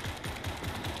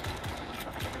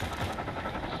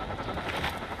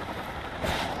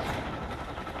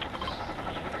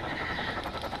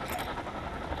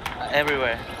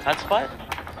 Everywhere. Hotspot?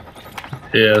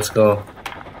 Yeah, let's go.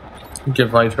 We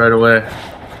get fights right away.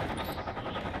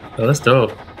 Oh, that's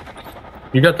dope.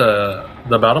 You got the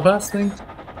battle pass thing?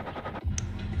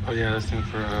 Oh yeah, this thing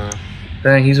for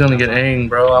Dang, he's gonna get Aang,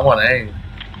 bro. I want Aang.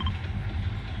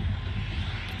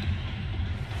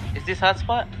 Is this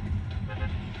hotspot?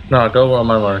 No, go on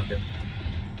my market.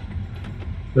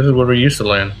 This is where we used to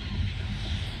land.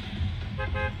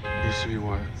 used to be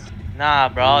what? Nah,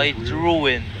 bro, it's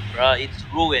ruined. Bro, it's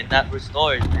ruined, not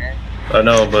restored, man. I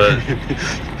know, but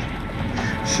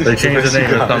they changed the name.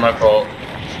 It's not my fault.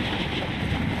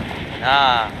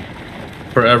 Nah,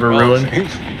 Forever Bro,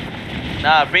 ruined.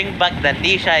 nah, bring back the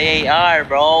Nisha AR,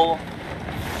 bro. Oh,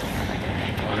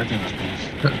 that thing was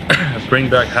beast. Bring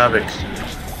back Havoc.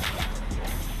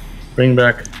 Bring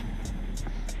back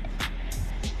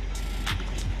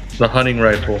the hunting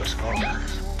rifle.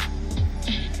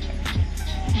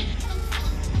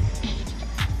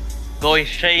 Going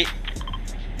straight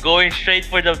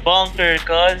for the bunker,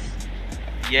 cuz.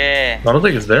 Yeah. I don't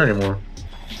think it's there anymore.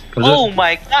 Is Oh it?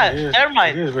 my God, never It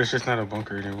mind. is, but it's just not a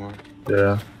bunker anymore.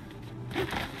 Yeah.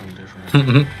 Something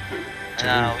different.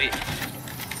 Nah,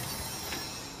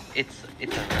 it's a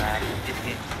wrap. This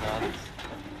game sucks.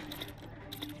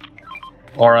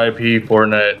 R.I.P.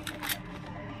 Fortnite.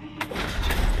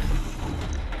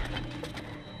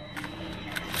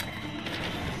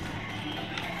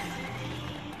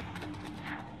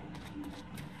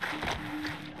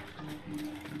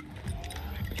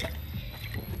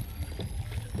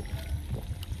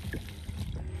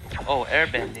 Oh,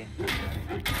 airbending.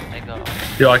 I go.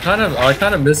 Yo, I kind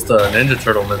of missed the Ninja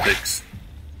Turtle mythics.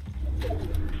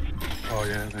 Oh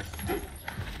yeah,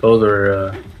 Those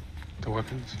are, the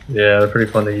weapons. yeah, they're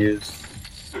pretty fun to use.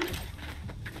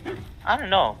 I don't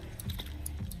know.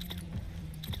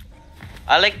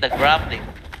 I like the grappling.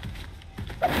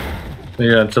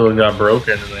 Yeah, until it got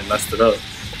broken and they messed it up.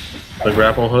 The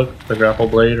grapple hook, the grapple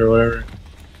blade, or whatever.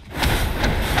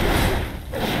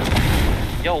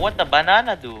 Yo, what the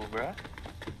banana do, bro?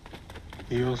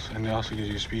 Heals, and it also gives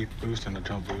you a speed boost and a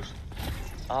jump boost.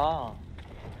 Oh.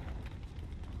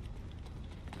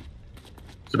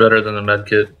 It's better than the med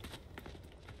kit.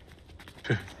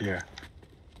 Yeah,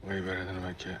 way better than a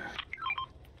med kit.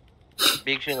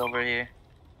 Big shit over here.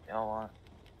 Y'all want?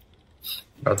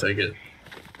 I'll take it.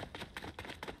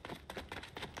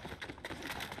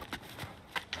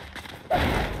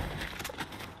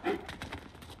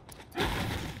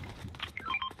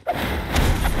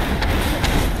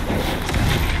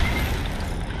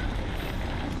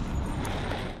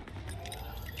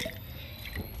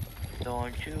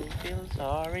 Don't you feel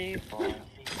sorry for me?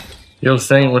 Yo,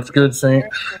 Saint, what's good, Saint?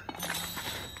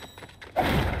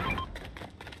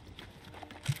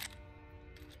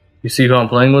 You see who I'm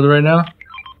playing with right now?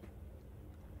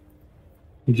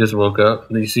 He just woke up.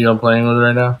 Do you see who I'm playing with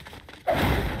right now?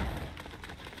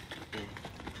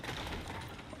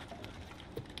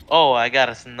 Oh, I got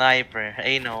a sniper.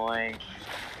 Ain't no way.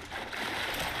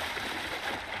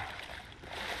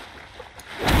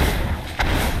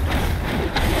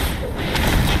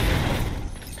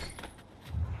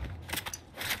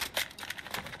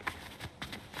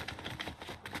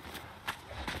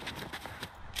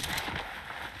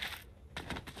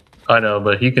 I know,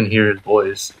 but he can hear his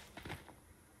voice.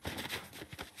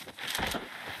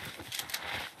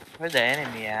 Where's the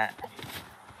enemy at?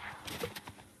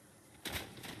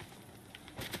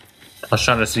 I was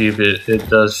trying to see if it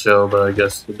does show, but I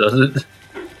guess it doesn't.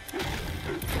 I'm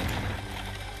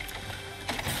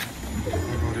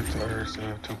gonna get to Earth's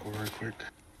temple real quick.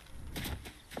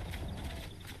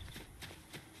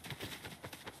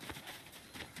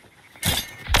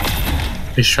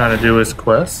 He's trying to do his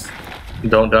quest.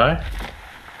 Don't die.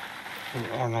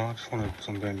 Oh no, I just wanted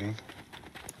some bending.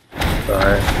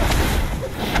 Alright.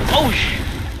 Oh sh!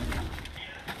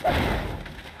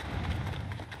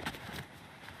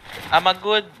 I'm a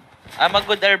good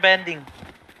airbending.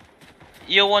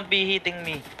 You won't be hitting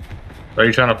me. Are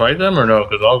you trying to fight them or no?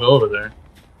 Because I'll go over there.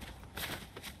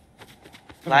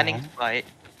 Planning to fight.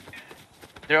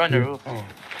 They're on the roof. Oh,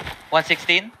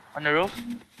 116 on the roof.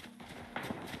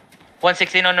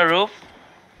 116 on the roof.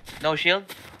 No shield.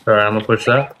 Alright, I'm gonna push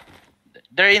that.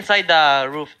 They're inside the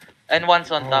roof. And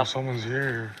one's on top. someone's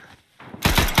here.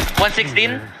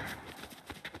 116. I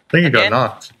think he got Again?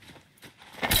 knocked.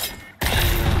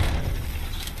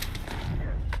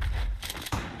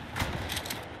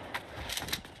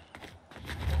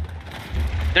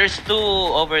 There's two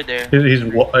over there. He's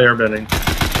airbending.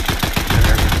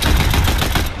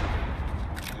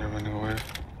 They're running away.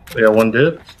 Yeah, one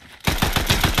did.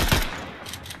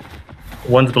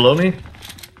 One's below me.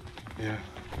 Yeah.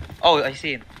 Oh, I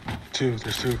see him.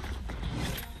 There's two.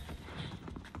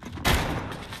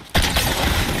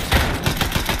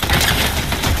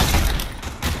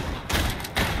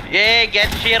 Yeah, get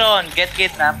shit on. Get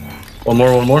kidnapped. One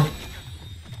more.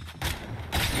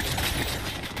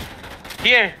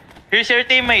 Here's your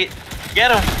teammate.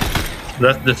 Get him.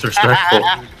 That's disrespectful.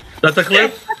 That's a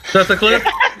clip. That's a clip.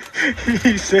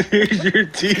 He said, "Here's your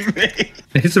teammate."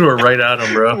 He threw it right at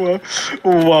him, bro.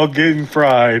 While getting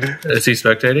fried. Is he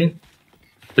spectating?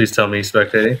 Please tell me he's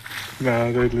spectating.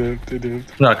 Nah, they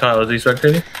lived. No, Kyle, is he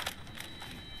spectating?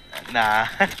 Nah.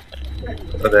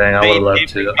 Oh, dang, I would have loved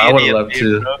to. I would have loved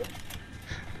to.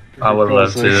 I would have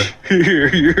loved to. Here,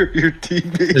 your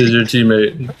teammate. Is your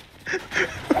teammate?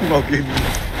 While getting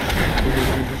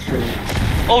destroyed.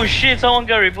 Oh shit, someone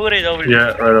got rebooted over there.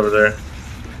 Yeah, right over there.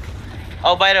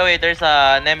 Oh, by the way, there's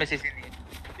a nemesis in it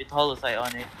with hollow sight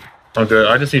on it. Okay,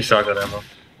 I just need shotgun ammo.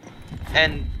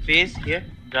 And Fizz, here,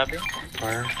 drop it.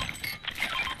 Fire.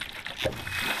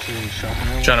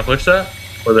 Shotgun. Trying to push that?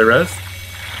 Or they res?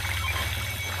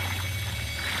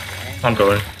 I'm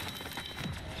going.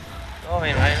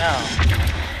 Going right now.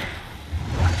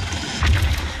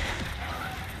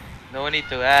 No need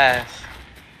to ask.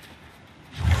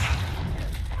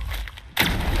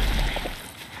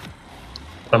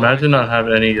 Imagine not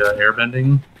having any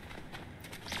airbending.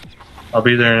 I'll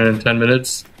be there in 10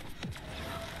 minutes.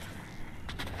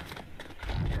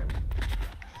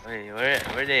 Wait,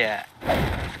 where they at?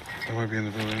 They might be in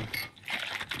the building.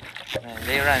 Man,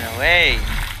 they ran away.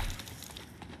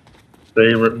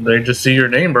 They just see your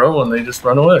name, bro, and they just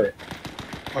run away.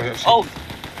 Oh!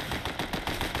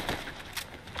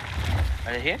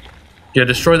 Are they here? Yeah,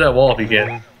 destroy that wall if you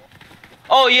can.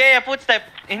 Oh yeah, footstep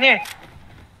in here.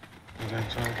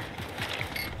 Inside.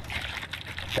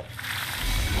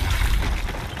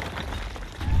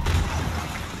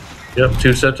 Yep,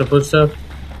 2 sets of footsteps.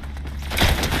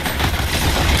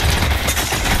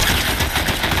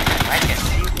 I can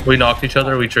see. We knocked each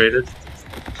other, we traded.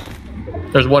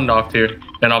 There's one knocked here,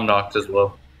 and I'm knocked as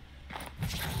well.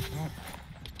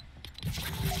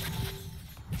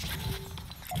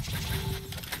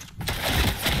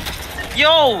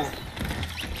 Yo!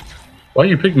 Why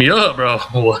you pick me up, bro?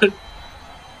 What?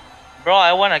 Bro,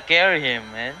 I wanna carry him,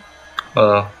 man.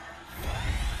 Nah,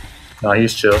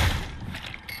 he's chill.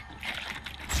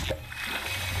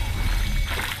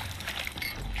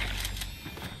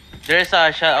 There's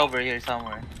a shot over here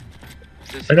somewhere.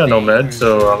 I got no med,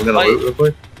 so I'm gonna loot real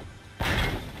quick.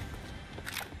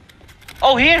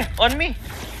 Oh, here! On me!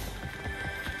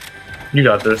 You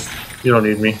got this. You don't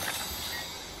need me.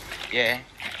 Yeah.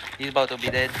 He's about to be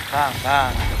dead. Bang,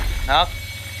 bang. Knock.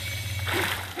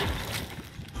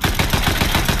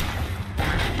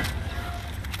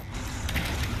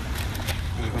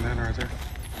 There's a banana right there.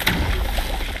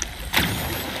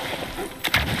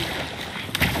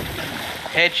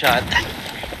 Headshot.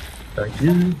 Thank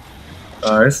you.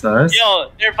 Nice, nice.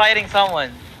 Yo, they're fighting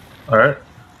someone. All right.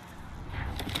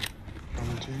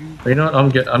 Coming to you. You know what?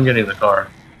 I'm getting the car.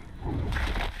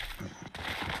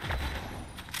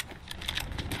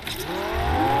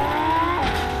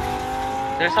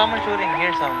 There's someone shooting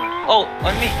here somewhere. Oh,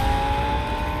 on me.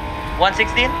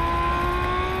 116?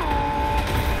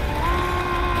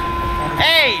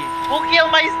 Hey! Who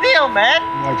killed my steel, man?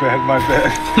 My bad, my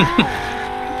bad.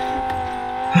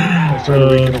 I was trying to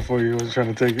make it for you. I was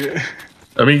trying to take it.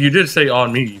 I mean, you did say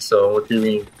on me, so what do you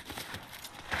mean?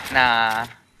 Nah.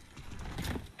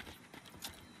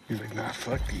 He's like, nah,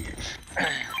 fuck you.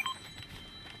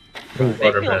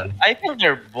 I feel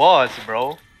they're boss,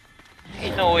 bro.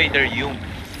 Ain't no way they're human.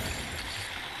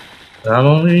 I'm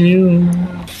only you.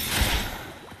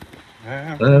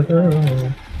 Yeah.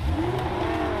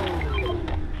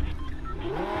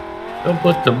 Don't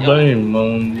put the blame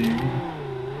on you.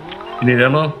 You need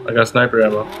ammo? I got sniper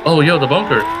ammo. Oh, yo, the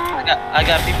bunker. I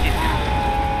got 52.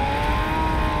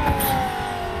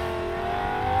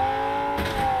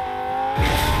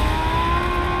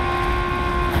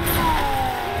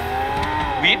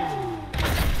 Whip.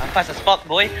 I'm fast as fuck,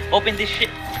 boy. Open this shit.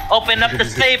 Open up the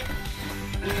safe.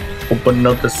 Open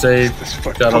up the safe. This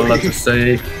fuck Got a boy. lot to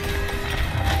say.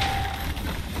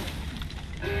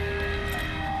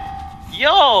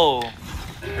 Yo.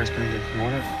 First thing, if you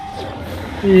want it.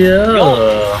 Yeah.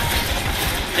 Yo.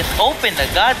 Just open the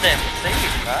goddamn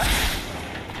safe, huh?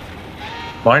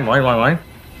 Mine. I'm over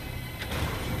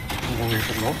here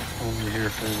for the gold. I'm over here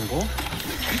for the gold.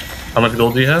 How much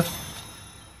gold do you have?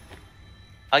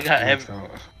 I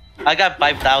got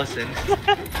 5,000.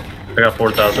 I got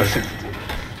 4,000.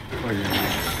 Oh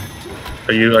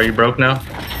yeah, Are you broke now?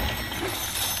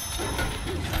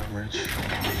 I'm rich.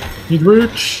 You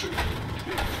rich?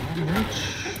 I'm rich.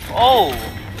 Oh.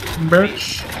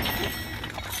 Rich?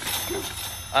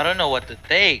 I don't know what to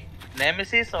take.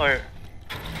 Nemesis or...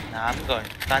 Nah, I'm going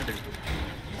Thunder.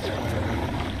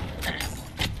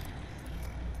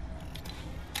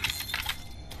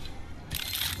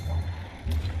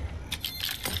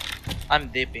 I'm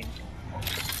dipping.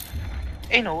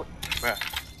 Hey, no. Bruh.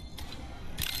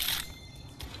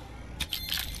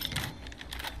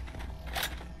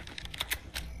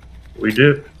 We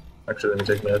did. Actually, let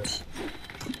me take meds.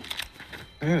 I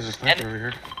think there's a sniper over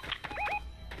here.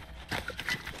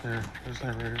 There's a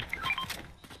sniper over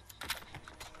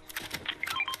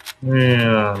here.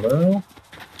 Yeah, well.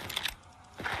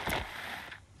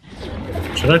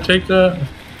 Should I take that?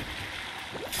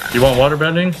 You want water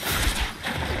bending?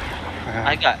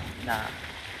 I got... Nah.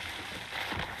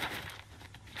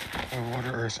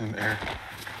 Water, earth, and air.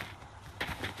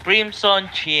 Crimson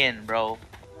Chin, bro.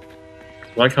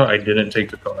 Like how I didn't take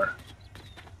the car.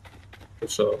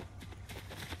 So,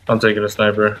 I'm taking a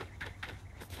sniper.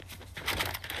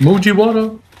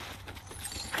 Mujiwara.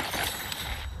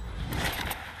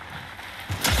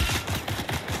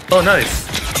 Oh, nice.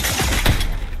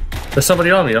 There's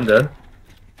somebody on me. I'm dead.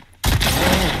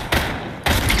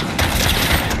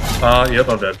 Yep,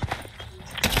 I'm dead.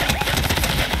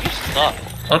 You suck.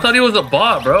 I thought he was a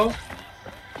bot, bro.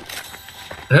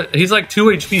 He's like 2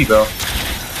 HP, bro.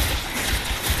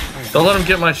 Don't let him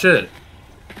get my shit.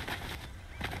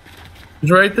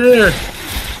 He's right there.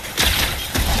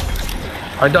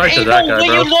 I died to that guy,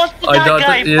 bro. You lost to I that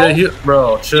died guy, to, yeah,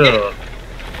 bro, chill.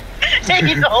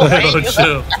 Ain't no way you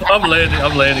Chill. I'm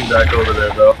landing back over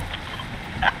there, bro.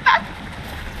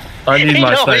 I need Ain't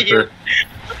my no way sniper.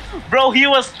 Bro, he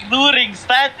was looting,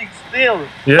 standing still.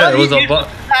 Yeah, How it was did a you bot.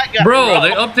 do that guy, Bro,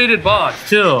 they updated bots.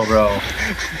 Chill, bro.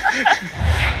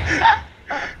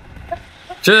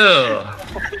 Chill.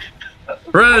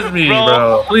 Res me,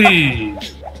 bro.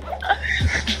 Please.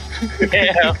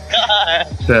 Yeah, God.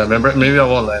 Yeah, remember? Maybe I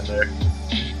won't land there.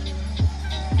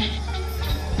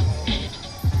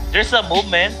 There's a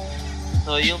movement,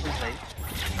 so you'll be safe.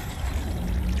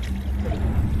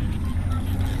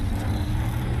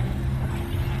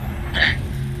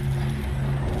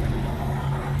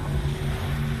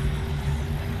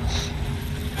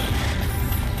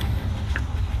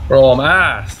 Bro, I'm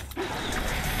ass.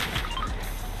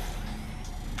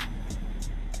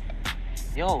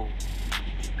 Yo,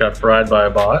 Got fried by a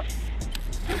bot.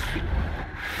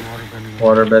 Water bending.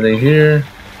 Water bending here.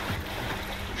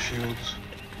 Shields.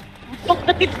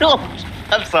 no,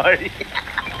 I'm sorry.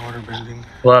 Water bending.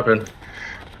 What happened?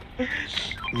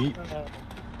 Meat.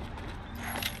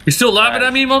 You still laughing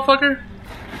at me, motherfucker?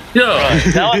 Yo.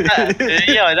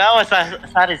 That was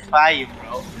satisfying,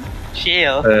 bro.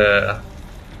 Chill.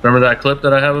 Remember that clip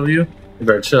that I have of you? You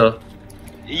better chill.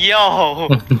 Yo,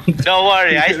 don't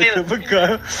worry. I still,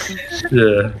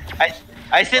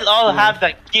 I still all have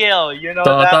the kill, you know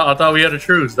I that? thought we had a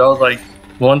truce. That was like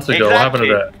months ago. What happened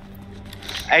to that?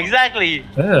 Exactly.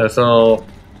 Yeah, so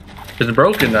it's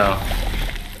broken now.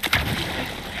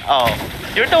 Oh,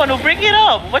 you're the one who bring it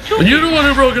up. What you? You're the one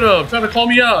who broke it up, trying to call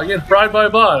me out. Getting fried by a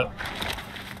bot.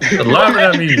 Laughing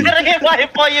at me. You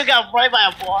got fried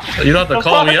by a ball. You don't have to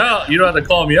call me out. You don't have to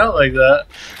call me out like that.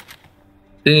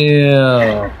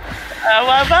 Damn.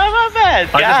 My bad.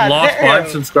 I just lost 5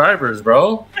 subscribers,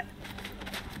 bro.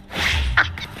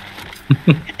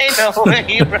 Ain't no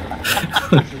way, bro.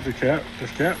 The cap.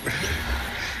 This cap.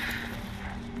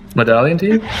 Medallion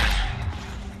team?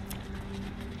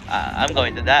 I'm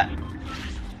going to that.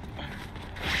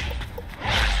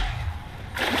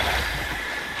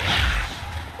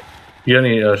 You got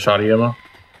any shoddy ammo?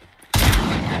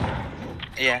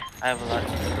 Yeah, I have a lot.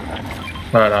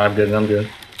 Alright, I'm good. I'm good.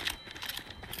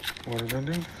 What is that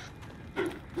doing?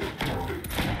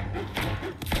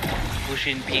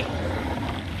 Pushing P.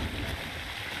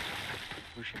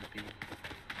 Pushing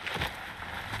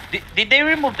P. Did they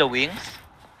remove the wings?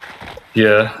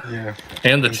 Yeah. Yeah.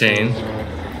 And the chain.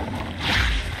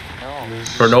 No.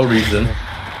 For no reason.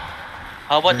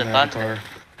 How about the thunder?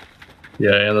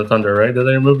 Yeah, and the thunder, right? Did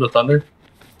they remove the thunder?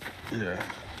 Yeah.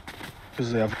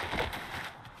 Because they have.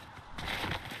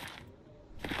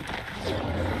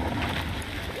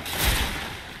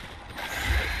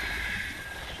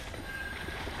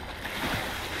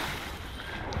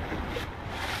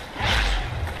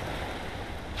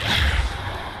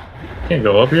 Can't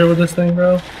go up here with this thing,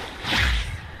 bro.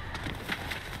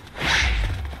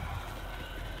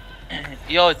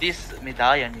 Yo, this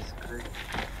medallion is good.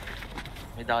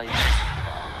 Medallion.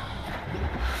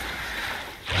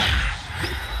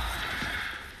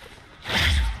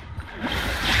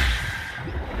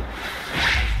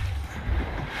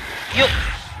 Yo.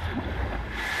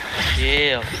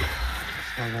 Yeah.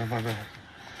 My bad.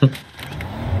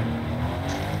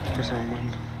 Press the wrong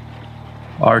button.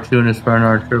 R2 and his friend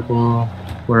are triple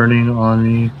learning on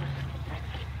the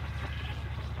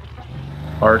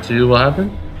R2. What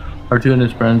happened? R2 and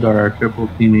his friends are triple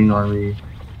teaming on the.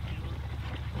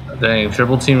 Dang,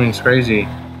 triple teaming's crazy.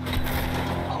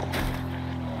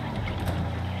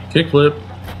 Kickflip.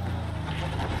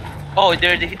 Oh,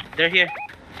 they're here.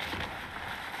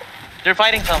 They're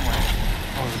fighting someone.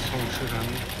 Oh, there's so much shit on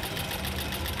me.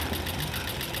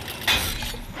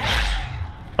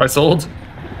 I sold.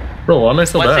 Bro, why am I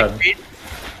so bad? 168.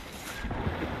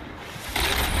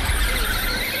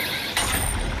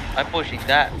 I'm pushing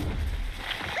that.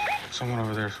 Someone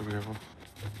over there, so be careful.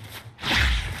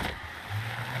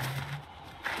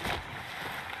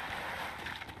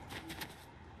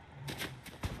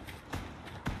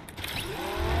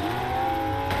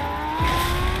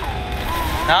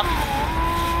 Knock.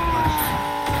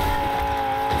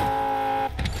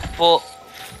 Full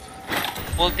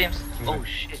teams. Oh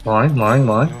shit. Mine.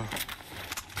 Oh.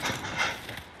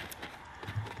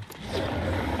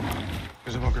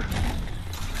 There's a bunker.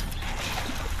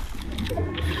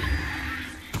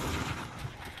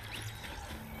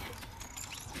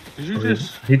 Did you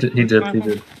just? He did. He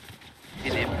did.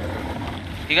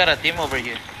 He got a team over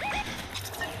here.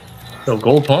 Yo,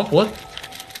 gold pump? What?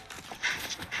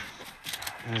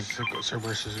 There's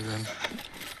Cerberus again.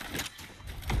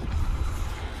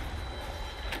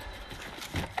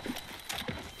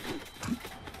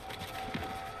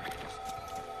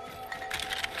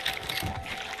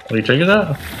 Are you checking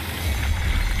that?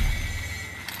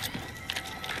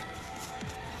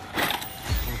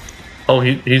 Oh,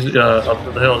 he's up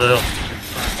the hill,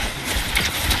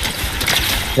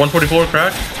 144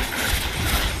 crack.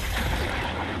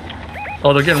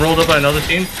 Oh, they're getting rolled up by another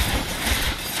team.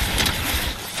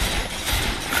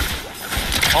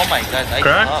 Oh my god, I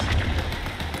Crack? up.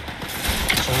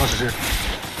 Someone else is here.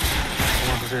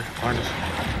 Someone else is here. Behind us.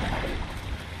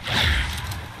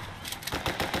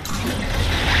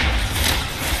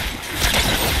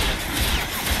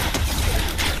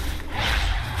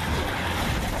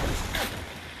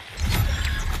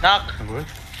 Knock. What?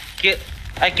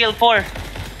 I killed 4.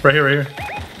 Right here. I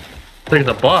think it's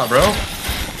a bot, bro.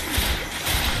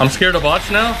 I'm scared of bots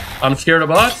now. I'm scared of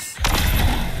bots.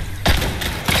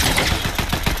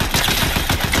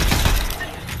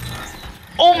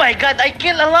 Oh my god, I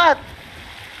killed a lot.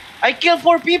 I killed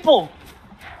 4 people.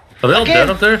 Are they all Again. dead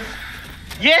up there?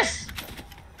 Yes.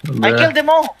 I Yeah. killed them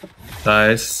all.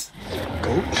 Nice.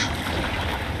 Goat?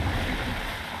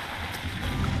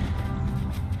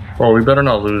 Well, we better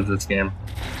not lose this game.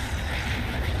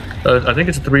 I think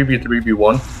it's a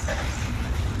 3v1.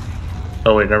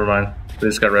 Oh wait, never mind. They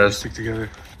just got res. Stick together.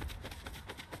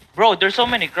 Bro, there's so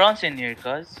many grunts in here,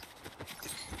 cuz.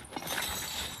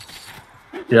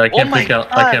 Yeah, I can't my pick out.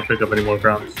 God. I can't pick up any more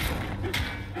crowns. You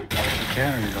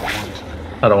can or you don't want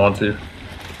to? I don't want to.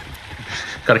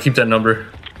 Gotta keep that number.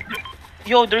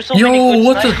 Yo, there's so many Yo, good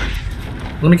what the?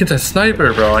 snipers. Let me get that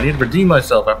sniper, bro. I need to redeem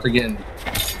myself after getting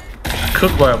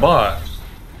cooked by a bot.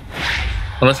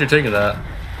 Unless you're taking that.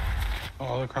 Oh,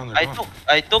 all the crowns are gone.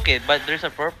 I took it, but there's a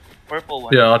purple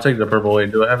one. Yeah, I'll take the purple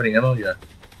one. Do I have any ammo? Yeah.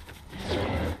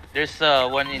 There's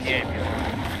one in here. If you want.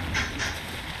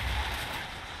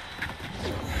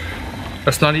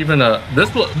 That's not even a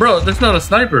bro. That's not a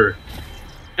sniper.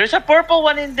 There's a purple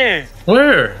one in there.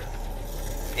 Where?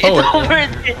 It's Oh, over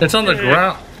there. It's on the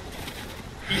ground,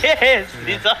 Yes,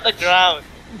 it's on the ground.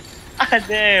 Ah,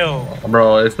 damn.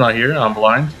 bro. It's not here. I'm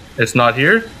blind. It's not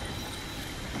here.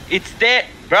 It's there,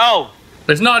 bro.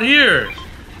 It's not here.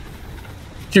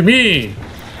 What you mean?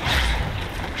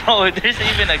 Bro, there's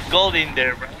even a gold in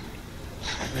there, bro.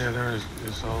 Yeah, there is.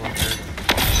 It's all up there.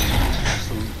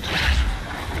 Salute.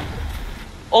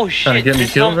 Oh shit. Trying to get me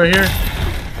there's killed some- right here.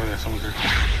 Oh yeah, someone's there.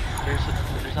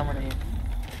 There's someone in here.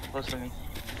 Close to me.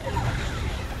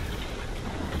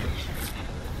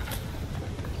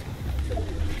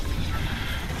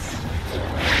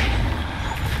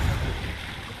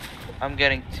 I'm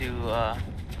getting to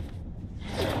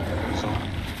So,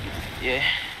 yeah.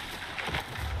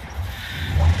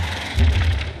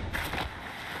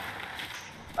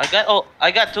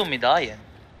 I got 2 medallion.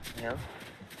 Yeah.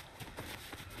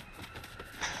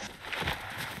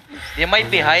 They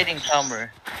might be hiding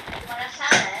somewhere.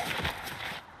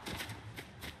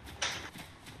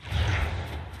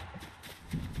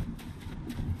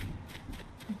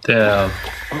 Damn.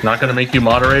 Not gonna make you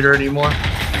moderator anymore.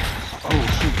 oh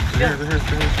shoot, there.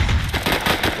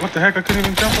 What the heck? I couldn't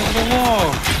even jump over the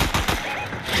wall.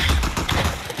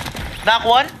 Knock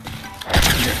one.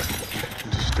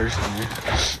 I'm just thirsty, man.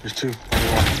 There's 2.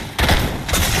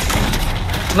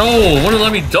 No, wouldn't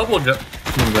let me double jump.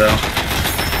 Bro.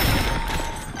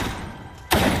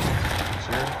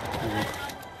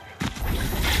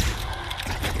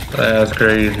 That's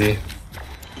crazy.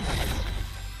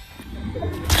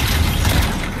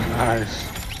 Nice.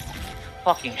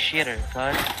 Fucking shitter,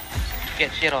 cuz.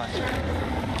 Get shit on.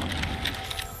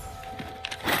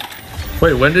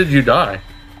 Wait, when did you die?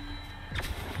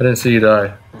 I didn't see you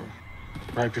die.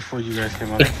 Right before you guys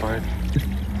came out and fight.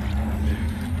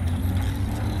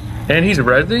 And he's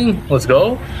rezzing? Let's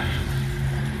go.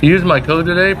 You used my code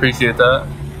today? Appreciate that.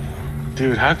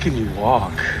 Dude, how can you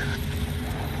walk?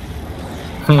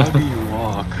 How do you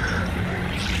walk?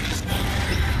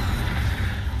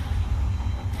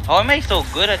 How am I so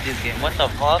good at this game? What the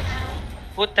fuck?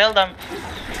 Who tell them?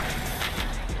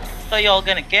 Thought y'all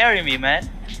gonna carry me, man.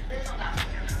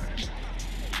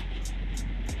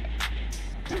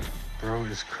 Bro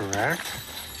is correct.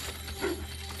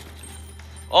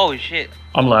 Oh shit.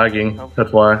 I'm lagging.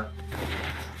 That's why.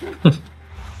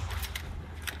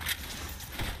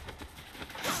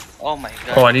 Oh my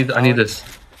god. Oh, I need this.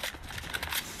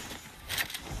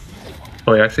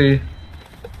 Oh, wait, actually,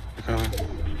 You're coming.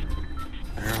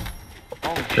 There.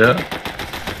 Oh shit. yeah.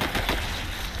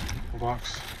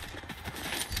 Box.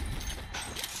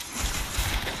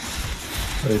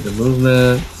 Wait, the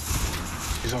movement.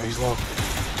 He's on. He's low.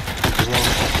 He's low.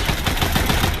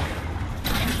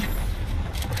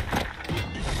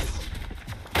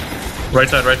 Right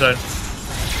side, right side.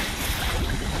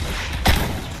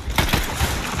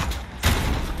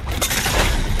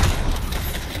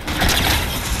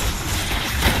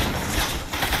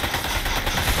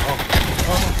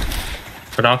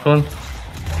 Knock one.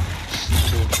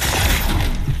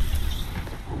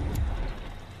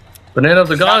 Banana of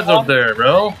the gods up there,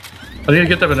 bro. I need to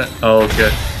get that banana. Oh, okay.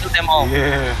 Shoot them all.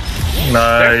 Yeah.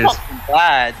 They're Nice. fucking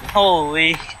bad.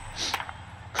 Holy.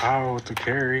 Kyle with the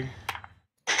carry.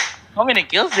 How many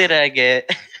kills did I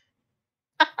get?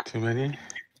 Too many.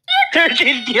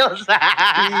 13 kills.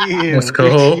 Damn, Let's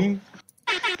go. 15.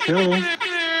 Kill him.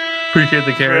 Appreciate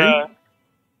the carry. Bruh.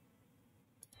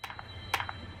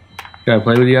 Can I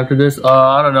play with you after this?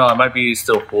 I don't know. I might be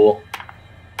still full.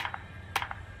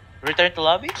 Return to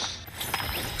lobby?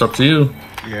 It's up to you.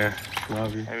 Yeah.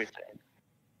 Love you. I return.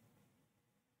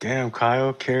 Damn,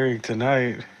 Kyle carrying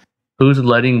tonight. Who's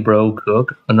letting bro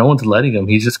cook? No one's letting him.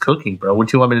 He's just cooking, bro. What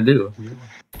do you want me to do?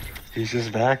 He's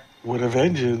just back with a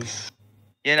vengeance.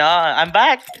 You know, I'm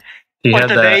back He for had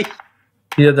today. that.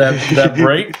 He had that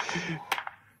break.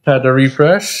 Had to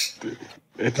refresh.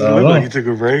 It doesn't look like he took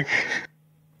a break.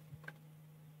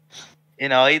 You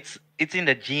know, it's in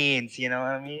the genes, you know what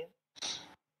I mean?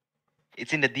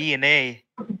 It's in the DNA.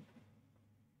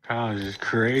 Kyle's just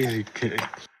crazy.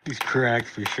 He's cracked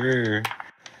for sure.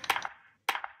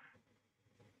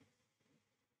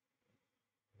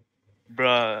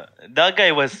 Bruh, that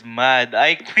guy was mad.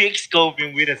 I quick scoped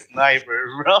him with a sniper,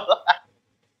 bro.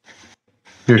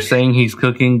 You're saying he's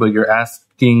cooking, but you're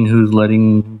asking who's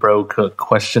letting bro cook?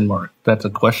 Question mark. That's a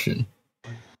question.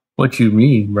 What you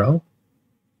mean, bro?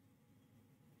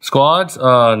 Squads?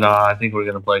 Nah, I think we're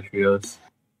gonna play trios.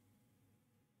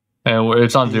 And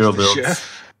it's on He's zero the builds.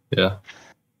 chef. Yeah.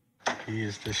 He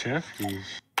is the chef.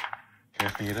 He's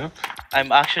chefing it up.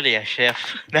 I'm actually a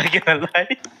chef, not gonna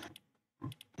lie.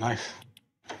 Nice.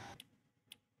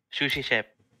 Sushi chef,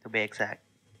 to be exact.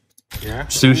 Yeah.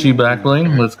 Sushi back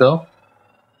bling. Let's go.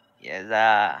 Yes,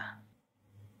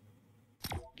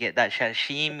 get that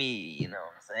sashimi, you know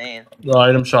what I'm saying? The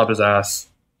item shop is ass.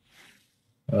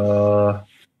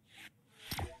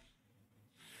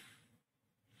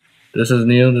 This is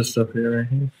new. This stuff here, right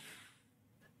here.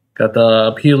 Got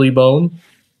the Peely bone.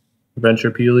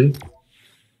 Adventure Peely.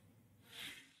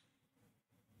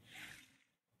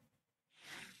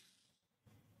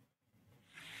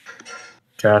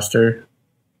 Caster.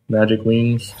 Magic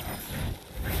wings.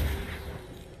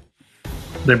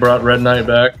 They brought Red Knight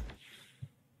back.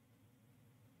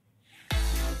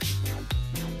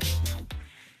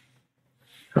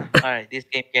 Alright, this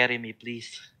game carry me,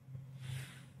 please.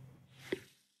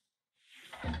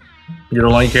 You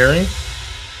don't like carrying?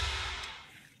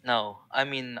 No, I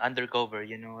mean undercover,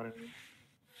 you know what I mean?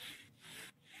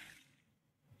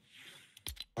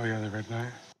 Oh yeah, the Red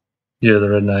Knight. Yeah, the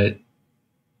Red Knight.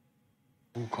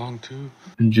 Wukong too.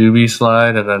 And Juby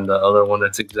slide, and then the other one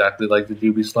that's exactly like the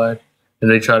Juby slide. And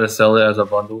they try to sell it as a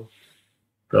bundle.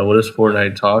 Bro, what is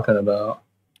Fortnite talking about?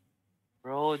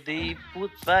 Bro, they put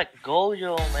back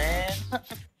Gojo, man.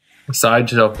 Side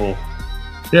shuffle.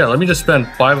 Yeah, let me just spend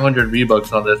 500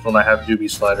 V-Bucks on this when I have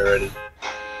Juby slide already.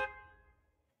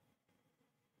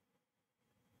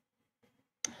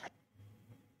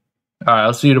 Alright,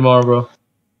 I'll see you tomorrow, bro.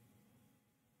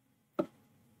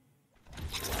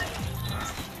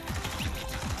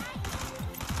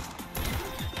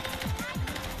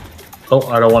 Oh,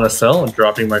 I don't want to sell. I'm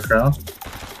dropping my crown.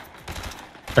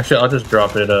 Actually, I'll just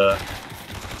drop it.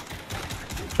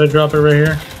 Should I drop it right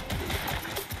here?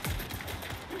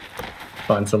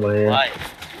 Find someone here. Why?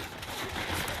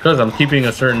 Because I'm keeping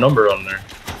a certain number on there.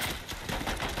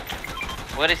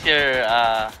 What is your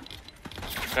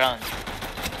crown?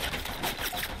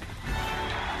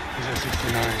 He's at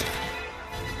 69.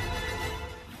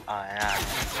 Oh yeah.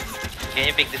 Can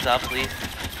you pick this up, please?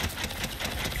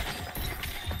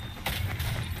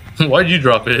 Why'd you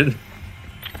drop it?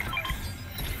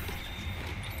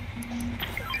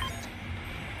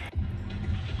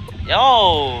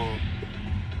 Yo!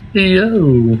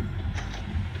 Yo!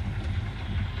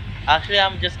 Actually,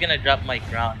 I'm just gonna drop my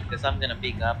crown because I'm gonna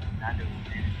pick up another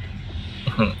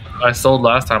one. I sold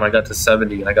last time. I got to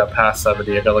 70 and I got past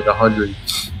 70. I got like 100.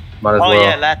 Might as Oh well.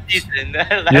 yeah, last season.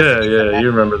 Yeah,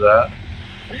 you remember that.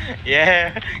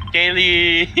 Yeah,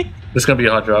 Kaylee. This is gonna be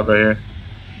a hot drop right here.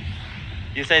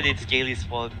 You said it's Kaylee's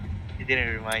fault. You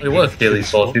didn't remind It me. was Kaylee's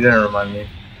fault. She didn't remind me.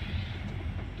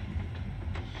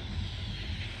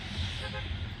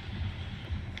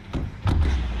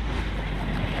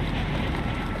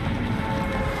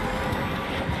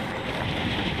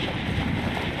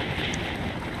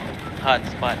 Hot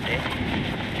spot, eh?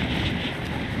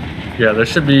 Yeah, there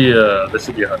should be a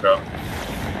hot drop.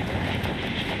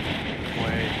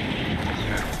 Word.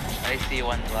 I see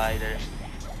one glider.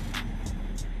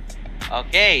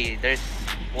 Okay, there's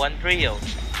one trio.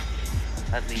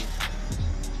 At least.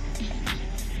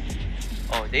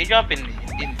 Oh, they drop in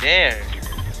there.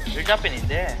 They're dropping in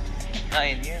there. Not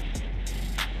in here.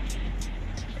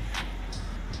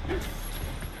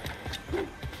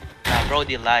 Nah, bro,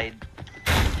 they lied.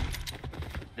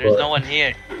 There's What? no one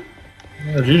here.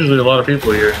 There's usually a lot of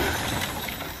people here.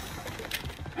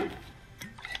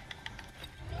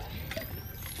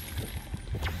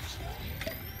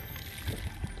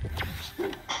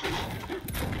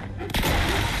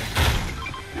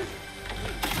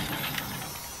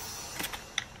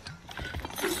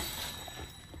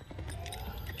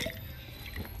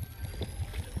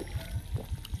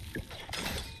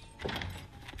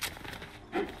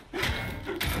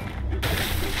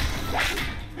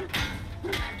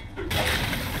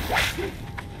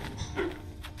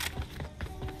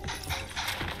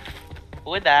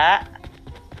 Who that?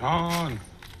 Gone.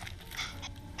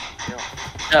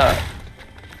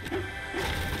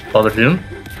 Father June?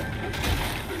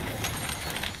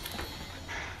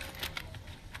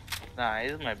 Nah,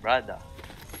 this is my brother.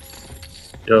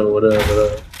 Yo, what up, what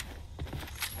up?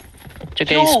 What you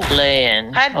guys Yo,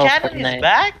 playing? Hand Oh, cannon is Fortnite.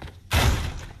 back?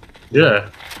 Yeah.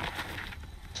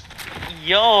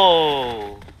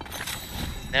 Yo!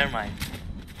 Never mind.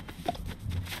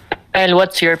 Kyle,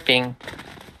 what's your ping?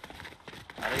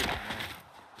 I don't know.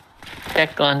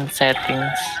 Check on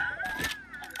settings.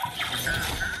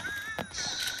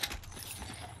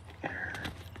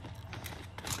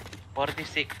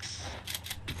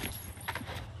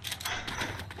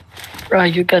 $46. Bro,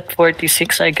 you got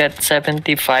 46, I got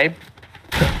 75.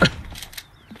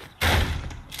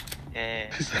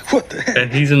 Yeah. He's like, what the heck?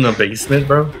 And he's in the basement,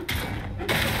 bro.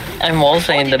 I'm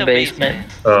also in What the basement.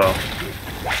 Oh.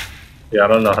 Yeah, I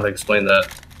don't know how to explain that.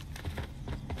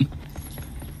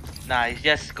 Nah, it's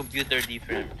just computer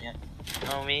different. Yeah.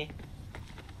 Know me?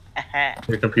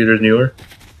 Your computer's newer?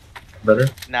 Better?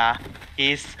 Nah,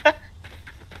 he's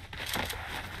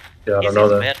Yeah, I his don't know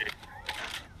is that. better.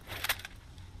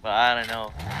 But I don't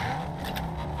know.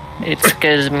 It's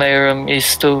because my room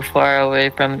is too far away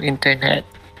from internet.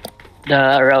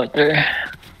 The router.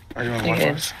 Are you on I Wi-Fi?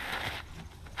 guess.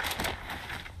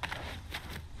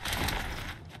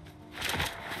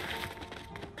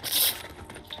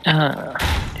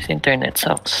 This internet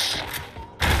sucks.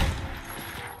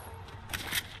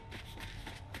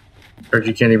 Heard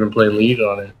you can't even play League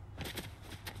on it.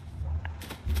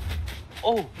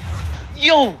 Oh,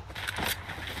 yo!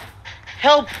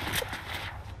 Help!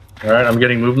 Alright, I'm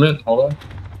getting movement. Hold on.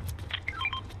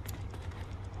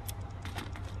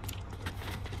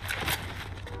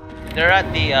 They're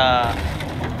at the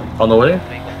On the way?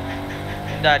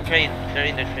 in the train. They're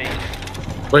in the train.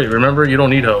 Wait, remember, you don't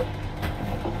need help.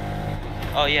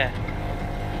 Oh yeah.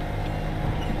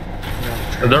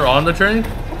 They're on the train?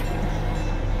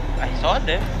 I saw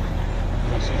them.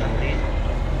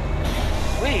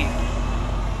 Wait,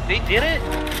 they did it?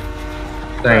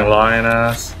 Dang lion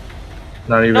ass.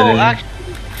 Not even No, in. actually,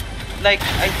 like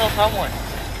I saw someone.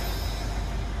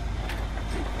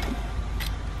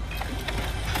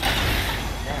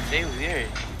 Yeah, they weird.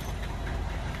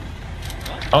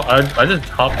 Oh, I just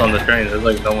hopped on the train. There's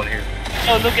like no one here.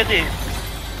 Oh, look at this.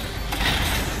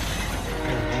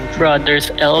 Bro, there's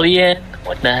alien.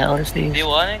 What the hell is Do this? you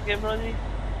want it, Kim Brody?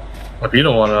 If you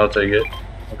don't want it, I'll take it.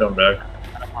 I'll come back.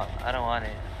 I don't want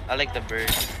it. I like the bird.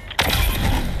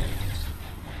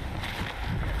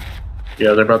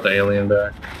 Yeah, they brought the alien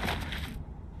back.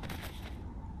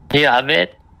 You have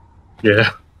it?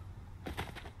 Yeah.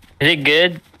 Is it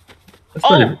good?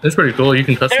 It's pretty cool. You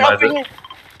can They're customize over it. here.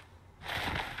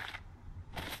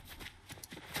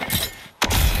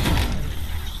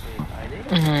 Wait, are they?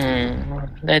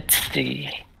 Let's see.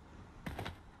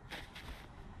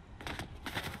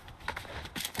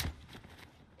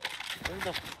 Where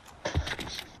the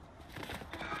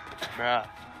bruh.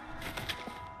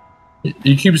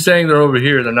 You keep saying they're over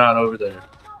here. They're not over there.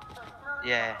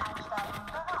 Yeah.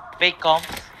 Fake comps.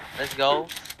 Let's go.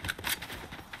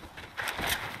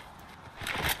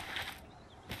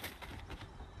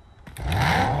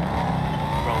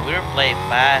 Bro, we're playing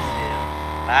passive.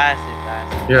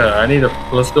 Passive. Yeah, I need to.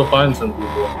 Let's go find some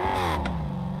people.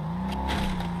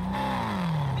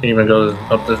 Can't even go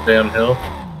up this damn hill.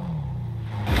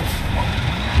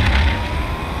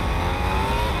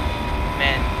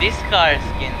 Man, this car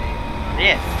skin is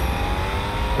this.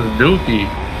 It's Dookie.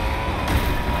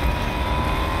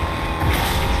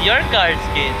 It's your car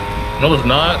skin. No, it's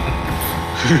not.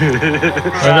 I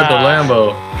got the Lambo.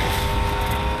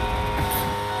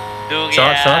 Dude,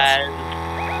 Shots?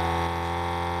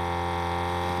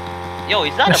 Yo,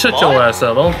 is that a Shut bot? your ass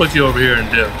up. I won't put you over here and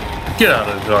dip. Get out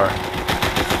of the car.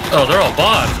 Oh, they're all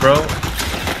bots, bro.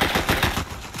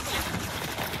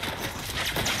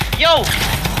 Yo!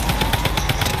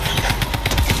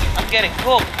 I'm getting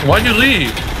cooked. Why'd you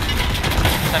leave?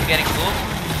 I'm getting cooked.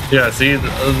 Yeah, see,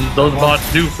 those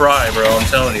bots do fry, bro. I'm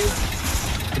telling you.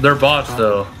 They're bots,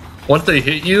 though. Once they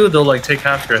hit you, they'll like take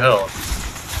half your health.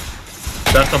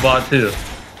 That's a bot too.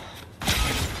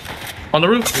 On the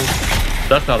roof.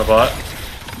 That's not a bot.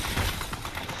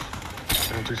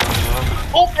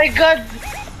 Oh my god!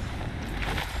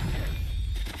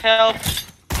 Help!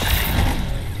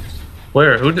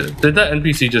 Where? Who did that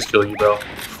NPC just kill you, bro?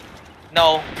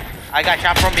 No, I got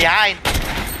shot from behind.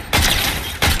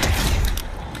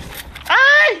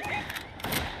 Ay!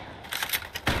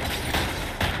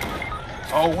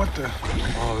 Oh, what the?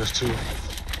 Oh, there's two.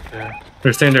 Yeah.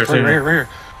 They're staying there, Right, staying right, there. right here.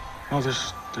 No,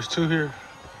 there's two here.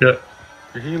 Yeah.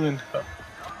 They're healing.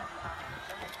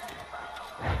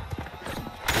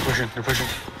 They're pushing.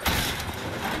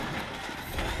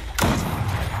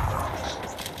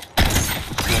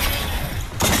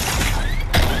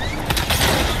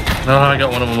 Oh, I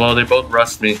got one of them. Oh, they both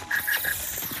rust me.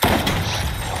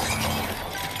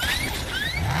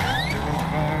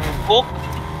 Cook.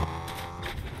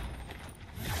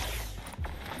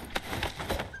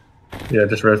 Yeah,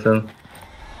 just rest him.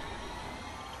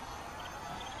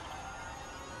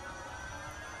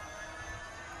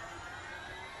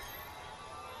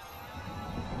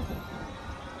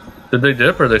 Did they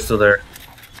dip or are they still there?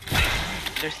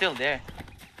 They're still there.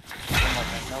 Oh my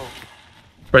God, no.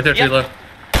 Right there to Yep. your left.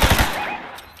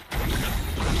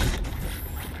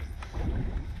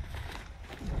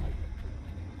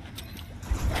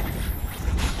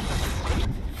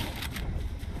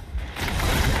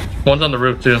 One's on the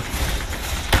roof too.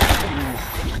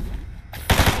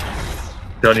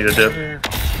 Y'all need a dip.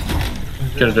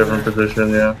 Get a different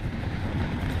position, yeah.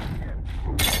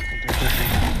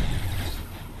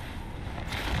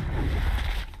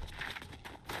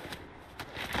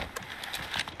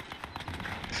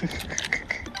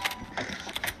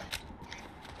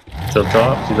 He's up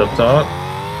top. He's up top.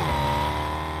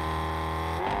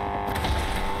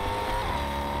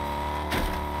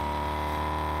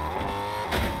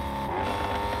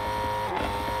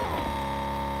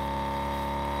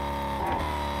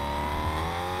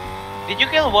 Did you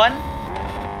kill one?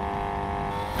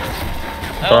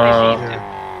 I only see two.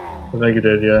 Yeah. I think you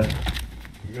did, yeah.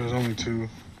 There was only 2.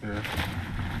 Yeah.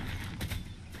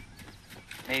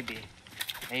 Maybe.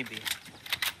 Maybe.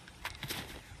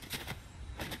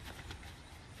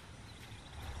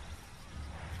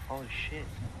 Oh shit.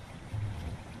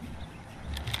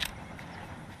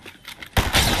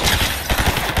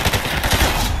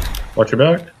 Watch your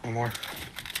back. One more.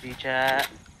 Chat.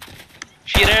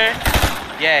 Cheater!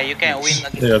 Yeah, you can't win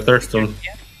against Yeah, Thurston.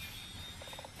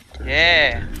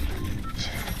 Yeah.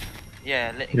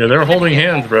 Yeah, Yeah, they're holding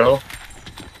hands, bro.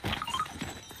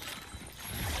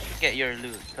 Get your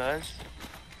loot, cuz.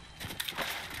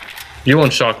 You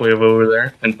want Shockwave over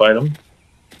there and fight him?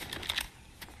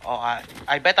 Oh,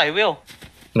 I bet I will.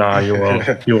 Nah, you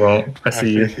won't. You won't. I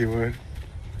see you. think he would.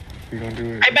 He gonna do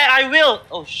it. I bet I will!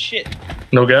 Oh shit.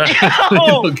 No gas.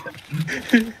 Yo! No gas.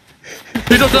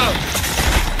 He's up top.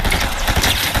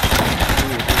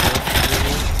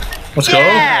 Let's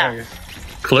Yeah! go.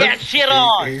 Clip. Get shit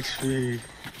on! HP.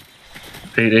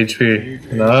 8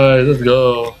 HP. Nice. Let's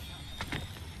go.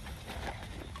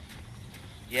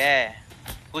 Yeah.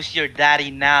 Who's your daddy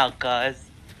now, cuz?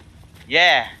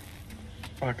 Yeah.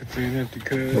 Pockets ain't empty,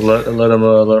 cuz. Let him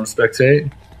spectate.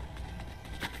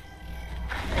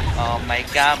 Oh my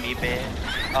gummy bear.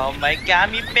 Oh my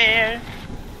gummy bear.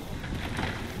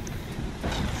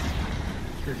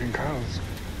 Freaking Kyle's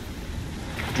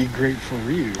great for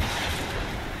real.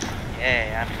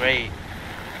 Yeah, I'm great.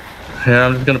 Yeah,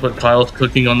 I'm just gonna put Kyle's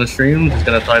cooking on the stream. Just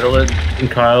gonna title it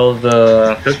Kyle's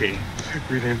cooking.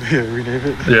 Rename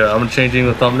it. Yeah, I'm changing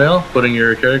the thumbnail, putting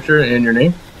your character and your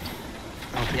name.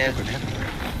 I don't think Yes. there's a banana there.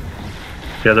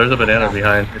 Yeah, there's a banana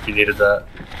behind if you needed that.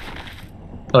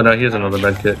 Oh no, he has another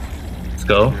med kit. Let's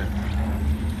go.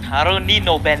 I don't need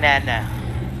no banana.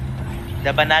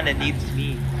 The banana needs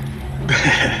me.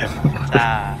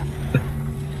 Ah.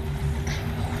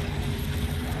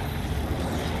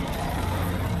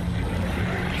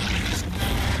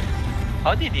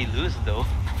 How did he lose though?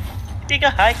 He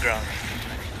got high ground.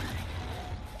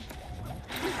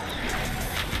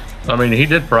 I mean, he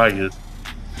did fry you.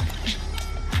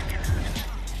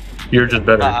 You're just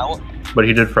better, but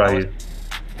he did fry you.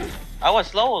 I was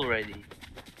slow already.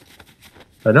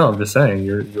 I know. I'm just saying,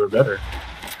 you were better.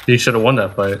 He should have won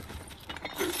that fight.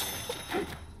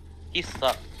 He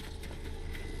sucked.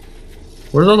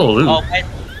 Where's all the loot? Oh,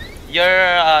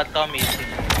 your Tommy is in.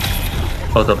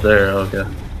 Oh, it's up there. Okay.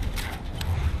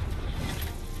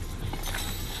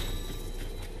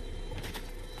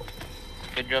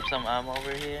 Could drop some ammo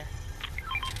over here.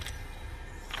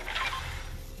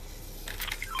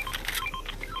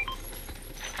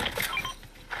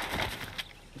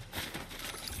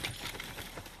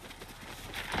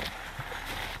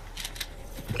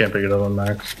 Can't pick it up on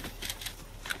max.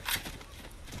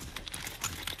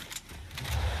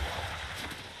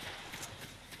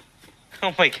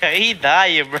 Oh my god, he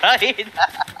died, bro. He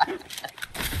died.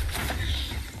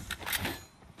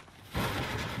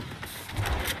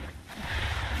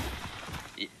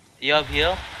 You have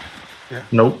heal?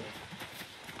 Nope.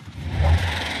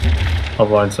 I'll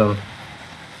find some.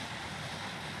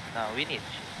 No, we need.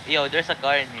 Yo, there's a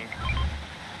car in here.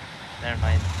 Never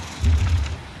mind.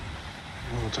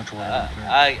 Oh, touch water right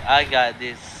there. I got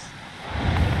this.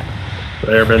 The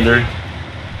airbender.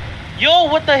 Yo,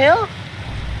 what the hell?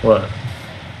 What?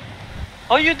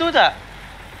 How you do that?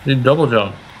 You double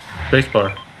jump.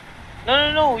 Spacebar.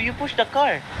 No, you push the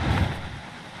car.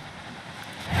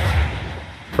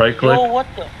 Right click. Yo, what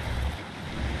the?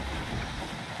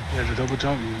 Yeah, the double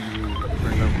jump, you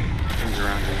bring up things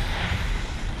around you.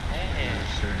 Hey.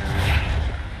 Certain areas.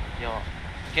 Yo,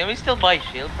 can we still buy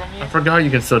shield from I here? forgot you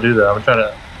can still do that. I'm trying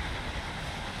to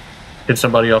hit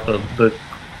somebody off the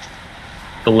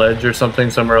ledge or something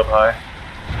somewhere up high.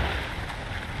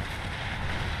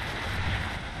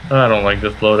 I don't like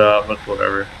this loadout, but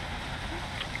whatever.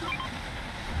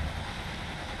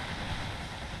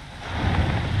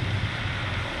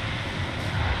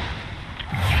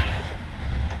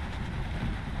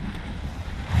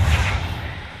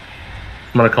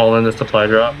 I'm gonna call in this supply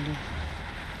drop.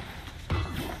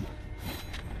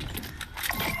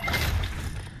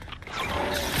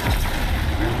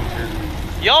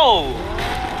 Yo!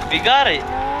 We got it!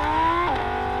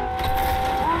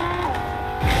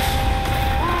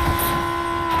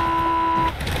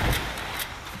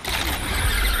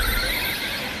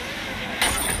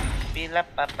 Pila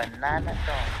pa banana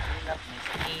to. Pila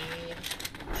miskin.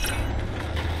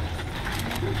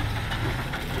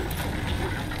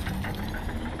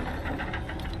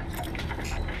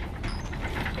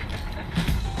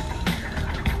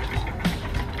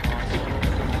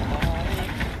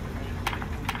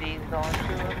 Please don't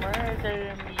you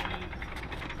murder me.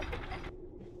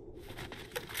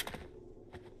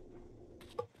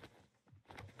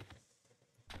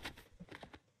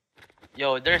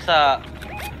 Yo, there's a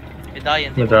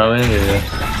medallion. Medallion, yeah.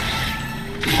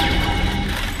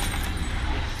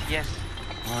 Yes.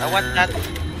 I want that.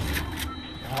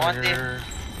 I want this.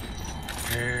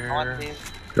 I want this.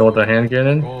 You want the hand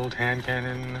cannon? Gold hand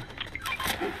cannon.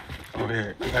 Oh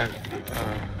yeah, that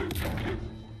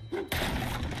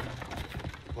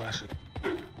flash it.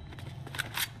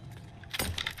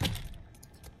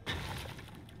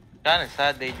 Kinda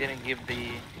sad they didn't give the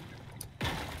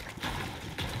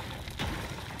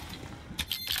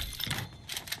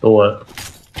The what?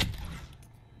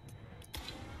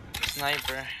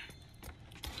 sniper.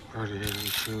 Already hit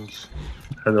these shields.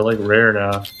 They're like rare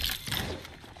now.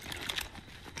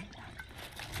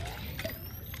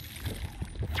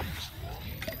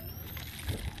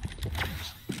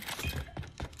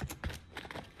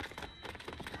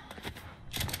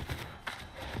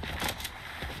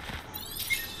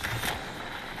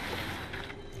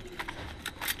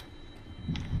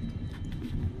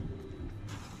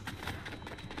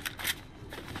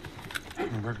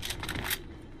 I'm ready.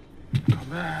 Come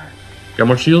back. Got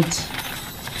more shields?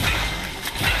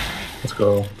 Let's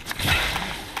go.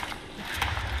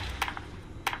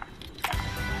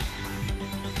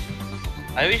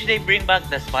 I wish they bring back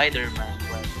the Spider-Man.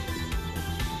 Like,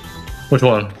 Which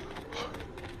one?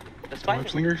 the Web Spider-Man.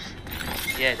 slingers?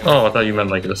 Yeah. The Oh, I thought you meant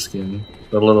like the skin.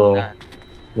 The little Nah,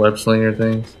 web slinger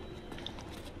things.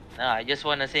 nah, I just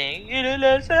wanna sing. "You know,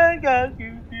 let's hang out,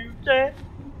 you future."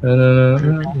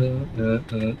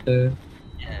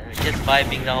 Yeah, just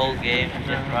vibing the whole game,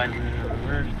 just running.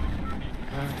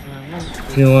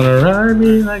 You wanna ride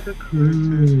me like a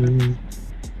cruise?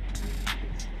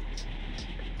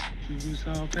 You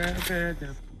so bad, bad,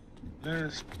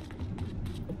 let's.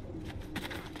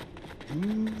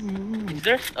 Is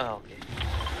there? Oh, okay.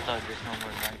 I thought there's no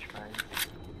more launch pad.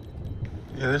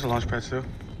 Yeah, there's a launch pad too.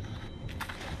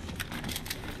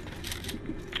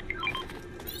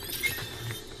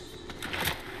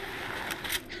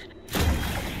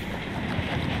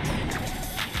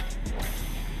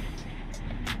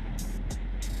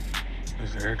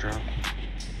 There's the airdrop.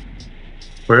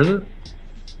 Where is it?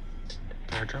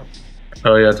 The airdrop?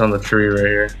 Oh yeah, it's on the tree right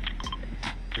here.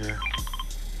 Yeah.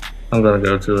 I'm gonna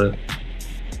go to it.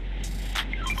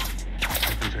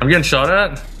 I'm getting shot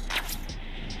at?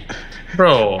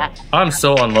 Bro, I'm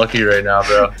so unlucky right now,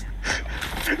 bro.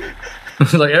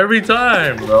 Like every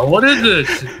time, bro. What is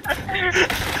this?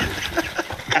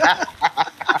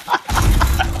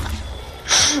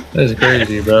 That's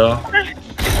crazy, bro.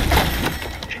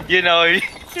 You know,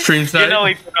 Stream snipe? you know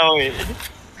it, you know it.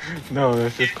 No,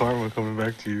 that's just karma coming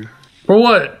back to you. For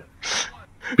what?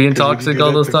 Being 'Cause when you toxic do all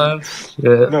that those to- times?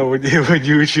 Yeah. No, when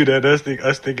you shoot at us,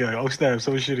 us thinking, oh snap,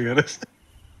 someone's shooting at us.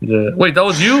 Yeah. Wait, that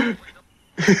was you?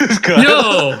 It's God.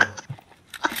 Yo!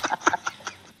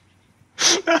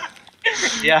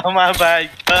 Yeah, my bad.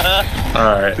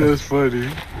 Alright. That's funny.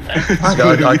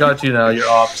 I got you now, your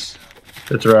ops.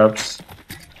 It's reps.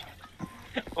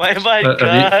 My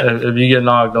bad. If you get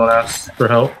knocked, don't ask for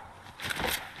help.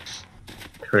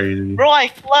 Crazy. Bro, I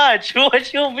clutch.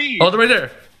 What you mean? Oh, they're right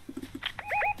there.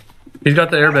 He's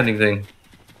got the airbending thing.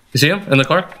 You see him in the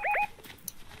car?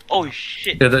 Oh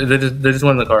shit. Yeah, they just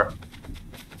went in the car.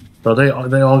 Bro, they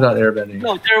all got airbending.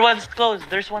 No, there one's close.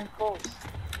 There's one close.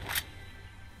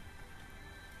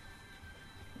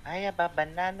 I have a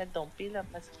banana, don't peel up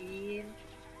my skin.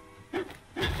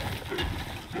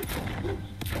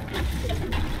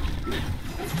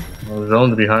 Well, the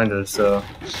zone's behind us, so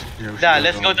Yeah, we should Nah, go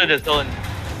let's go to the zone.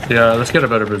 yeah, let's get a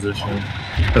better position.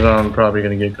 Because I'm probably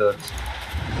gonna get cooked.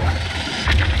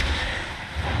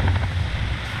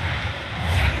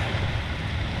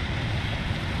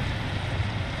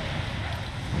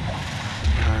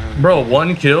 Bro,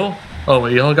 1 kill? Oh,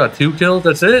 wait, y'all got 2 kills?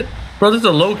 That's it? Bro, this is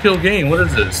a low kill game. What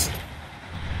is this?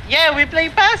 Yeah, we play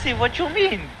passive. What you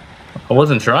mean? I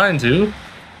wasn't trying to.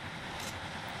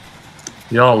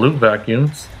 Y'all loot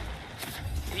vacuums.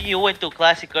 You went to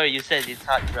classic car. You said it's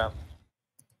hot drop.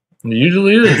 It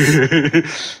usually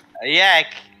is.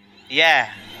 Yeah.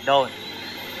 Don't.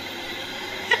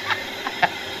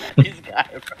 This guy,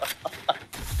 bro.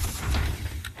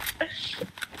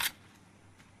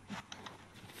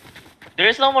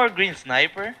 There's no more green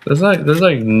sniper. There's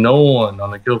like no one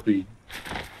on the kill feed.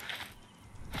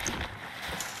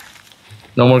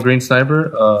 No more green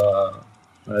sniper?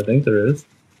 I think there is.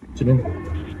 What you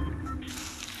mean?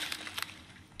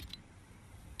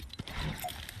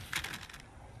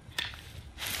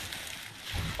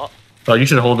 Oh, you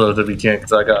should hold those if you can,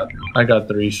 because I got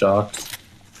 3 shots.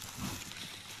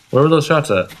 Where were those shots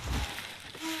at?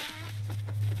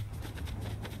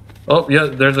 Oh, yeah,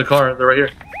 there's a car. They're right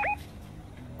here.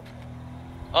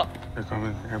 Oh, They're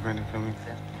coming. Airband are coming.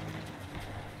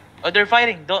 oh, they're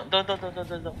fighting. Don't. Let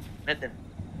them.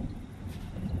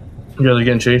 Yeah, they're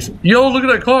getting chased. Yo, look at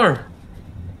that car!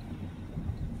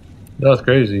 That was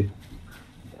crazy.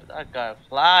 That guy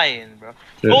flying, bro.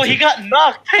 Shit. Oh, he got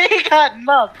knocked. He got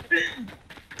knocked.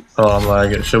 Oh, I'm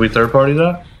lagging. Should we third party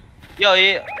that? Yo,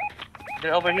 yeah.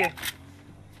 They're over here.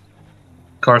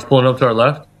 Car's pulling up to our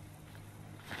left.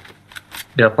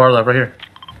 Yeah, far left, right here.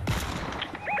 You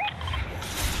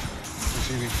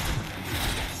see me?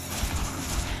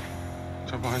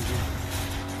 Jump behind you.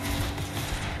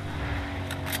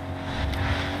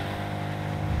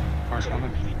 Car's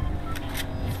coming.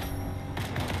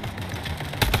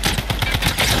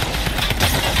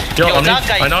 Yo, Yo, I'm that in.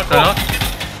 guy- I knocked. Oh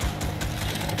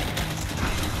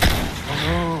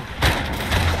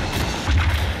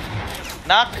Knock.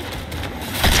 no!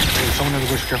 Hey, someone in the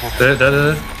bush, careful. Dead.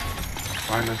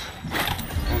 Behind us.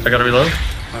 I gotta reload.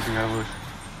 Nothing out of bush.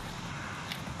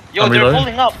 Yo, I'm they're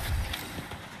reloading. pulling up.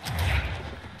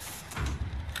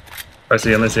 I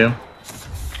see him. In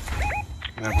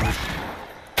that bush.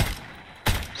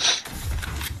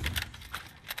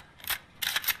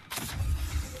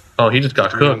 Oh, he just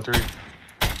got 3 on cooked.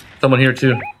 3. Someone here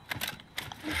too.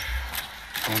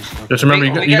 Someone's stuck. Just remember,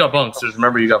 We you got- got bunks. Just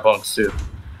remember, you got bunks too.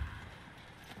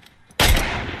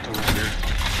 Over here.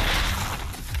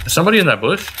 Is somebody in that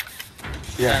bush?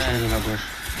 Yeah, someone's in that bush.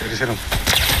 They just hit him.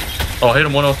 Oh, hit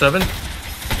him 107.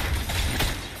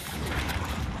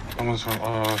 Someone's from,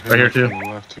 Right here, too. From the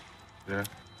left, too. Yeah.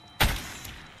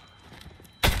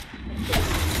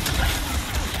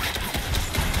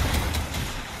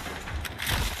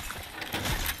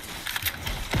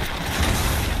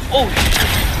 Oh,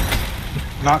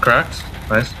 Not Cracked.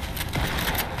 Nice.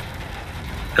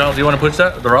 Kyle, do you want to push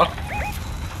that? The rock?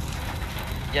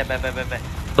 yeah, bet.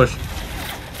 Push.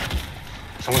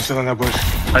 Someone's still in that bush.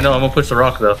 I know. I'm gonna push the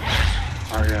rock though.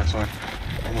 Alright, yeah, it's fine.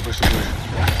 I'm gonna push the bush.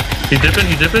 He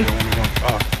dipping. Got one to bump.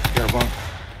 Oh, got a bump.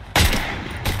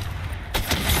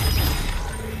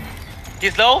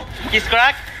 he's low. He's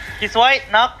cracked. He's white.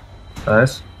 Knock.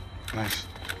 Nice. Nice.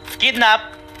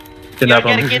 Kidnap. Kidnap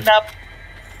Get a him. kidnap.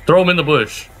 Throw him in the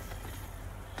bush.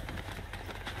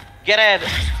 Get it.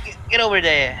 Get over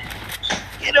there.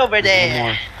 Get over One there.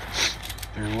 more.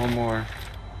 There's one more.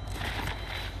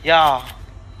 Yo,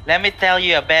 let me tell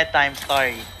you a bedtime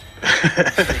story.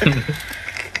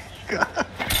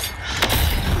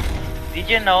 Did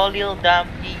you know Lil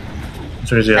Dumpy As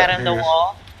soon as you sat on the Yes.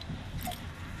 wall?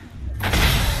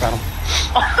 Got him.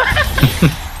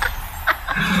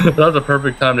 That was a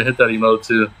perfect time to hit that emote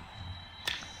too.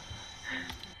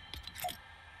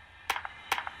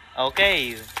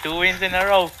 Okay, 2 wins in a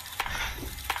row.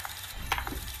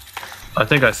 I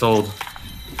think I sold.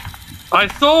 I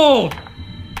sold!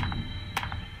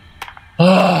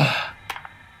 Ah.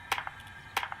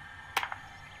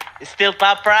 Still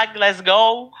top frag, let's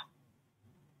go.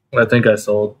 I think I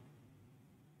sold.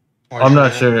 Why I'm is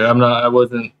not that? sure. I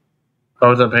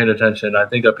wasn't paying attention. I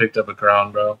think I picked up a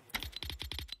crown, bro.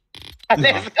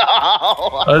 Let's go.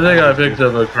 I think I picked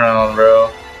up a crown,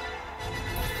 bro.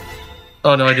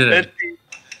 Oh no, I didn't.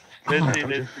 Let's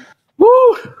see.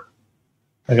 Woo!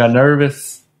 I got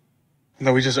nervous.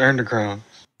 No, we just earned a crown.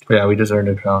 Yeah, we just earned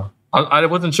a crown. I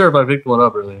wasn't sure if I picked one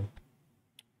up earlier.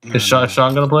 Is Sean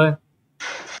gonna play?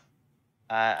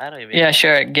 I don't even. Yeah,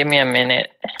 sure. Give me a minute.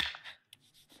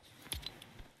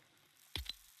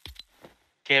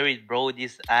 Carried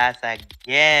Brody's ass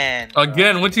again. bro.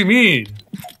 Again? What do you mean?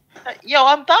 Yo,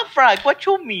 I'm top frag. What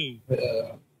you mean?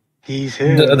 He's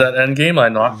him. That end game, I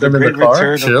knocked The him in great the car.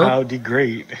 return of Chill. Howdy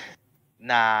Great.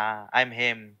 Nah, I'm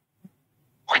him.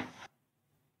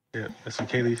 Yeah, that's some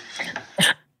Kaylee.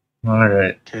 All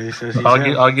right. Okay, says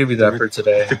I'll give you that for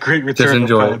today. The great Just return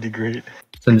enjoy of it. Paladin Great.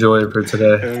 Just enjoy it for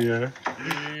today. Hell yeah.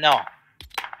 No.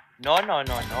 No.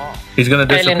 He's gonna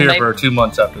disappear Island for 2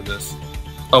 months after this.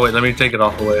 Oh wait, let me take it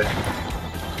off the way.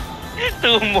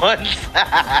 2 months.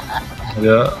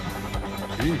 Yeah.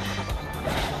 Jeez.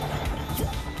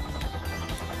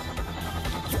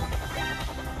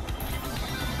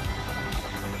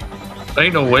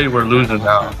 Ain't no way we're losing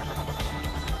now.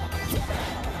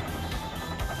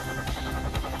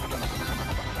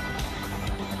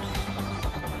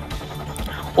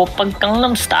 Open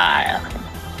Gangnam Style.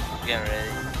 Get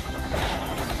ready.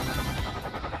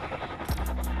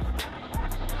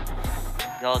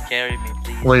 Y'all carry me,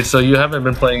 please. Wait, so you haven't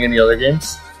been playing any other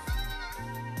games?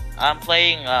 I'm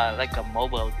playing like a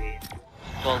mobile game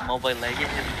called Mobile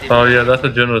Legends. Oh yeah, that's a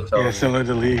general tell. Yeah, similar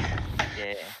to League.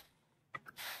 Yeah.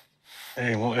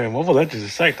 Hey, Mobile Legends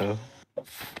is sick though. I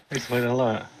used to play that a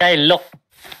lot. Hey, look.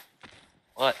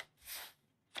 What?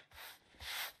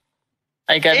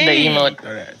 I got the Hey! emote.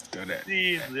 Do that.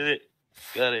 Please, did it.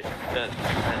 Got it.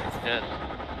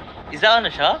 Is that on the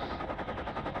shop?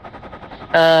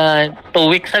 2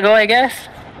 weeks ago, I guess.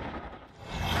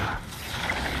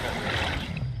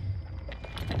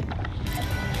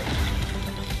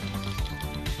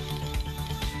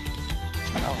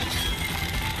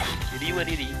 What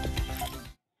did he?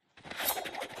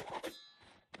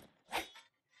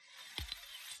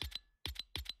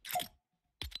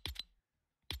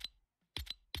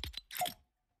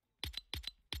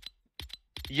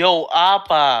 Yo,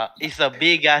 Appa is a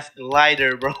big ass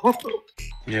glider, bro.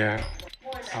 Yeah.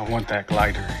 I want that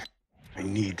glider. I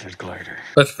need that glider.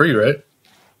 That's free, right?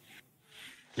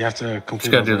 You have to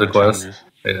complete Just gotta do the quest. challenges.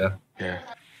 Yeah. Yeah.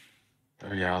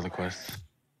 Oh, yeah, all the quests.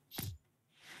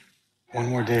 One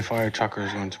more day, Fire Chakra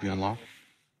is going to be unlocked.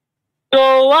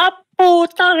 Go up,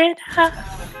 putang ina.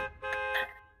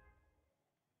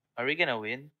 Are we gonna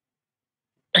win?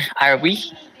 Are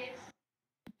we?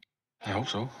 I hope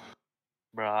so.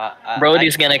 Bro,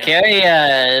 Brody's gonna carry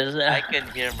us. I can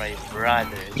hear my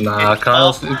brother. Nah,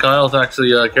 Kyle's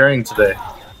actually carrying today.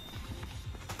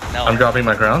 No. I'm dropping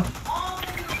my crown.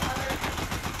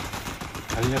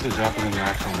 I think you have to drop it in the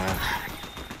actual match.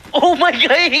 Oh my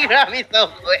god, he grabbed me so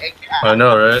quick. I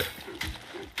know, right?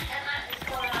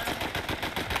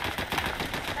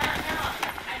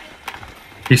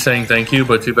 He's saying thank you,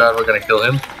 but too bad we're gonna kill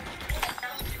him.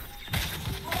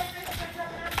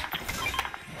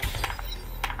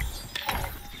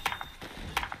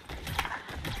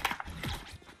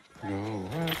 Go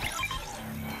up.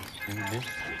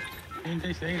 And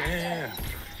they say yeah.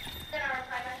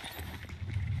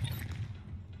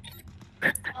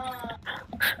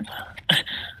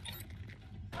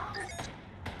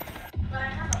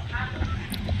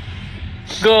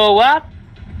 Go up.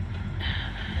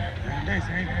 And they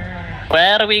say yeah.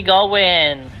 Where are we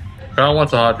going? Kyle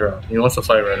wants a hot drop. He wants to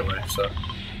fight right away, so.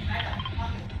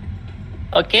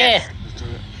 Okay. Let's do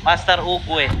it. Master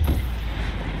Ukwe.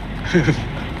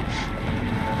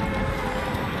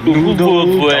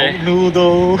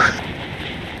 Noodle.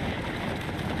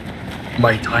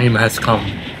 My time has come.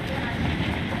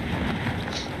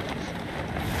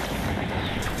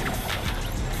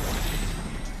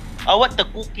 I want the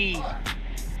cookie.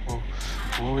 Oh,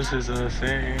 what was his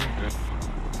saying?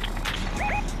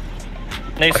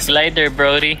 Nice glider,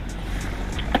 Brody.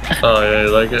 Oh yeah, you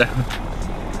like it?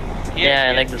 Yeah,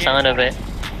 I like the sound of it.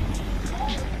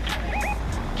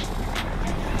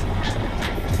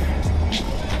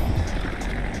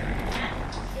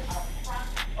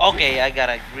 Okay, I got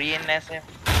a green SM.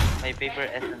 My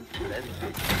favorite essence.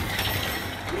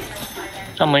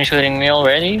 Someone shooting me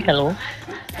already? Hello?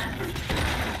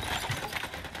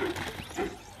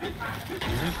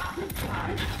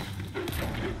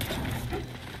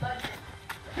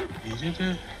 You did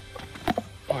it?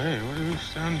 Oh, hey, what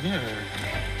is down here?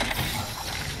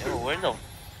 Yo, where the?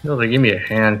 Yo, they give me a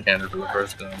hand cannon for the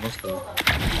first gun. Let's go.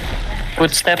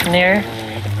 Footstep near. Oh,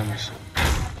 let me see.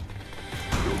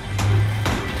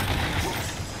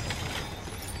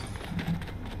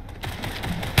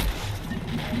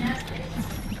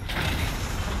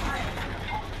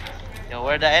 Yo,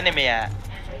 where the enemy at?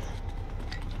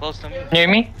 Close to me. Near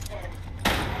me?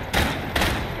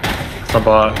 I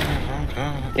bought.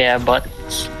 Okay. Yeah, but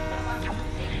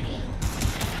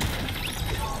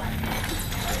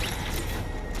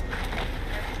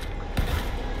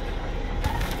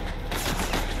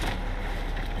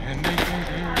And they say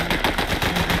yeah.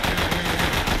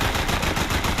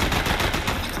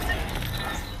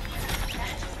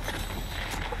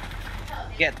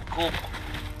 Get cooked,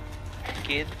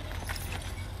 kid.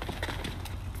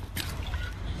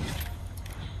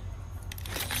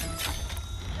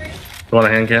 want a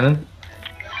hand cannon?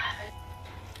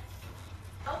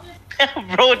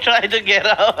 Bro, try to get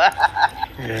out.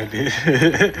 Yeah,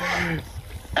 dude.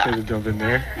 Gotta jump in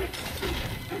there.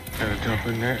 Gotta jump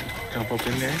in there. Jump up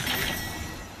in there.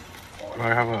 Do I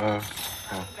have a?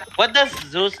 Oh. What does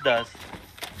Zeus does?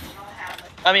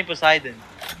 I mean Poseidon.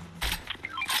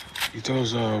 He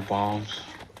throws bombs.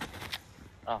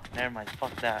 Oh, never mind.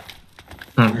 Fuck that.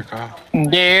 Here, Kyle.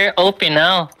 They're open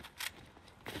now.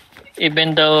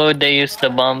 Even though they use the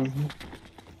bomb.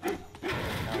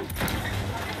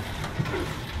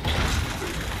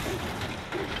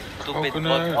 Stupid bot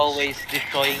Coconuts. always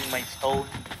destroying my stone.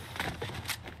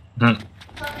 Yeah,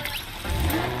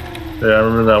 I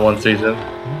remember that one season.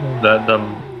 That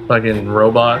fucking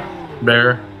robot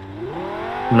bear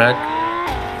mech.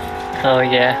 Oh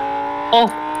yeah. Oh.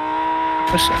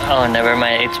 Oh, never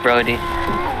mind. It's Brody.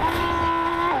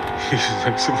 He's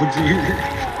like someone's here.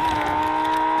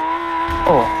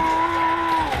 Oh.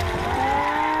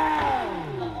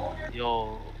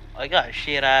 Yo, I got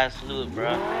shit ass loot,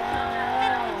 bro.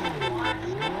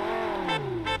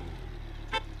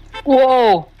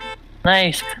 Whoa.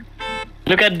 Nice.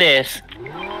 Look at this.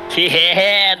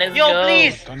 Yeah, let's Yo, go.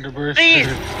 please, Thunderburst. please,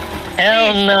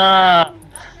 Hell no.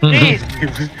 please,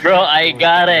 Bro, I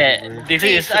got it. This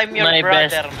please. is I'm your my brother,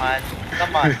 best. man.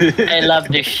 Come on. I love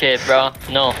this shit, bro.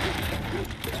 No.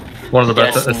 One of the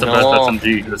best. Yes, It's the no. best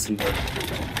SMG this season.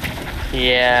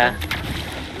 Yeah.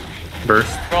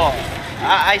 Burst. Bro,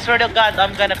 I swear to God,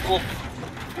 I'm gonna cook.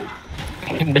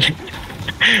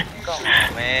 Come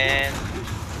on, man.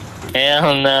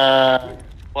 Hell no.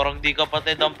 Parang di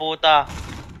kapatid ang puta.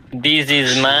 This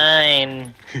is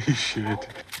mine. Shit.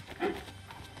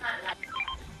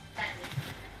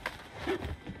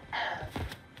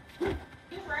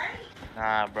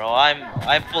 Nah, bro,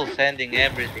 I'm full sending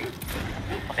everything.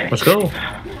 Let's go.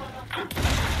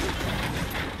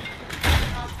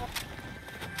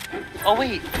 Oh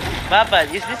wait, Baba,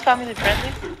 is this family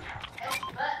friendly?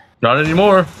 Not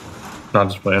anymore. No, I'm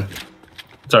just playing.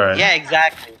 It's alright. Yeah,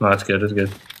 exactly. No, it's good. It's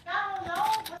good.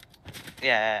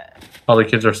 Yeah. All the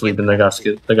kids are sleeping. They got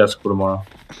school tomorrow.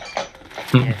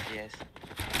 Yes, yes.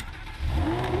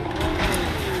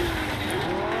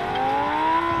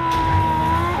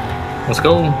 Let's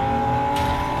go.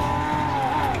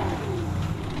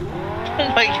 Oh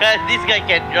my God, this guy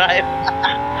can drive.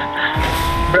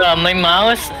 Bro, my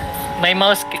mouse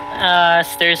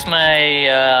steers my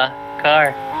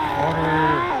car.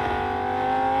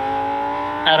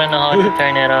 I don't know how to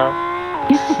turn it off.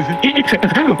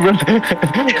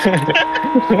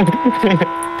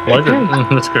 What?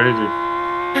 That's crazy.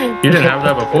 You didn't have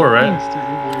that before, right?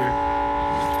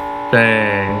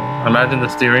 Dang. Imagine the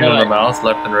steering on the mouse,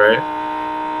 left and right.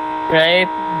 Right?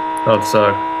 That would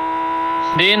suck.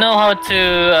 Do you know how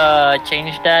to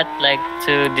change that, like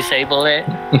to disable it?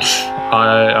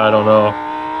 I don't know.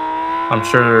 I'm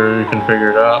sure you can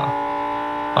figure it out.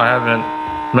 I haven't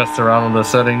messed around with the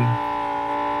setting.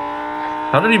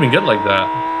 How did it even get like that?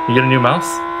 You get a new mouse?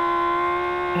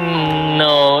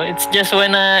 No, it's just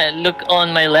when I look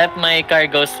on my left, my car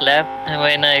goes left, and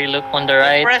when I look on the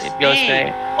right, Press it goes D.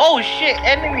 right. Oh shit,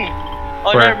 enemy.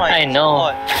 Oh, Where? never mind. I know.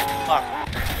 Oh, fuck.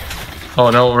 Oh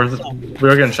no, we're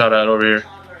getting shot at over here.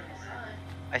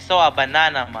 I saw a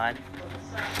banana, man.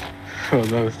 Oh,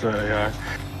 that was the AI.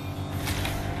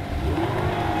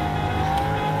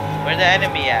 Where the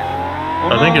enemy at?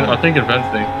 I think it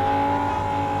vents me.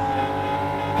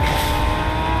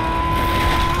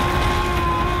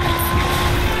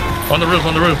 On the roof,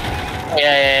 on the roof.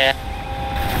 Yeah.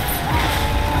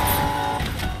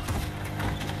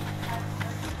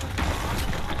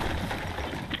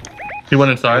 He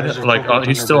went inside. there's a Like couple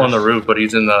he's still on the Thunderbirds. roof, but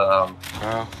he's in the.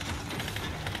 Wow.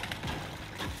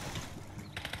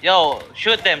 Yo,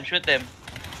 shoot them, shoot them.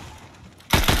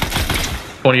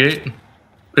 28,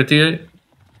 58.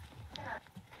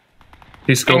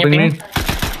 He's Can you scoping me. ping?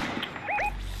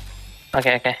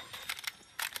 Okay.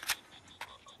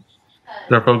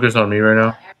 They're focused on me right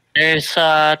now. There's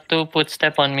 2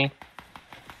 footstep on me.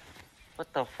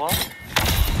 What the fuck?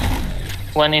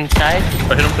 One inside.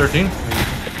 I hit him 13.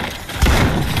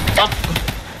 Up.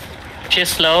 She's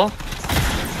slow.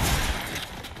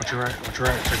 Watch your right. Watch your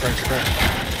right. Check right. Check right.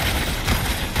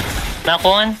 Knock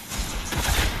one.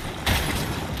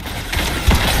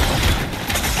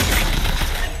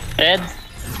 Dead.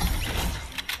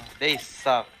 They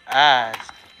suck ass.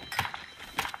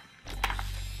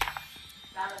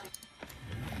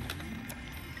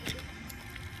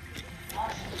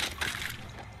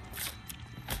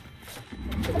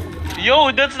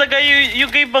 Yo, that's the guy you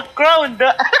gave a crown.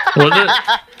 Was it?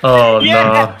 Oh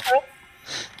Yeah. no.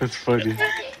 That's funny.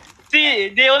 See,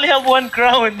 they only have one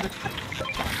crown.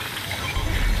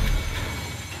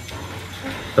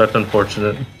 That's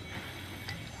unfortunate.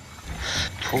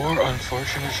 Poor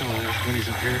unfortunate there's minis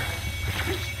up here.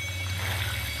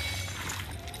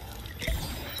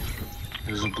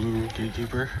 There's a blue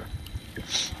gatekeeper.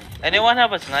 Anyone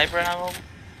have a sniper ammo?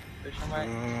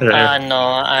 Yeah, No,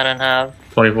 I don't have.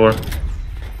 24.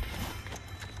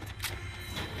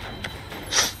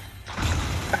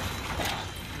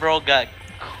 Bro got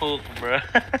cooked, bro.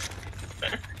 This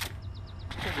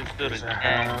dude is There's a dead.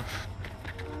 half.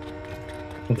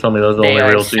 Don't tell me those are the They only are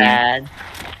real team. sad.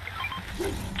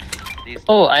 These-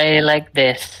 Oh, I like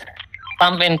this.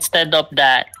 Pump instead of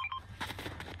that.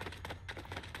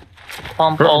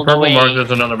 Pump all the Purple way. mark,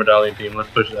 there's another medallion team. Let's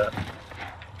push that.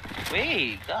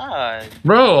 Wait, God.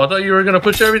 Bro, I thought you were gonna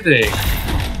push everything.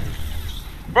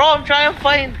 Bro, I'm trying to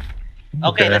find.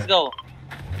 Okay, let's go.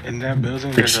 In that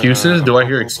building, there's Excuses? a Do I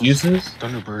hear purple excuses?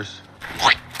 Thunderburst.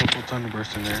 Purple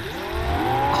thunderburst in there.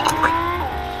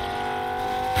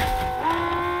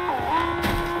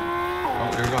 Oh,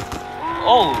 there we go.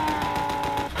 Oh,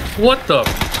 What the?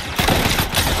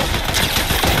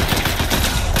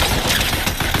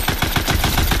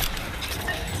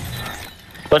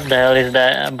 What the hell is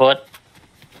that? Bot?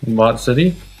 Bot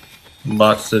City?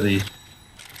 Bot City.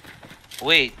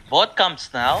 wait. Bot comes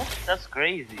now? That's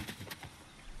crazy.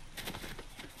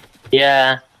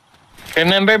 Yeah.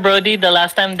 Remember, Brody, the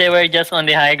last time they were just on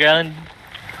the high ground?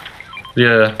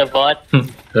 Yeah. The bot?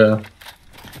 Yeah.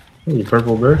 Ooh,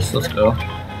 purple burst. Let's go.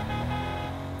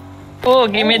 Oh,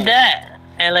 give me that.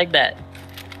 I like that.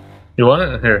 You want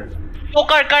it? Here. Oh,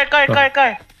 car.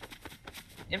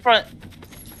 In front.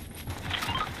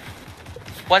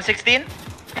 116?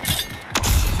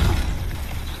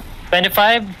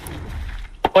 25?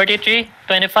 43?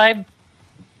 25?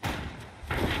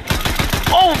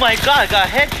 Oh my God, got a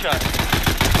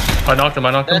headshot. I knocked him.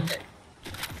 I'm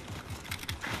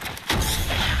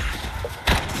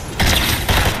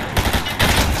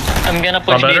gonna I'm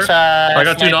push better. this I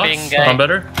got 2 sniping knocks. guy. I'm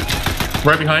better.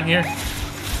 Right behind here.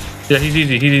 Yeah, he's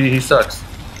easy. He sucks.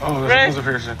 Oh, Red. there's a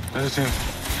person. There's a team.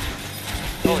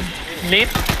 Oh, shit. Lead.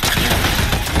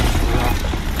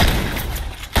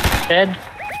 Dead.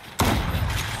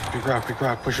 Big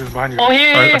rock. Push him behind you. Oh,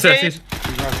 here. Alright, I see, I okay. see.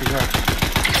 Big rock.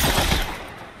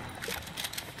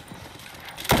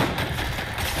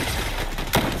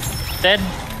 Dead.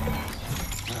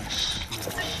 Nice.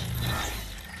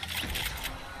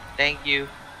 Thank you.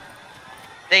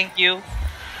 Thank you.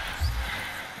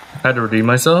 Had to redeem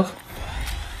myself.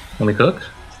 Let me cook.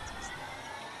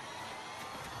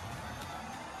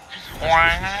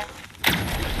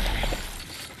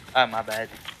 Ah, my bad.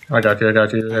 I got you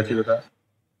with that.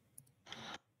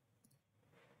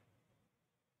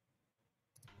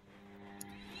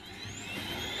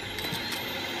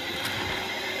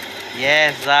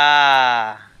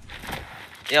 Yes,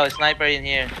 Yo, sniper in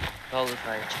here. All the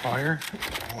time. Fire.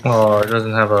 Oh, it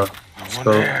doesn't have a One scope.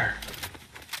 there.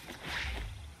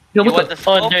 Yo, You what want the? the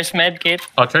Oh, scope? there's medkit.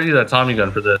 I'll trade you that Tommy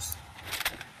gun for this.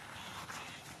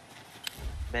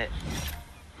 Bet.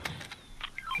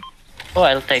 Oh,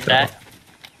 I'll take that.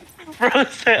 Bro,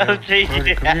 say I'll trade Brody,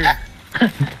 you. come here.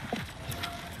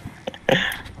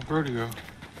 Where'd he go?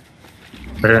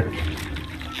 Right here.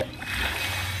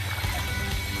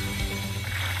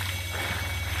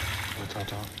 Top.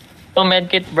 Oh,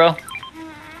 medkit, bro.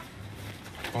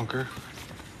 Bunker.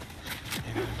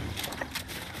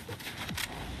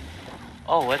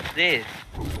 Oh, what's this?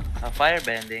 A fire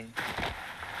bending.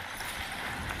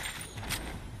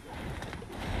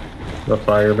 The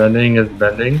fire bending is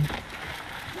bending.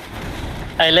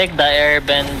 I like the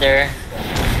airbender.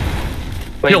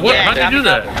 Wait, Yo, what? yeah, How'd you do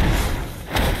coming that?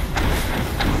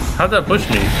 How'd that push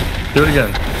me? Do it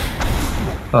again.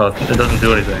 Oh, it doesn't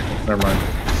do anything. Never mind.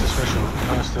 It's a special.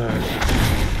 That's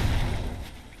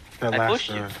that I last. pushed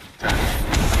you.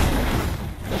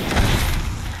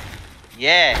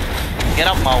 Yeah, get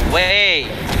out my way.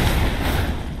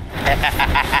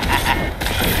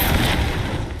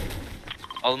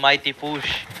 Almighty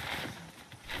push.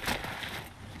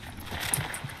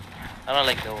 I don't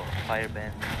like the fire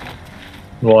bend.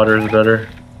 Water is better.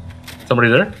 Somebody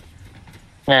there?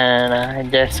 No, I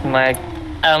just mark.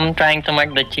 I'm trying to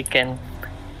mark the chicken.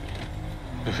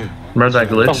 Remember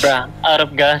that Oh, glitch? bruh, out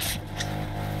of gas.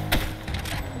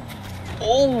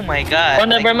 Oh my god. Oh,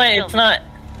 never mind, it's not.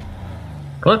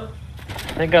 What?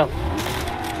 There you go.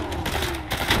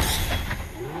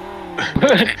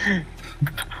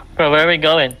 Bro, where are we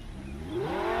going?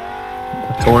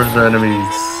 Towards the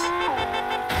enemies.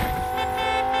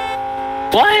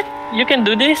 What? You can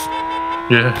do this?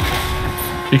 Yeah.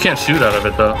 You can't shoot out of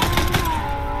it though.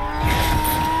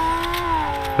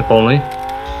 If only.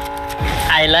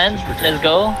 Island, let's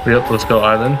go. Yep, let's go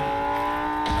island.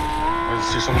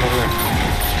 There's someone over there.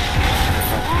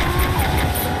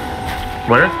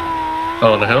 Where?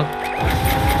 Oh, on the hill?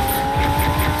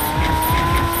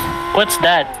 What's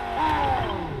that?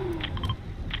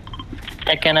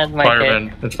 I cannot mark Fireman.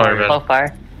 it. It's fireman. How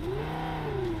far?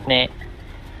 Nah.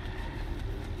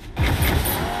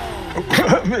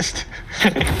 Missed.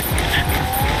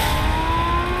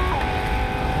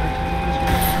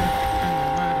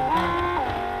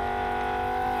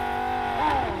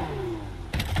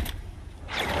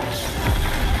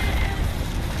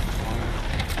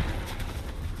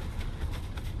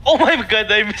 Oh my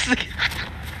god, I missed it.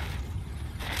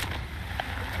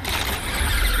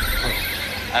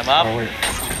 I'm up. Oh wait.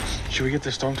 Should we get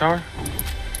the storm tower?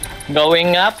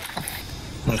 Going up.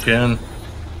 I can.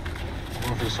 I'm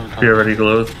going for the storm Be tower. already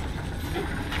glowed.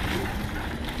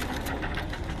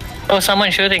 Oh,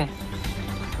 someone shooting.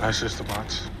 That's just the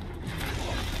bots.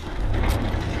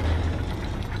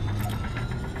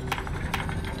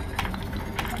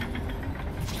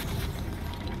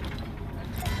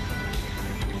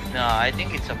 No, I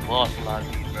think it's a boss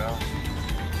lobby, bro.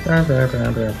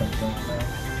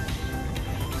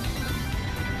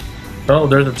 Oh,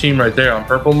 there's a team right there on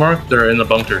purple mark. They're in the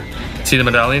bunker. See the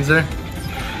medallions there?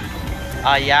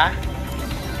 Yeah?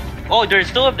 Oh,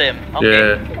 there's two of them. Okay.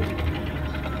 Yeah.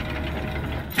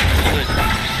 Good.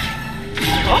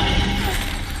 Oh!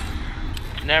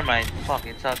 Never mind. Fuck,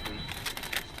 it's ugly.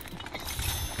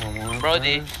 One more.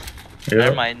 Brody. Yeah.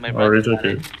 Never mind, my Oh, brother. it's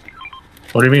okay.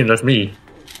 What do you mean? That's me.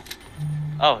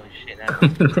 Oh, shit. Never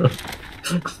mind.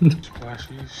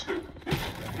 Splashies.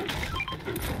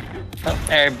 Oh,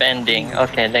 air bending.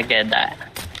 Okay, they get that.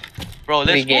 Bro,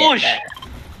 let's We get push! that.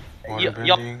 Water Yup.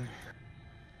 bending.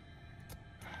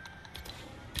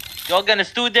 Y'all gonna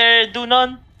stew there, do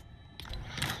none?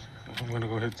 I'm gonna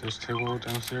go hit this table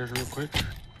downstairs real quick.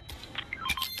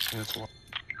 That's why.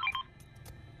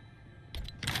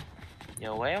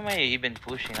 Yo, why am I even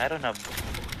pushing? I don't have...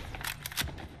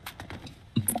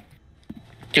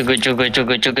 Chug chug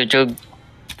chug chug chug.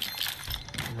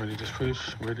 I'm ready to push.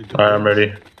 Ready to Alright, I'm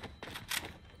ready.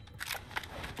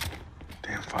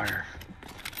 Damn fire.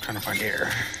 Trying to find air.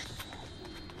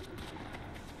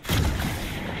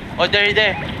 Oh, there.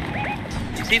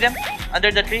 You see them?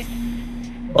 Under the tree?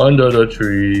 Under the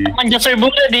tree. Come on, just our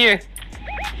bullet here.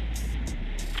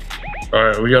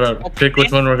 Alright, we gotta pick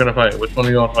which one we're gonna fight. Which one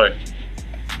do you want to fight?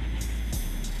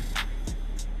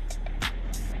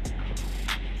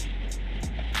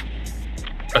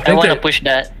 I I think want to they... push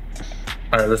that.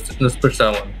 Alright, let's push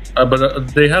that one.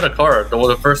 But they had a car.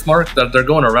 The first mark that they're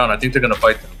going around. I think they're gonna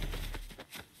fight them.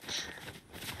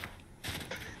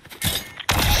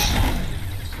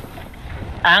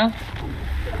 Ang?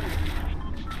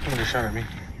 Somebody shot at me.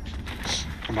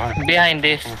 From behind. Behind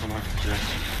this. Coming from behind. Yeah.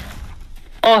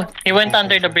 Oh, he went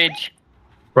under the bridge.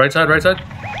 Right side, right side.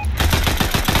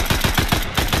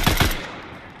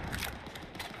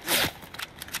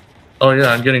 Oh yeah,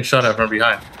 I'm getting shot at from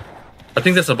behind. I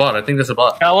think that's a bot.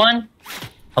 That one?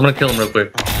 I'm gonna kill him real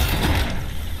quick.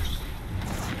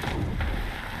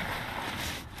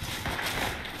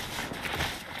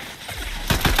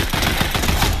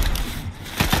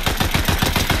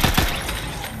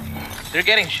 They're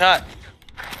getting shot.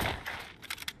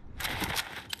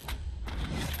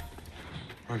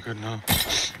 We're good now.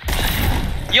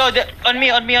 Yo, on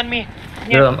me.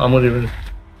 Here. Yeah, I'm with you.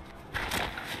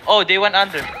 Oh, they went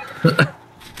under.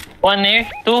 One here,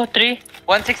 2, 3.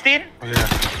 116? Oh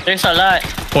yeah. There's a lot.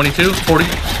 22, 40,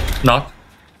 knock.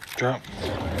 Drop.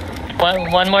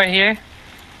 One more here.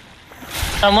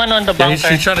 Someone on the Yeah, bunker.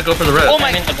 he's trying to go for the red. Oh my-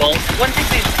 I'm in the ball.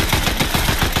 116.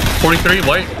 43,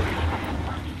 white.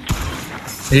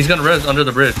 He's gonna res under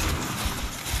the bridge.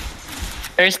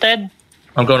 Thirsted?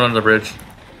 I'm going under the bridge.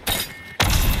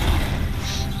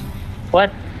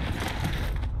 What?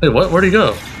 Hey, what? Where'd he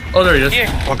go? Oh, there he is. Here.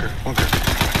 Bunker. Bunker.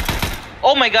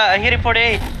 Oh my god, I hit him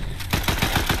 48.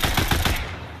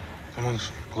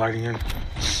 Someone's gliding in.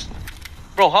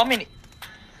 Bro, how many?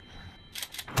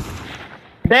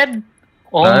 Dead?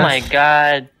 Oh Nice. my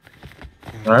god.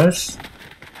 Nice.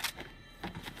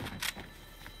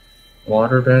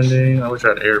 Water bending. I wish I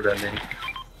had air bending.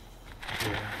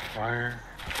 Yeah. Fire.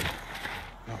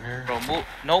 No air. Bro,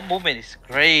 no movement is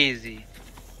crazy.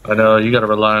 I know, you gotta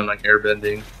rely on like air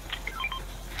bending.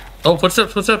 Oh,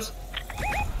 footsteps.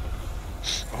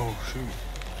 Oh shoot.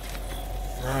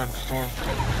 Run, storm.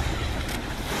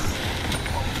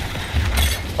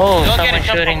 Oh, Y'all someone getting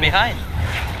shot shooting from me. behind.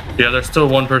 Yeah, there's still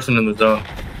one person in the zone.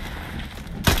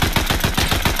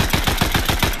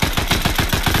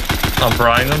 I'm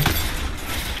frying him.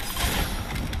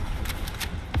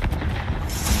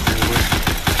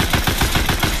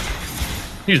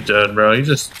 He's dead, bro. He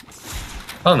just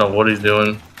I don't know what he's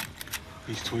doing.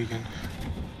 He's tweaking.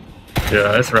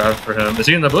 Yeah, it's rad for him. Is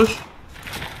he in the bush?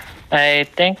 I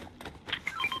think.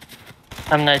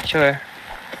 I'm not sure.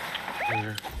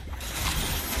 Here.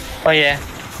 Oh yeah.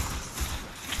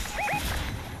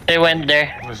 They went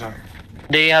there. What is that?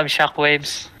 They have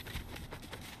shockwaves.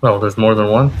 Oh, there's more than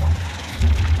one? I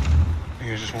think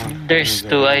there's just one. There's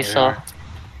two I saw.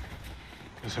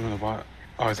 There's him in the bot.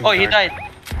 Oh, I think Oh, he died.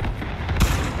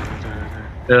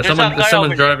 Yeah, There's a guy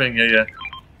someone's over driving. Yeah.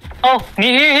 Oh,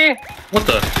 here. What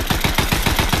the?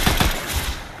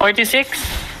 46,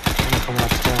 Someone coming out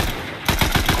the storm.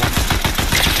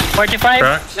 45.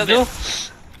 Cracked. Killed Blue. him.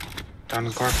 Down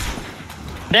the car.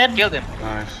 Dead. Killed him.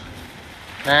 Nice.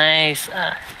 Nice.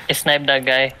 I sniped that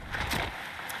guy.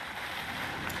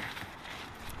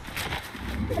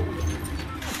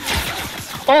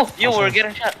 Oh, You were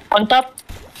getting shot. on top.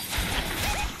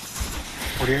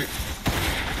 48.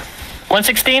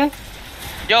 116.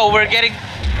 Yo, we're getting.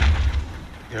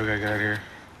 Yo, get out of here.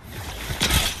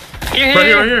 Here.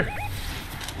 Right here.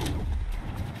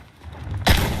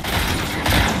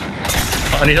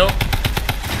 I need help.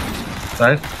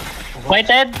 Nice.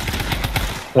 Whitehead.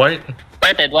 White.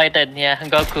 Whitehead. Yeah,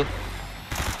 Goku.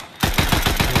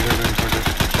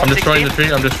 I'm destroying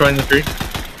the tree.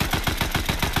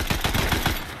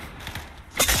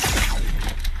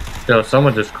 Yo,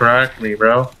 someone just cracked me,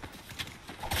 bro.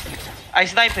 I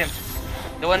sniped him.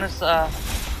 The one who's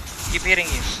keep hitting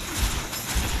you.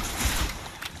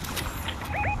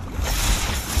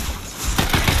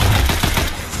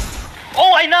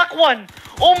 Oh, I knocked one.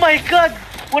 Oh my god,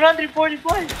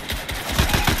 145.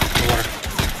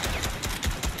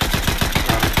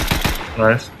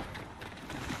 Nice.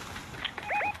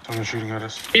 Someone's shooting at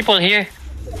us. People here.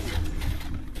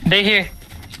 They here.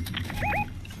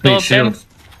 Two Need of them. shields.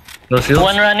 No shields?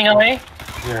 One running away.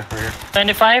 Yeah, right here.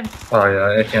 25. Oh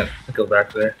yeah, I can't go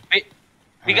back there.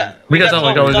 We got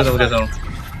Zone.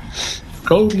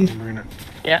 Go. I'm bringing it.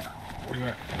 Yeah. What do you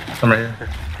got? I'm right here.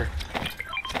 Here.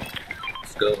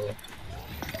 Let's go.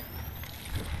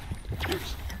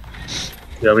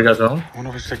 Yeah, we got zone. I wonder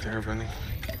if I should take the airbending.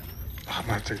 I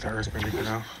might take the airbending for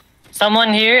now.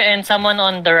 Someone here and someone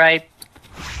on the right.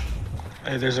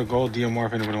 Hey, there's a gold DMR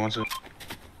if anybody wants it.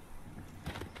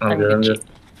 I'm good.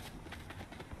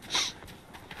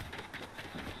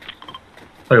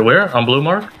 Wait, where? On blue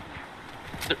mark?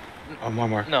 On my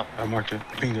mark. No. I marked it.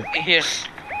 Pinged it. Here.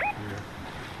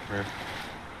 Red.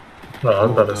 No, I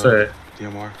was about to say.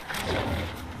 DMR.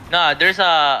 Nah, there's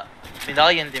a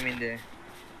medallion team in there.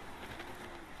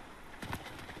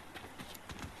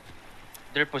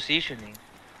 They're positioning.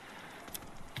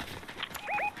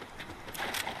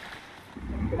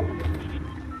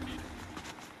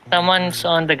 Someone's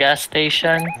on the gas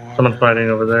station. Someone's fighting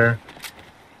over there.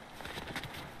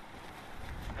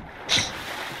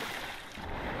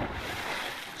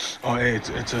 Oh, hey, it's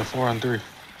a 4-on-3.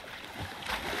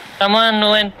 Someone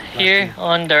went here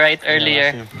on the right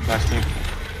earlier. Yeah, last team.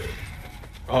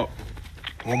 Oh,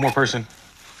 one more person.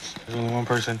 There's only one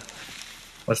person.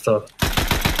 What's tough?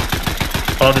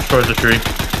 I'll destroy the tree.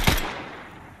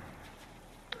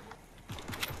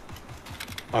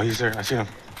 Oh, he's there. I see him.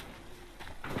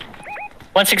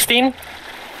 116.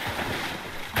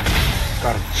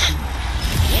 Got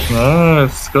him.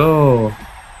 Let's go.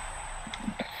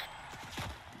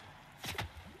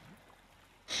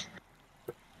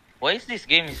 Why is this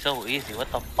game so easy?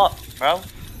 What the fuck, bro?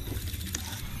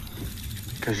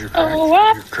 Because you're correct. Oh,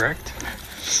 what? You're correct.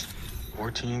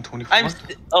 14, 24.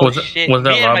 Oh Was that- shit. was that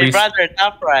Me and my lobbies? brother are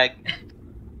top rank.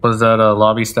 Was that a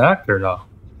lobby stack or no?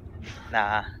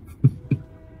 Nah.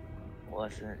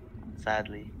 Wasn't,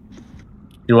 sadly.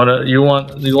 You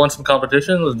want some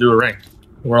competition? Let's do a rank.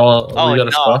 We got a no.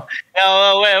 squad.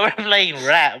 No, we're playing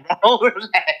rat, bro. We're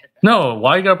rat. No,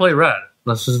 why you gotta play rat?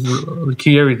 Let's just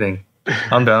key everything.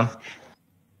 I'm down.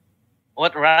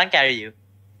 What rank are you?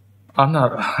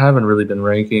 I haven't really been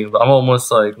ranking, but I'm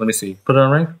almost like, let me see. Put it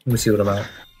on rank? Let me see what I'm at.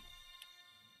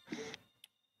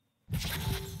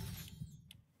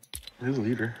 You're the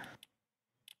leader.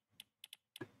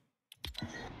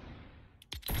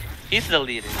 He's the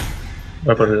leader.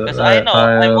 I put it. Because I know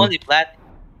I'm only plat.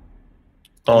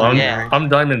 Oh, Yeah. I'm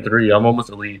diamond 3. I'm almost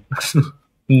elite.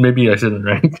 Maybe I shouldn't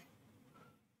rank.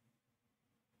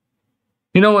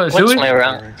 You know what? Should What's we? my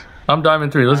rank? Ranked. I'm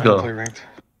diamond 3. Let's I don't play go. ranked.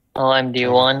 Oh, I'm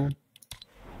D1.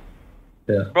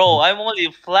 Yeah. Bro, I'm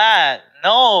only flat.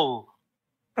 No.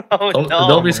 Oh no.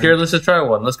 Don't be scared. Let's just try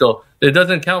one. Let's go. It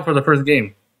doesn't count for the first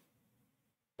game.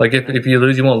 Like if you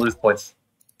lose, you won't lose points.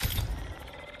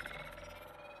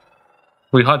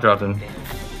 We hot dropped him.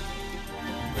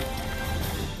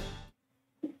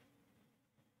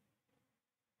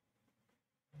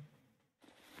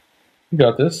 You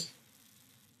got this.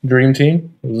 Dream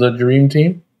team. It was a dream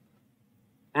team.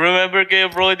 Remember,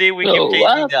 Kuya Brody, we Oh, keep chasing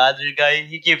what? the other guy.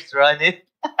 He keeps running.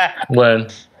 When?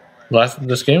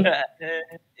 This game?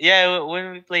 Yeah,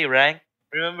 when we play rank.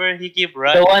 Remember, he keep The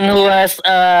running. one who has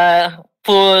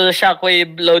full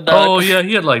shockwave loadout. Oh yeah,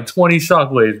 he had like 20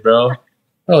 shockwaves, bro.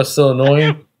 That was so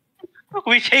annoying.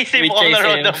 We chase him We all chase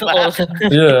around him. the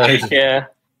map. Yeah. Yeah.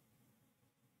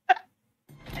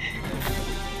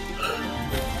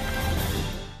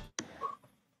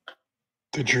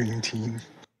 The dream team.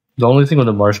 The only thing with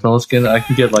the marshmallow skin, I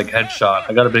can get like headshot.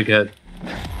 I got a big head.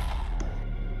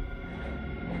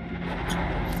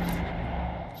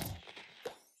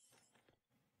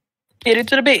 Hit it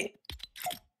to the beat.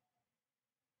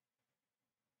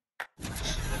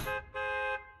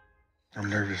 I'm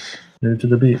nervous. New to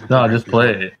the beat. No, just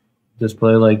play it. Just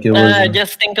play like it was.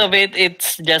 Just think of it.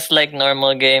 It's just like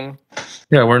normal game.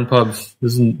 Yeah, we're in pubs.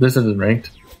 This isn't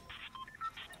ranked.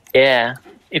 Yeah.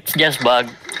 It's just bug.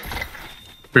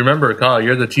 Remember, Kyle,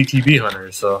 you're the TTV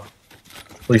hunter, so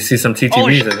we see some TTVs Oh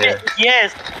in shit! here.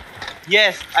 Yes,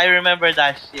 yes, I remember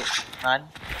that shit, man.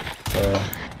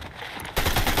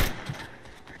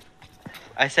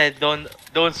 I said don't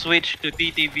switch to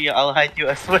TTV. I'll hide you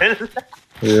as well.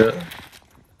 Yeah.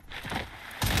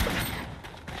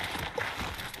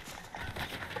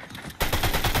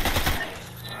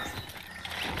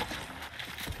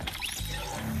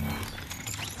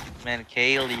 Man,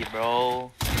 Kaylee,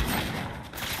 bro.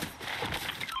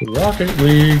 Rocket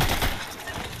League.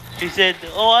 She said,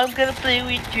 "Oh, I'm gonna play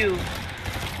with you."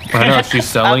 I know she's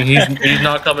selling. He's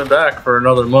not coming back for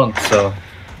another month, so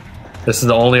this is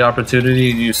the only opportunity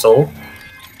you sold.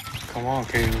 Come on,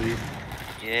 Kaylee.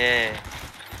 Yeah.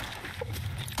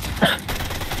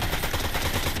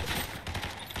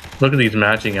 Look at these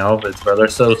matching outfits, bro. They're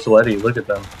so sweaty. Look at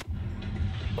them.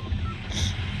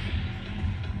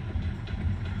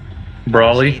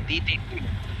 Brawly?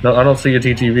 No, I don't see a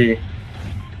TTV.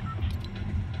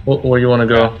 Where you want to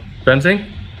go? Fencing?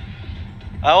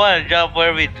 I wanna jump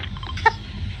where we.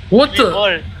 What the?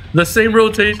 Before. The same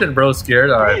rotation, bro. Scared?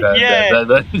 Alright, Yeah.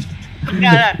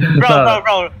 Yeah,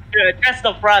 bro. Trust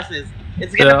the process.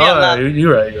 It's gonna be a lot.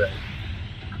 You're right.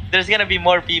 There's gonna be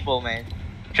more people, man.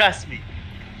 Trust me.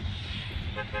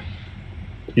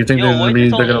 You think Yo, they're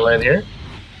gonna land here?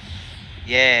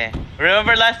 Yeah.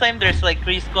 Remember last time? There's like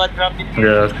 3 squad dropping.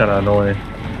 Yeah, that's kind of annoying.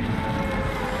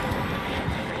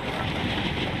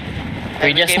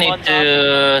 We just need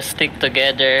to stick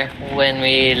together when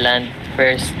we land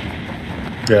first.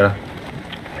 Yeah.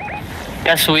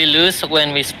 Because we lose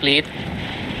when we split.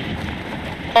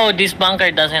 Oh, this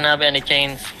bunker doesn't have any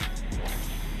chains.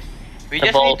 We The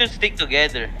just ball. need to stick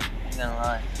together. Not gonna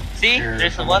lie. See? Here,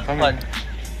 There's someone one coming. squad.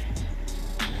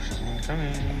 Someone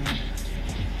coming.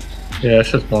 Yeah, it's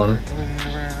just fun. Coming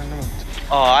around the mountain.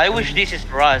 Oh, I wish this is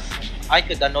Russ. I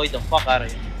could annoy the fuck out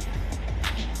of him.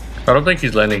 I don't think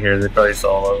he's landing here. They probably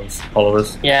saw all of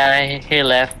us. Yeah, he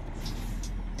left.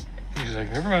 He's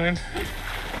like, never mind.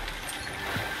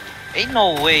 Ain't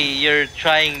no way you're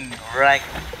trying rank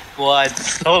squad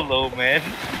solo, man.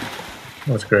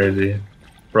 That's crazy.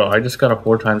 Bro, I just got a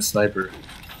 4-time sniper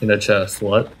in the chest.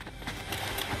 What?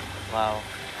 Wow.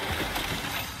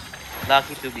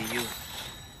 Lucky to be you.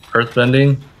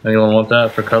 Earthbending? Anyone want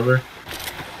that for cover?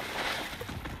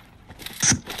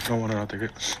 Don't want to take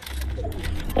it.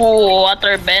 Oh,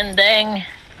 water bending.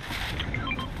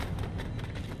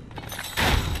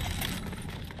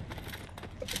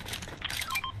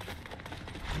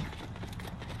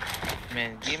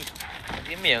 Man,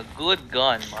 give me a good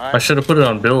gun, man. I should have put it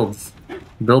on builds.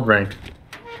 Build rank.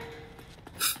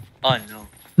 Oh no.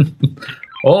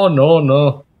 Oh,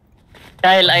 no.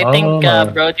 Kyle, I think Ah.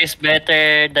 Broad is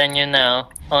better than you now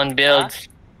on builds.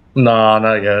 Nah,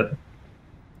 not yet.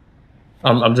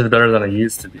 I'm just better than I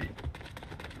used to be.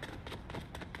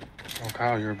 Oh,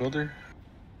 Kyle, you're a builder?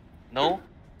 No?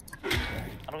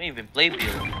 I don't even play build.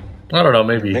 I don't know,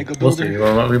 maybe. Mega We'll see.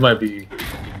 builder? We might be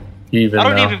even I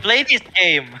don't now. even play this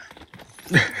game.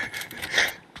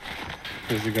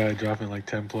 There's a guy dropping like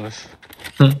 10 plus.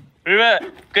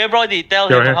 Remember, Kuya Brody, tell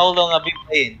Go him ahead. how long I've been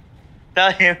playing.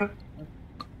 Tell him.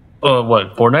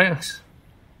 What, Fortnite?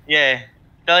 Yeah.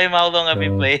 Tell him how long I've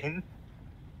been Oh. playing.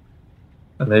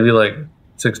 Maybe like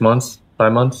 6 months,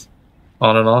 5 months,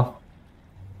 on and off.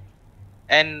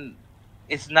 And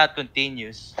it's not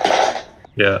continuous.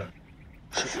 Yeah.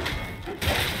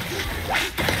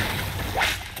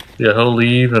 Yeah, he'll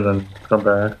leave and then come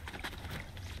back.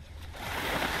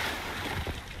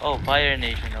 Oh, Fire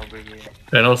Nation over here.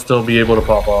 And he'll still be able to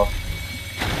pop off.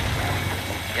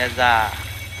 Yes,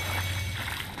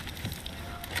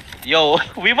 Yo,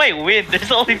 we might win.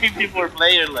 There's only 54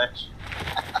 players left.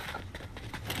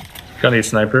 Got any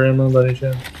sniper ammo by any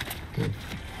chance?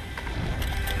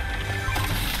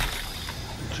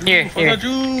 Here, Father here,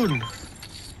 June!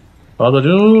 Father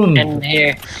June! and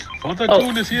here. Father Oh.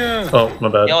 June is here! Oh, my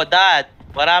bad. Yo, Dad,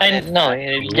 what And happened? no,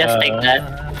 you just take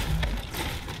that.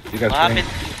 You guys What playing?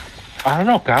 happened? I don't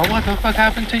know, pal. What the fuck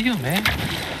happened to you, man?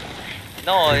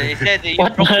 No, he said you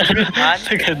What? broke your rib, man.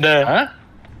 Look at that. Huh?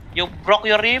 You broke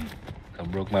your rib. I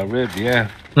broke my rib, yeah.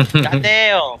 God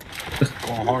damn.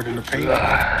 Going hard in the paint.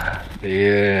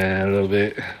 Yeah, a little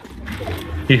bit.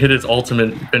 He hit his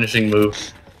ultimate finishing move.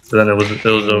 Then it was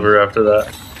over after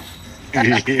that.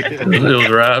 It was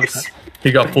wraps.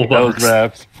 He got full That was box.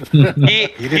 raps.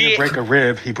 He didn't break a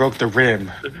rib, he broke the rim.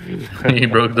 He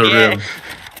broke the Yeah. rim.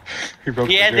 He broke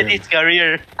He the ended rim. his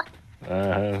career.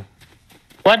 Uh-huh.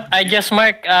 What? I just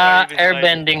marked Sorry,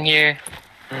 airbending here.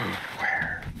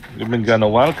 You've been gone a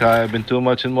while, Kai. I've been too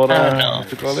much in Mobile. Oh, no.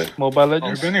 What you call it? Mobile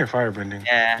Legends? Airbending or firebending?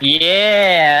 Yeah.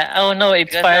 Yeah. Oh no,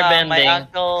 it's Because firebending. my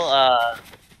uncle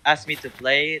asked me to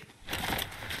play it.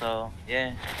 So,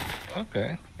 yeah.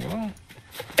 Okay. Well,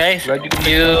 Guys, glad you can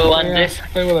you want yeah, this?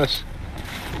 play with us.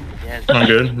 Yes. I'm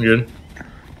good. I'm good.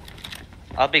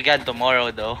 I'll be gone tomorrow,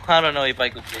 though. I don't know if I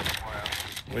could play tomorrow.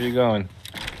 Where you going?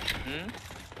 Hmm?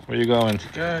 Where you going?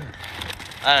 Good.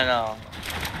 I don't know.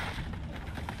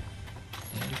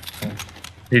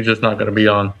 He's just not gonna be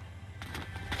on.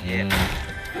 Yeah.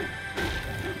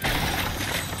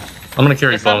 I'm gonna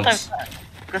carry Because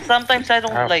phones. sometimes I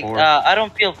don't Ah, like, four. I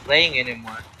don't feel playing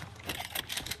anymore.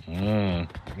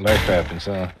 Life happens,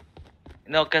 huh?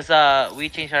 No, because we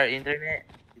changed our internet.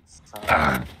 It's,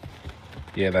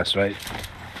 Yeah, that's right.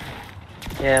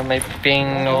 Yeah, my ping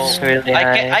is really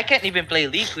I high. can't even play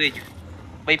League with you.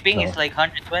 My ping No. is like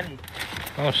 120.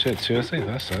 Oh shit, seriously?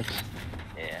 That sucks.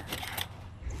 Yeah.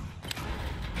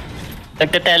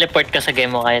 Nagte-teleport ka sa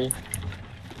game mo, Kyle.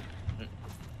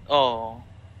 Oh,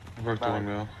 I broke the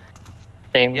window.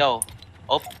 Same. yo,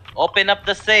 open up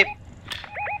the safe.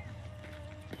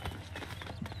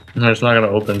 It's not gonna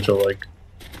open until like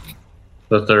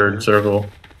the third circle.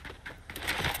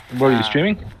 Bro, you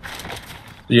streaming?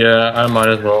 Yeah, I might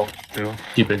as well Still.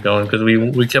 keep it going because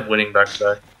we kept winning back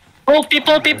to back. Oh,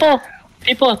 people! We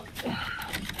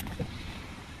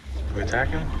attack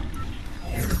him?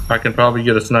 I can probably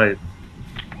get a snipe.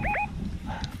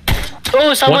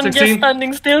 Oh, someone just 116?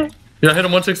 standing still. Yeah, hit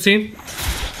him 116.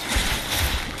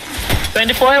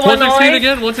 24, one 116 away.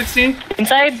 again. 116.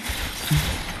 Inside.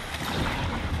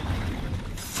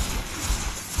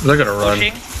 They're gonna run.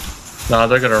 Pushing. Nah,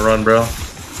 they're gonna run, bro.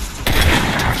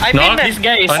 I Knock. pinned This them.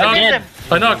 guy is I knocked. dead.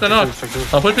 I knocked.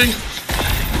 I'm whipping.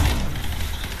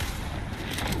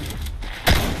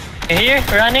 Here,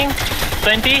 running.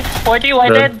 20, 40, why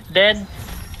Dead. dead?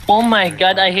 Oh my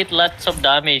god, I hit lots of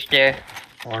damage there.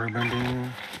 Waterbending.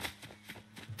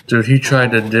 Dude, he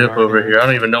tried to dip over here. I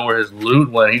don't even know where his loot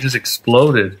went. He just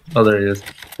exploded. Oh, there he is.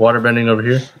 Waterbending over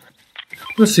here.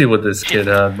 Let's see what this kid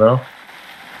had, bro.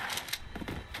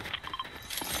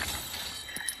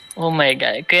 Oh my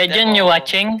god. Kuya Jun, you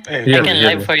watching? Hey, Yeah, I can yeah.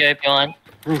 live for you if you want.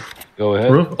 roof. Go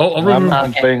ahead. Roof? Oh, I'm, roof. I'm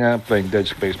Okay. playing Dead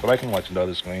Space, but I can watch the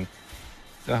other screen.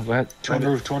 Yeah, go ahead. Two on the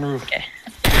roof, two on the roof.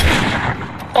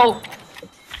 Oh!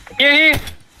 Here!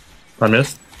 I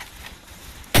missed.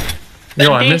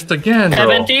 Yo, I 70, missed again, bro.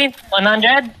 70,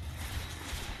 100?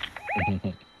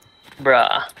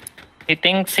 Bruh. He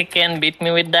thinks he can beat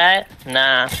me with that?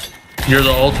 Nah. You're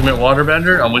the ultimate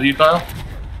waterbender. I'm with you, Kyle.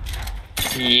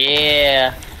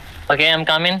 Yeah. Okay, I'm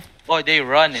coming. Boy, they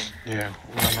running. Yeah,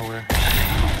 we're on nowhere.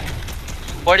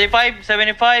 45,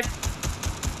 75,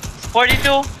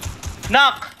 42.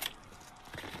 Knock.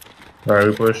 All right,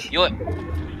 we push. You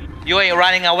ain't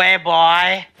running away,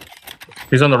 boy.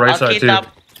 He's on the right I'll side kidnap.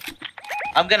 too.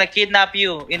 I'm gonna kidnap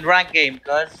you in rank game,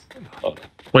 cuz.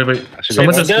 Wait, wait. I should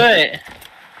Someone get just. Do it.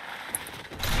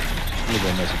 Let me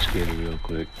go message Katie real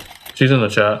quick. She's in the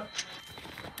chat.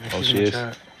 Yeah, Oh, she's she in the is?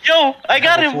 chat. Yo, I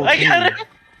got him. I got him.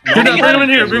 Bring him in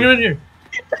here. Bring him in here.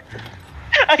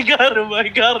 I got him. I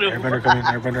got him. Airbender coming,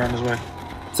 airbender on his way.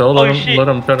 So Oh, let shit.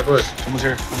 him try to push. Someone's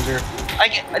here, someone's here. I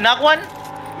get, knock one.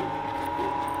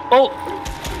 Oh!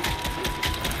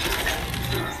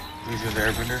 He's the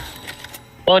airbender.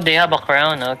 Oh, they have a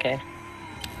crown. Okay.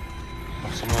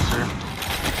 Oh, someone else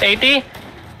here. 80.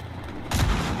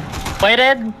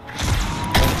 Whited.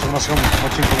 Someone else coming.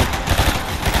 One team coming.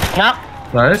 Knock.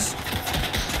 Nice.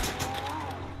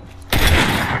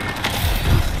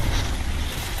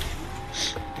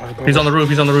 He's on the roof.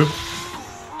 He's on the roof.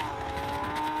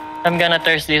 I'm gonna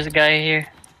thirst this guy here.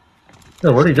 Yeah,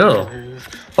 where'd he go? There he is.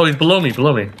 Oh, he's below me.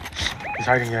 Below me. He's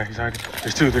hiding, yeah, he's hiding.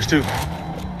 There's two.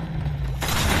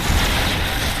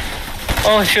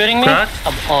 Oh, shooting me? Crack.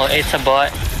 Oh, it's a bot.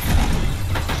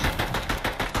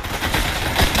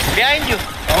 Behind you.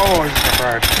 Oh, I just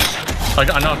got fired.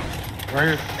 I knocked. Right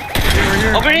here. Right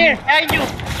here. Over here. Behind you.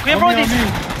 Kuya On me, Brody. on me.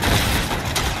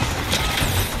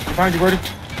 Behind you, Brody.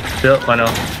 Yep, I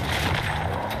know.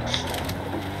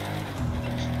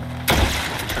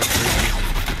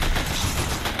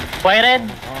 White red.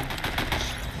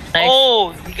 Nice.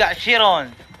 Oh, he got shit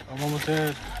on. I'm almost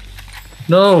dead.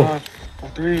 No. 5, 4,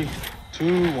 3,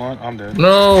 2, 1. I'm dead.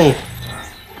 No.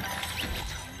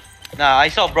 Nah, I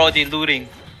saw Brody looting.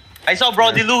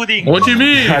 What do you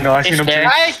mean? I know, I seen It's him there. too.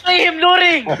 I see him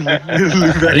looting.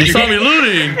 You saw me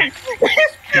looting.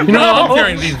 You know, I'm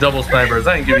carrying these double snipers.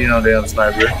 I ain't giving you no damn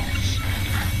sniper.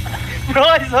 Bro,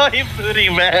 I saw him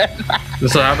looting, man.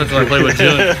 This is what happens when I play with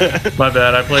Jin. My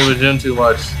bad, I play with Jin too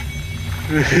much.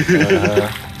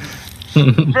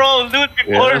 Bro, loot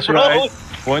before, that's bro. right.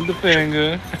 Point the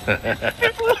finger.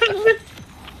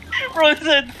 Bro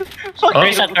said, fuck Oh.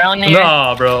 There's a crown here.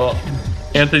 Nah, bro.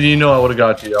 Anthony, you know I would have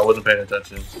got you. I wasn't paying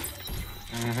attention.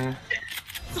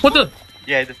 What the?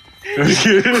 Yeah, You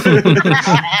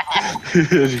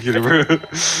get it, bro.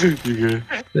 You good.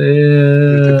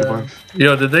 Yeah.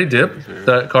 Yo, did they dip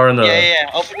that car in the? yeah.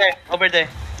 Over there.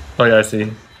 Oh yeah, I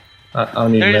see. I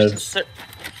don't need There's meds.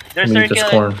 they're Let me eat this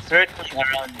corn. circling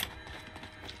around.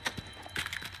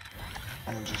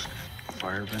 I'm just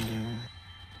firebending.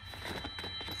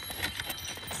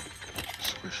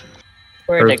 Squishy.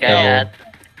 Where the guy Purple. at?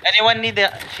 Anyone need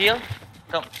a shield?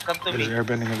 Come to There's me.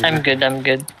 airbending over I'm there. good. I'm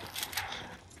good.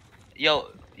 Yo,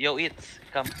 it's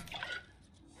come.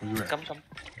 Where you at? Come. Oh,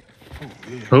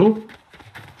 yeah. Who?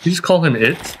 You just call him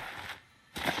it?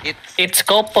 It's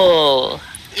Copo.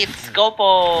 It's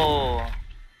Gopo.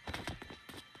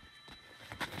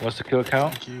 What's the kill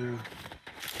count? Thank you.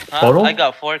 Huh? Total? I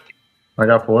got 4. I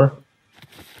got 4.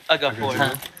 I got 4.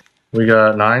 Huh. We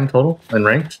got 9 total in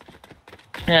ranked.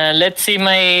 Let's see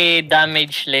my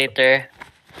damage later.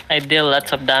 I deal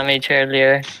lots of damage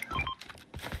earlier.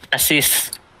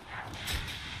 Assist.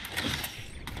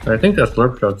 I think that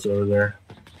slurp truck's over there.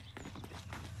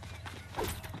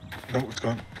 No, it's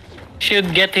gone.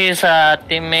 Should get his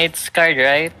teammate's card,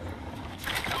 right?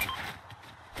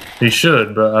 He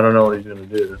should, but I don't know what he's gonna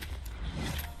do.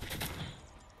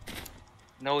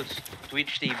 No, it's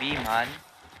Twitch TV, man.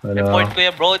 I Report know.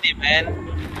 Kuya Brody, man.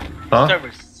 Huh?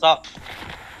 Servers suck.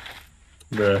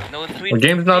 Bruh. No Twitch. The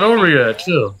game's not over yet.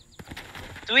 Chill.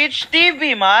 Twitch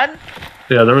TV, man.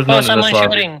 Yeah, there was Oh, none in someone this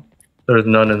lobby. shooting. There was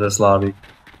none in this lobby.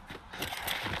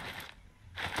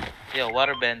 Yo,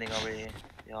 water bending over here.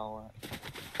 Yo,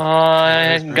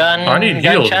 Gun. I need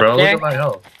heals, gunshot bro. there. Look at my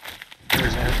health.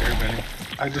 There's airbending.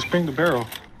 I just pinged the barrel.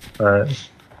 Alright.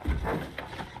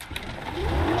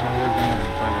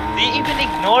 they even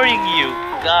ignoring you.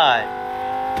 God.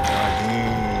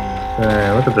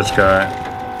 Hey, look at this guy.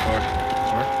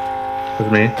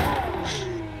 It's me.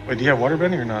 Wait, do you have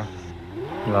waterbending or not?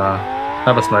 Nah. I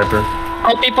have a sniper.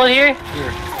 Oh, people here?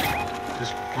 Here.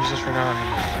 Just use this for now.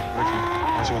 Wait for me.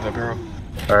 I see with that barrel.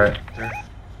 Alright. There.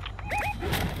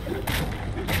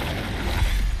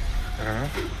 I don't know.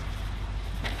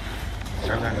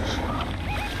 Start landers.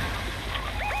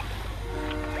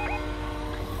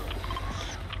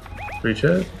 Reach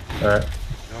it. Alright.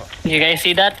 You guys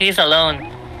see that? He's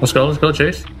alone. Let's go,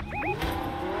 Chase.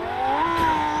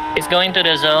 He's going to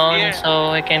the zone, Here.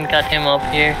 so we can cut him off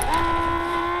here.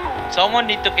 Someone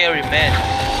need to carry men.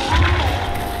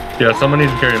 Yeah, someone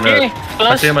needs to carry him Here, out.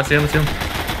 I close. see him.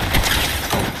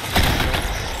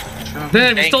 Damn,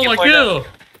 you Thank stole you my for kill!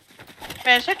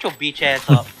 Man, shut your bitch ass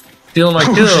up. Stealing my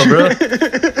kill, bro.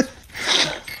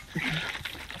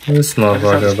 This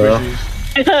motherfucker, bro.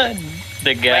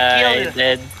 The guy kill.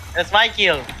 dead. That's my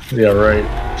kill. Yeah, right.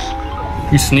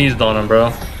 You sneezed on him,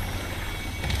 bro.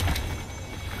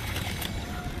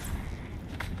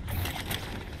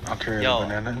 I'll carry Yo. the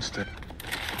banana instead.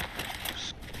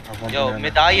 I have one Yo, banana.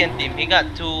 medallion team. He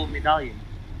got 2 medallions.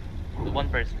 To 1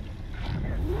 person.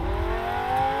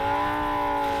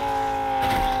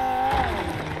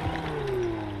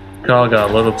 Y'all got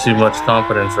a little too much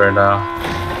confidence right now.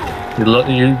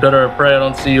 You better pray I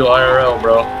don't see you IRL,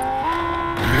 bro.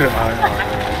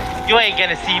 You ain't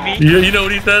gonna see me. You know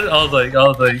what he said? I was like,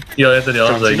 yo, Anthony,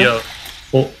 I was like, yo,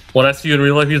 well, when I see you in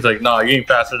real life, he's like, nah, you ain't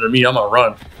faster than me, I'm gonna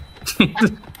run. He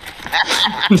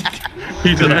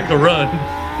said, I can run.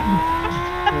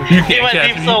 You He can't went catch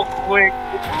deep me. so quick.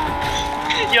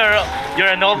 You're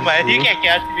an old man. You can't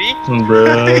catch me. Bro.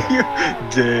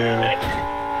 Damn.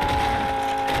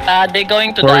 They're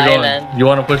going to Where the are we going? island. You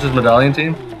want to push this medallion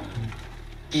team?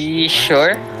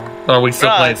 Sure. Or are we still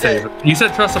Bruh, playing safe? You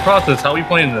said trust the process. How are we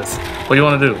playing this? What do you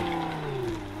want to do?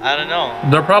 I don't know.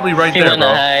 They're probably right You there, wanna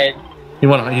bro. hide? He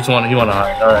wanna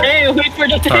hide. All right. Hey, wait for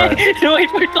the thing. Alright. Wait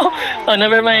for the. Oh,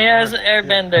 never mind. He has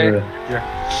airbender.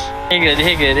 Yeah. He good.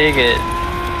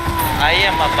 I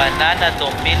am a banana, don't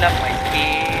fill up my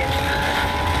skin.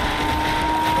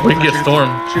 We can get Storm.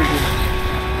 Shoot,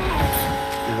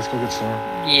 yeah, let's go get Storm.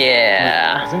 I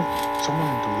Yeah. think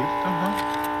someone deleted them, huh?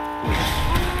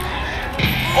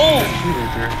 Oh! Key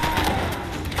right there.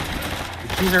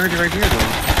 The key's already right here, though.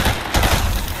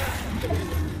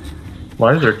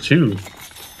 Why is there two?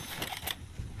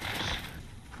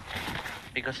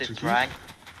 Because it's Suki? rank.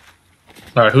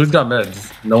 All right, who's got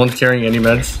meds? No one's carrying any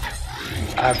meds.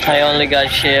 I only got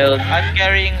shield. I'm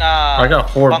carrying I got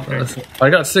 4. bunkers. I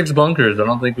got 6 bunkers. I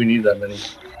don't think we need that many,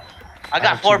 I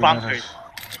got 4 bunkers.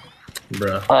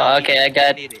 bruh. Oh, okay. I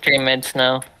got 3 meds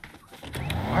now.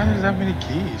 Why there's that many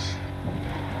keys?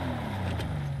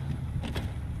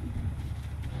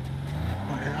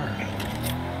 What are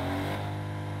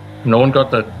No one got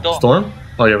the Don't- Storm?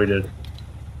 Oh yeah, we did.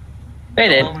 Wait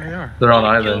they? it. Oh, they are. They're on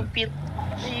Don't island. you feel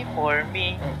sorry for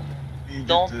me? You get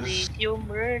Don't this. please you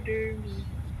murder me.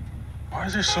 Why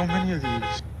is there so many of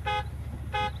these?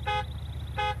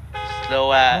 Slow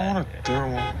I ass. want a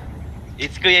thermal.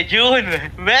 It's Kuya Jun,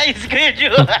 man. It's Kuya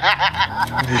Jun.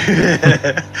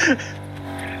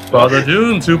 Father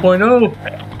June 2.0.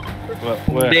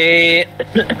 Where? They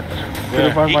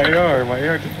Couldn't find my AR. My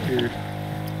AR disappeared.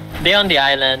 they on the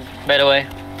island. By the way.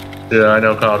 Yeah, I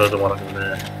know Kyle doesn't want to go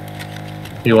there.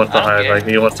 He wants to I don't hide, care. like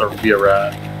he wants to be a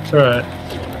rat. It's alright.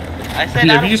 I said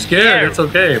Yeah, I if don't you scared, care. it's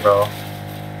okay, bro.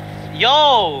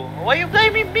 Yo, why you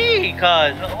blaming me?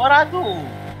 Cause what I do?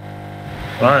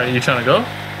 Alright, you trying to go?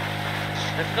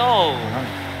 Let's go. I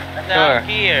said I don't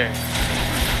care.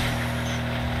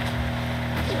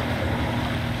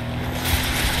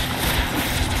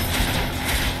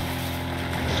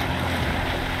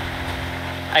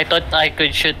 I thought I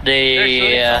could shoot They're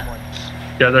shooting the. someone.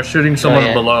 Yeah, they're shooting someone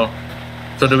yeah. below.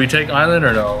 So do we take island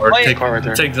or no? Or Oh, yeah. take, Car right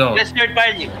there. take zone? Let's third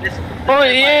party. Let's Oh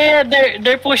yeah,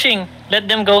 they're pushing. Let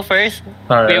them go first.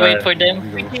 Alright, We wait alright. for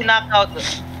them. we can knock out.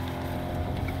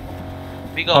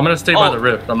 We go. I'm gonna stay by Oh, the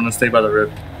rift. I'm gonna stay by the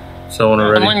rift. So when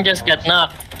we're ready. Someone just got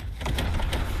knocked.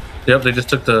 Yep, they just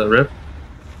took the rift.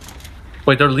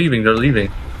 Wait, they're leaving. They're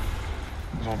leaving.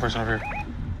 There's one person over here.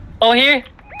 Oh here.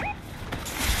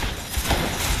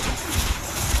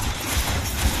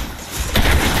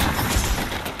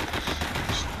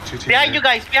 There's 2 teams Behind here. you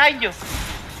guys, behind you.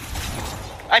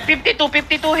 I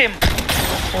 52 him.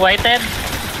 Whitehead.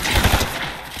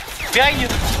 Behind you.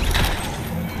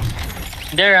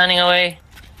 They're running away.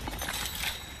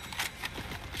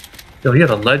 Yo, he had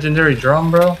a legendary drum,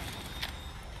 bro.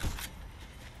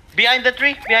 Behind the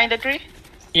tree. Behind the tree.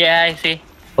 Yeah, I see.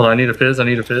 Hold on, I need a fizz. I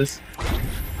need a fizz.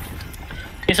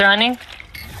 He's running.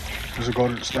 There's a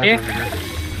golden sniper Here. over here.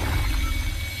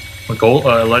 A gold,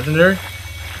 legendary.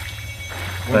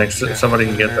 Thanks. Yeah, Somebody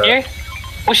can get that. Here.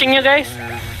 Pushing you guys.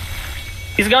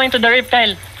 He's going to the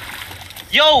reptile.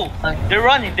 Yo, they're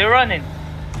running. They're running.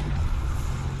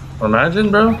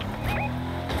 Imagine, bro.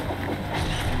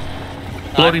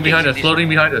 Floating behind us. This- Floating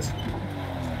behind us.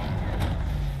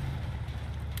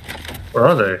 Where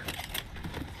are they?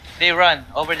 They run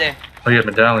over there. Oh, you have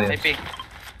medallion. I pick.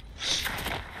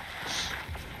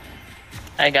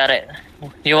 I got it.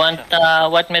 You want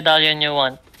what medallion you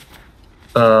want?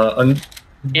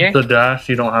 Here? The dash.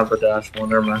 You don't have the dash one.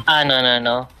 Never mind.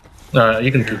 No. Alright,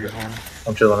 you can keep it.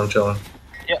 I'm chilling. I'm chilling.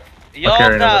 Yo,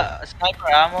 carrying the sniper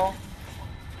ammo.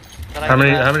 that I How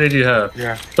many? got. How many do you have?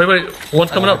 Yeah. Wait.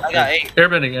 One's coming up. I got 8.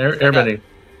 Airbending. Airbending.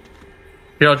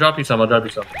 Here, I'll drop you some. I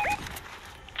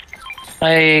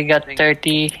got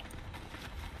 30.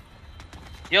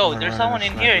 Yo, I'm there's running someone a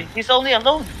in sniper. here. He's only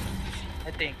alone.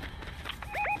 I think.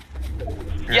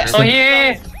 Yeah. Oh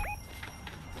here.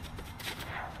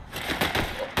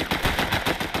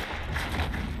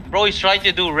 Bro, he's trying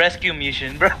to do rescue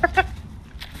mission, bro.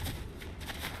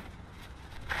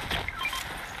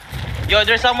 Yo,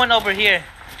 there's someone over here.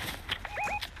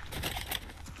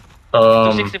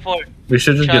 264. We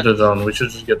should just Shot. get the zone. We should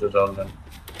just get the zone then.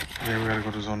 Yeah, we gotta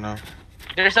go to zone now.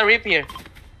 There's a rip here.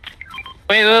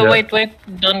 Wait.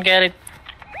 Don't get it.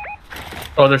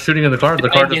 Oh, they're shooting in the car. The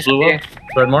car just blew up. Disappear.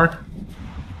 Red mark.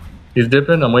 He's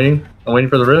dipping. I'm waiting. I'm waiting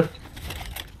for the rift.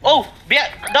 Oh,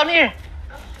 down here.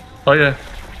 Oh yeah.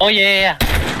 Oh yeah.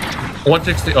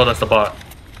 160. Oh, that's the bot.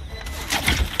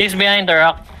 He's behind the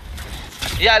rock.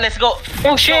 Yeah, let's go.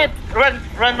 Oh shit! Run.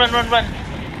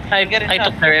 I Get I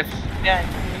inside. took the rift.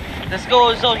 Yeah. Let's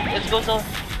go zone.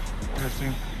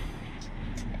 Testing.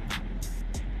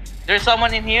 There's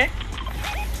someone in here.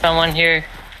 Someone here.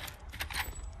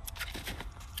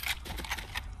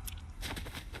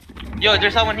 Yo,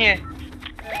 there's someone here.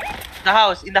 The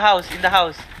house, in the house, in the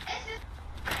house.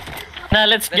 Nah,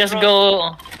 let's just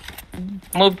roll. go.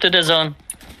 Move to the zone.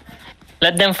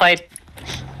 Let them fight.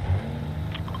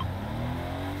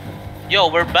 Yo,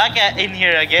 we're back in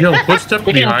here again. Yo, footstep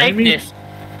We can behind take me? this.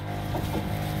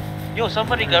 Yo,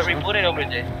 somebody got rebooted over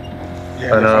there. Yeah,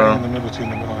 I they're know. fighting in the middle too, in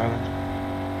the middle island.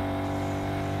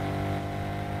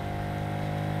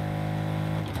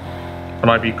 I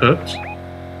might be cooked.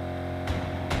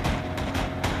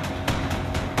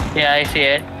 Yeah, I see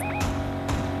it.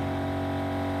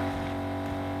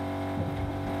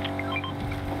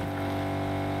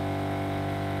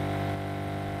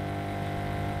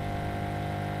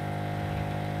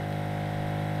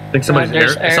 I think somebody's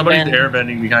there's somebody's airbend.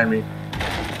 airbending behind me.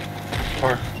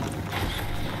 Or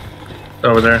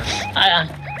Over there.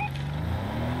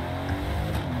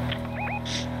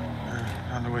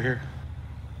 on the way here.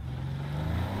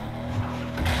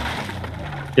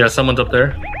 Yeah, someone's up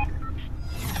there.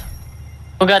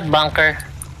 Who got bunker?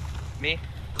 Me?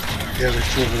 Yeah,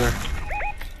 there's two over there.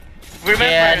 Remember,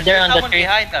 Yeah, they're there's on the someone tree.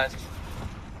 behind us.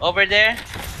 Over there.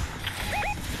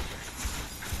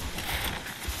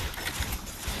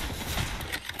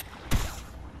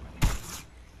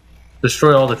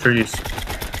 Destroy all the trees.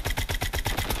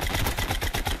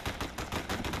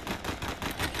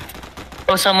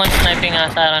 Oh, someone's sniping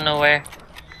us. I don't know where.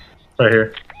 Right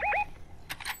here.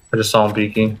 I just saw him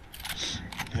peeking.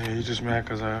 Yeah, he's just mad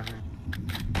because I.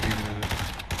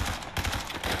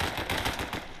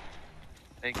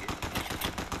 Thank you.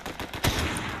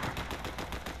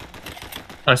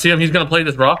 I see him. He's gonna play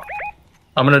this rock.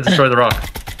 I'm gonna destroy the rock.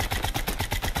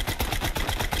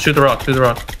 Shoot the rock. Shoot the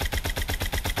rock.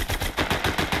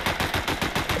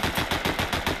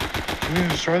 Can you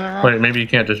destroy that rock? Wait, maybe you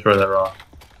can't destroy that rock.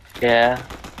 Yeah.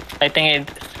 I think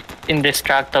it's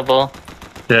indestructible.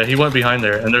 Yeah, he went behind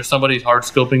there, and there's somebody hard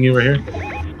scoping you right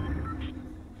here.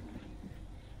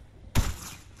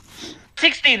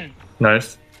 16.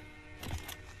 Nice.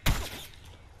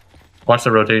 Watch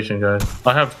the rotation, guys.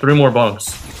 I have 3 more bunks.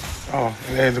 Oh,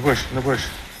 hey, in the bush, in the bush.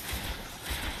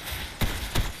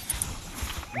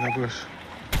 In the bush.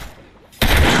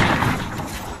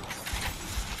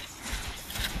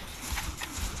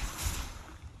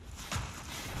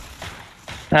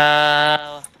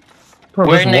 Bro,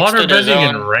 We're this next water to the bending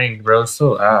in zone. ranked, bro. It's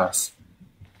so ass.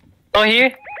 Oh,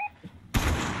 here?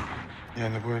 Yeah,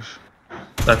 in the bush.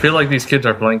 I feel like these kids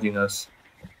are flanking us.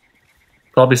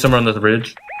 Probably somewhere on this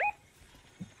ridge.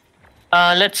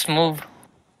 Let's move.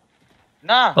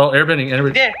 Nah. Oh, airbending,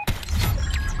 airbending. There.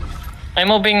 I'm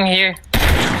moving here.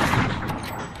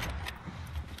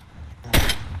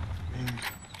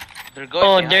 They're going.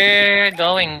 Oh, behind. they're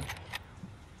going.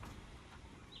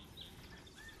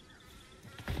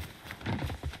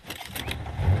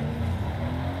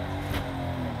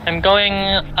 I'm going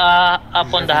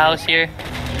up on the house here.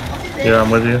 Yeah, I'm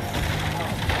with you.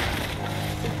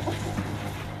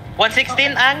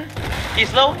 116, Ang.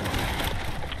 He's low.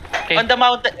 Okay. On the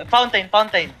mountain. Fountain.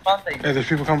 Hey, there's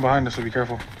people coming behind us, so be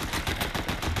careful.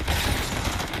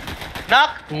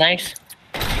 Knock. Nice.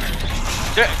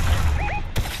 There.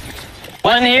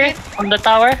 One here on the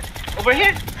tower. Over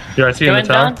here. Yeah, I see He him in went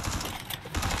the tower. down.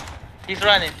 He's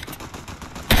running.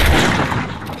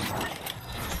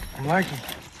 I'm lagging.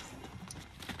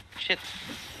 Shit.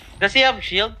 Does he have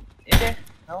shield in there?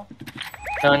 No.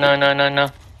 No.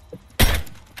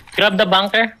 Grab the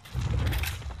bunker.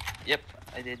 Yep,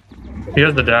 I did. He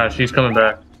has the dash. He's coming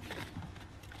back.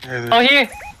 Yeah, there's, Oh, here.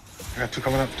 I got two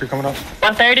coming up, two coming up,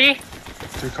 130.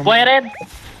 two coming Boy up. red.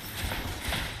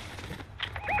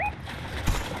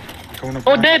 Coming up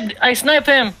Oh, behind. dead. I snipe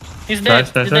him. He's dead.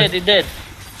 Nice, nice, He's dead.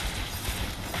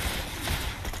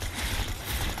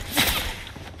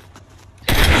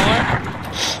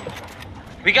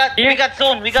 We got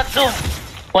zone.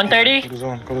 130. Go to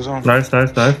zone, go to zone. Nice.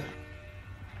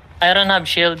 I don't have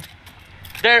shield.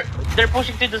 They're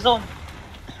pushing to the zone.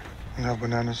 No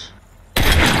bananas.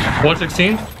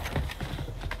 116?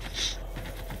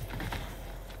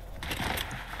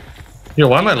 Yo,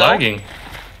 why am I He's low? lagging?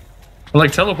 I'm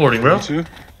like teleporting, bro. You too?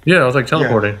 Yeah, I was like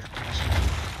teleporting.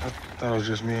 I thought it was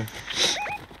just me.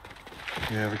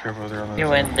 Yeah, be careful there on the You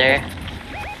went there.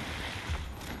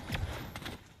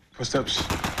 footsteps.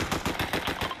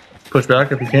 Push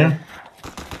back if you can.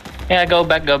 Yeah, go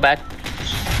back.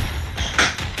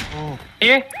 Oh,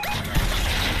 Here.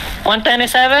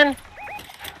 127.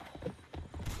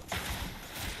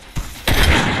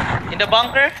 In the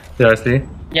bunker. Yeah, I see.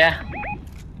 Yeah.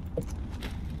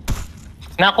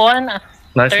 Knock one.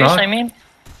 Nice Thirst, knock. I mean.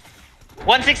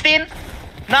 116.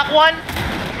 Knock one.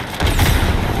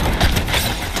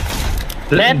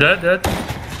 Dead. Dead.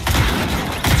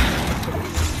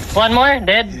 One more,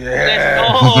 dead. Yeah.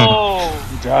 Let's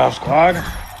go. Good job, squad.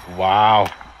 Wow.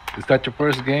 Is that your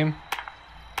first game?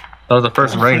 That was the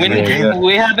first ranked We, game. Yeah.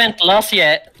 we haven't lost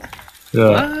yet. Yeah.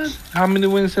 What? How many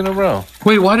wins in a row?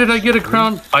 Wait, why did I get a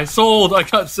crown? I sold. I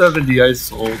got 70. I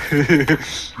sold.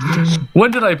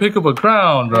 When did I pick up a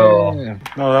crown, bro? Yeah.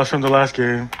 No, that's from the last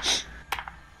game.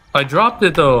 I dropped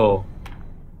it though.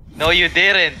 No, you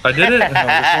didn't. I did it.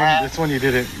 No, this one you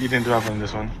didn't. You didn't drop on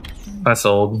this one. I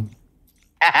sold.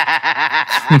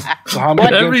 So how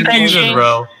many Every games season,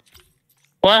 bro.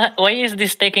 Why is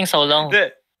this taking so long?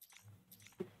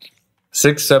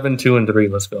 6, 7, 2, and 3.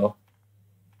 Let's go.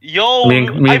 Yo, Me and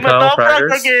I'm a Kyle top rank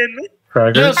Fraggers. again.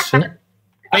 Fraggers.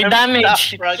 My I'm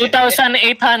damage, not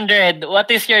 2,800. What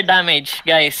is your damage,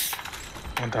 guys?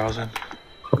 1,000.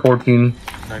 14,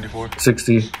 94.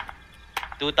 60.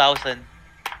 2,000.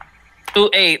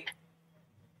 2,800.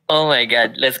 Oh my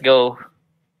god, let's go.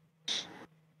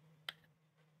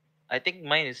 I think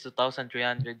mine is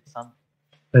 2,300 something.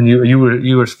 And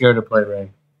you were scared to play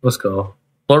rank. Let's go.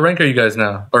 What rank are you guys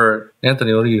now? Or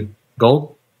Anthony, what are you?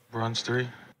 Gold? Bronze 3.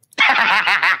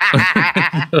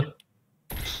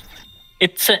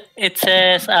 It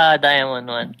says diamond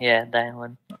 1. Yeah,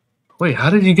 diamond. Wait, how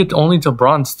did you get only to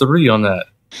bronze 3 on that?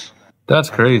 That's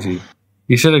crazy.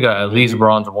 You should have got at least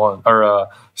bronze 1 or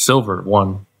silver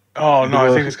 1. Oh, no,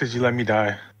 I think it's because you let me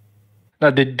die. Now,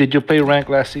 did you play rank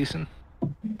last season?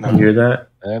 You hear that?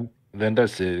 And then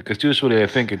that's it. Because usually I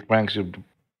think it ranks you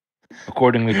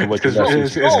accordingly to what you It's last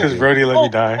because season. Brody let me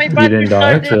die. My You brother didn't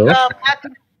die, started, Phil.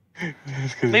 platinum.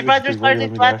 It's 'cause- My it's brother 'cause Brody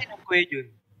let started me die. platinum, Kuya Jun.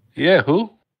 Yeah,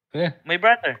 who? Yeah, My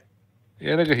brother.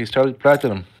 yeah, look, he started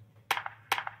platinum.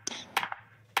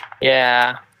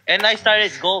 Yeah. And I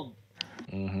started gold.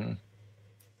 Mm-hmm.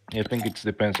 I think it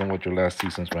depends on what your last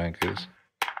season's rank is.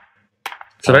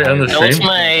 Should I end the That was stream?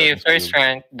 my first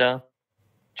rank, though.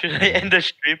 Should I end the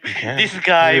stream? Yeah. This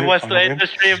guy Yeah, wants on to the end win. the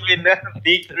stream in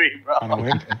big 3, bro. On a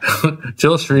win.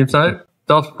 Chill stream side.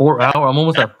 That was 4 hours. I'm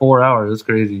almost at 4 hours. That's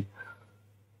crazy.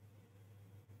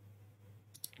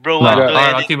 Bro, No, want all to right,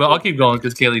 end I'll keep going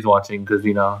because Kaylee's watching because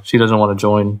she doesn't want to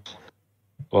join.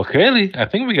 Well, Kaylee, I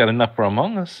think we got enough for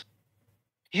Among Us.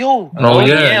 Yo, Oh,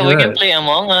 yeah, we yeah. can play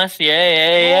Among Us.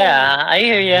 Yeah. I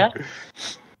hear ya.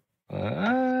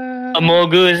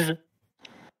 Amogus.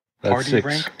 That's Party 6.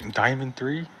 rank, Diamond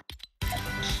 3.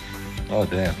 Oh,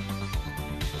 damn.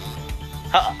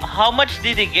 how much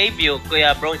did he give you,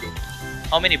 Kuya Brody?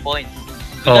 How many points?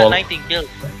 You Oh. got 19 kills.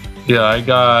 Yeah,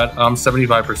 I'm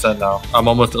 75% now. I'm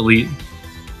almost elite.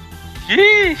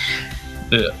 Yeesh.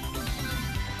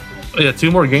 Yeah,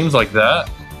 2 more games like that.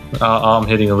 I'm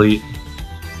hitting elite.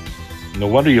 No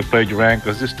wonder you played your rank,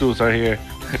 because these tools are here.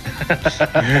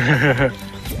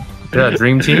 Yeah,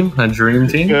 dream team. A dream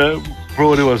team.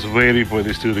 Brody was waiting for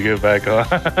these two to get back on.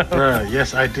 Bruh,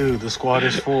 yes, I do. The squad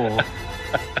is full.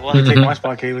 What? Take my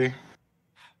spot, Kaylee.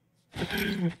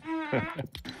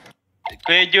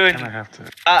 Kuya Jun, And I have to.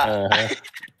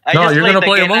 I No, just you're played gonna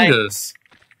play again. Among Us.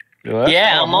 What?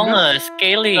 Yeah, Oh, Among Among Us.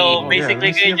 Kaylee. So yeah, basically, let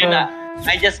me see Kuya Jun, if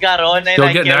I just got on and Yo,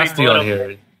 I get carried nasty both on of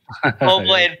here.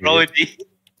 Hobo and Brody.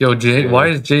 Yo, Jay, why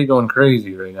is Jay going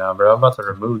crazy right now, bro? I'm about to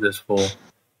remove this fool.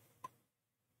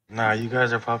 Nah, you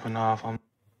guys are popping off. I'm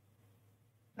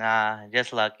Nah,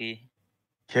 just lucky.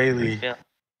 Kaylee. Yeah.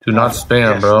 Do not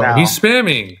spam, Yes, bro. now. He's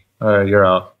spamming. All right, you're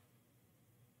out.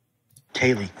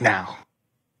 Kaylee, now.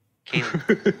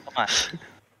 Kaylee, come on.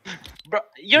 Bro,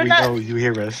 you're we not... know you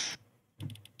hear us.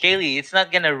 Kaylee, it's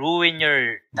not gonna ruin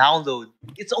your download.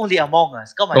 It's only Among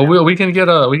Us. Come on. Oh, now. we can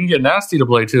get nasty to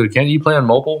play too. Can't you play on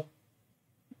mobile?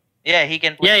 Yeah, he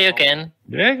can. Yeah, you can.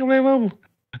 Yeah, come on, mom.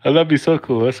 I love you so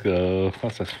cool. Let's go.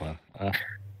 That's such fun.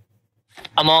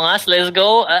 Among Us, let's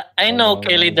go. I know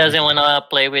Kaylee doesn't want to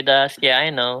play with us. Yeah, I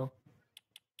know.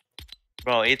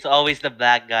 Bro, it's always the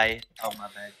black guy. Oh my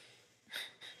bad.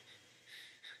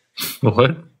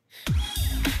 What?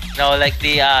 No, like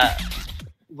the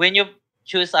when you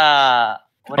choose what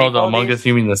do Oh, you the call Among this? Us.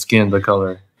 You mean the skin, the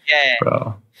color, Yeah.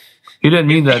 bro? He didn't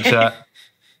mean that, chat.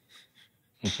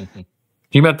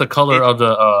 He meant the color of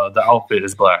the outfit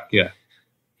is black. Yeah.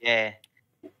 Yeah.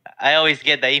 I always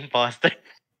get the imposter.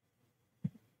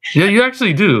 Yeah, you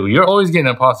actually do. You're always getting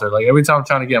imposter. Like every time I'm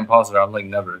trying to get imposter, I'm like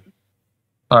never.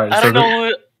 All right. I so don't know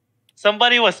who.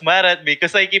 Somebody was mad at me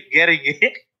because I keep getting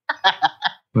it.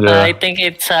 Yeah. I think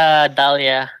it's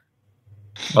Dahlia.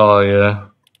 Oh yeah.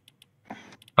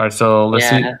 All right. So let's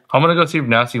see. Yeah. I'm gonna go see if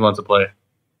Nasty wants to play.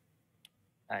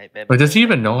 Alright, babe. Wait, does he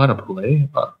even know how to play?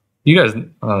 You guys, I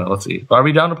don't know. Let's see. Are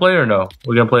we down to play or no?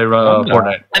 We're gonna play I'm down.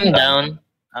 Fortnite. I'm down.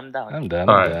 I'm down. I'm done.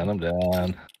 All I'm right. done. I'm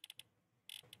done.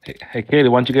 Hey, Katie,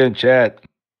 why don't you get in chat?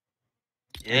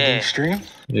 Yeah. Stream?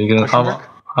 You gonna, Question mark?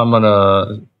 I'm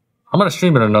gonna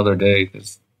stream it another day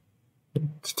because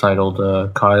it's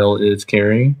titled "Kyle is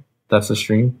carrying." That's the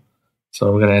stream,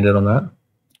 so we're gonna end it on that.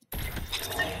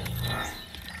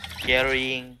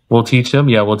 Carrying. We'll teach him.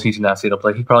 Yeah, we'll teach Nasty to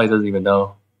play. He probably doesn't even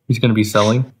know. He's gonna be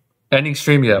selling. Ending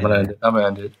stream. Yeah, I'm gonna end it. I'm gonna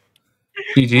end it.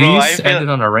 GG's. Ended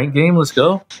on a ranked game. Let's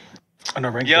go. On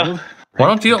a ranked Yo. build? Why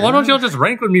don't y'all just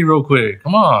rank with me real quick?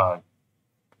 Come on.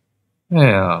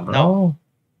 Yeah, bro. No.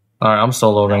 All right, I'm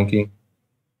solo ranking.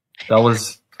 That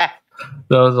was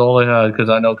all I had because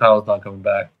I know Kyle's not coming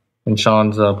back and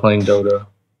Sean's playing Dota.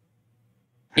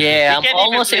 Yeah, I'm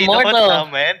almost immortal. Now,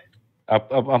 man.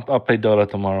 I'll play Dota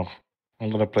tomorrow.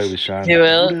 I'm gonna play with Sean. You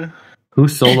will?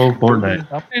 Who's solo Fortnite?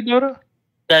 I'll play Dota.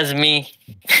 That's me.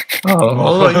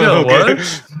 Oh, yeah, what?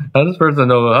 How does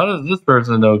this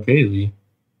person know Kaylee?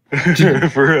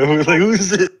 For real. Like, who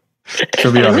is it?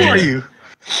 She'll be Who on are here. you?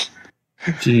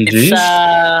 GG's.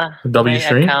 It's W my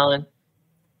stream? account.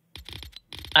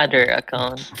 Other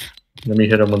account. Let me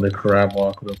hit him with the crab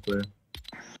walk real quick.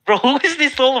 Bro, who is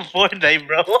this solo Fortnite,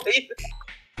 bro?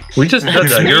 We just said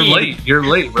that. You're late. You're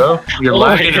late, bro. You're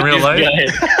lagging in real life.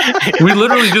 We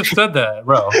literally just said that,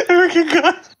 bro. Freaking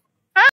God.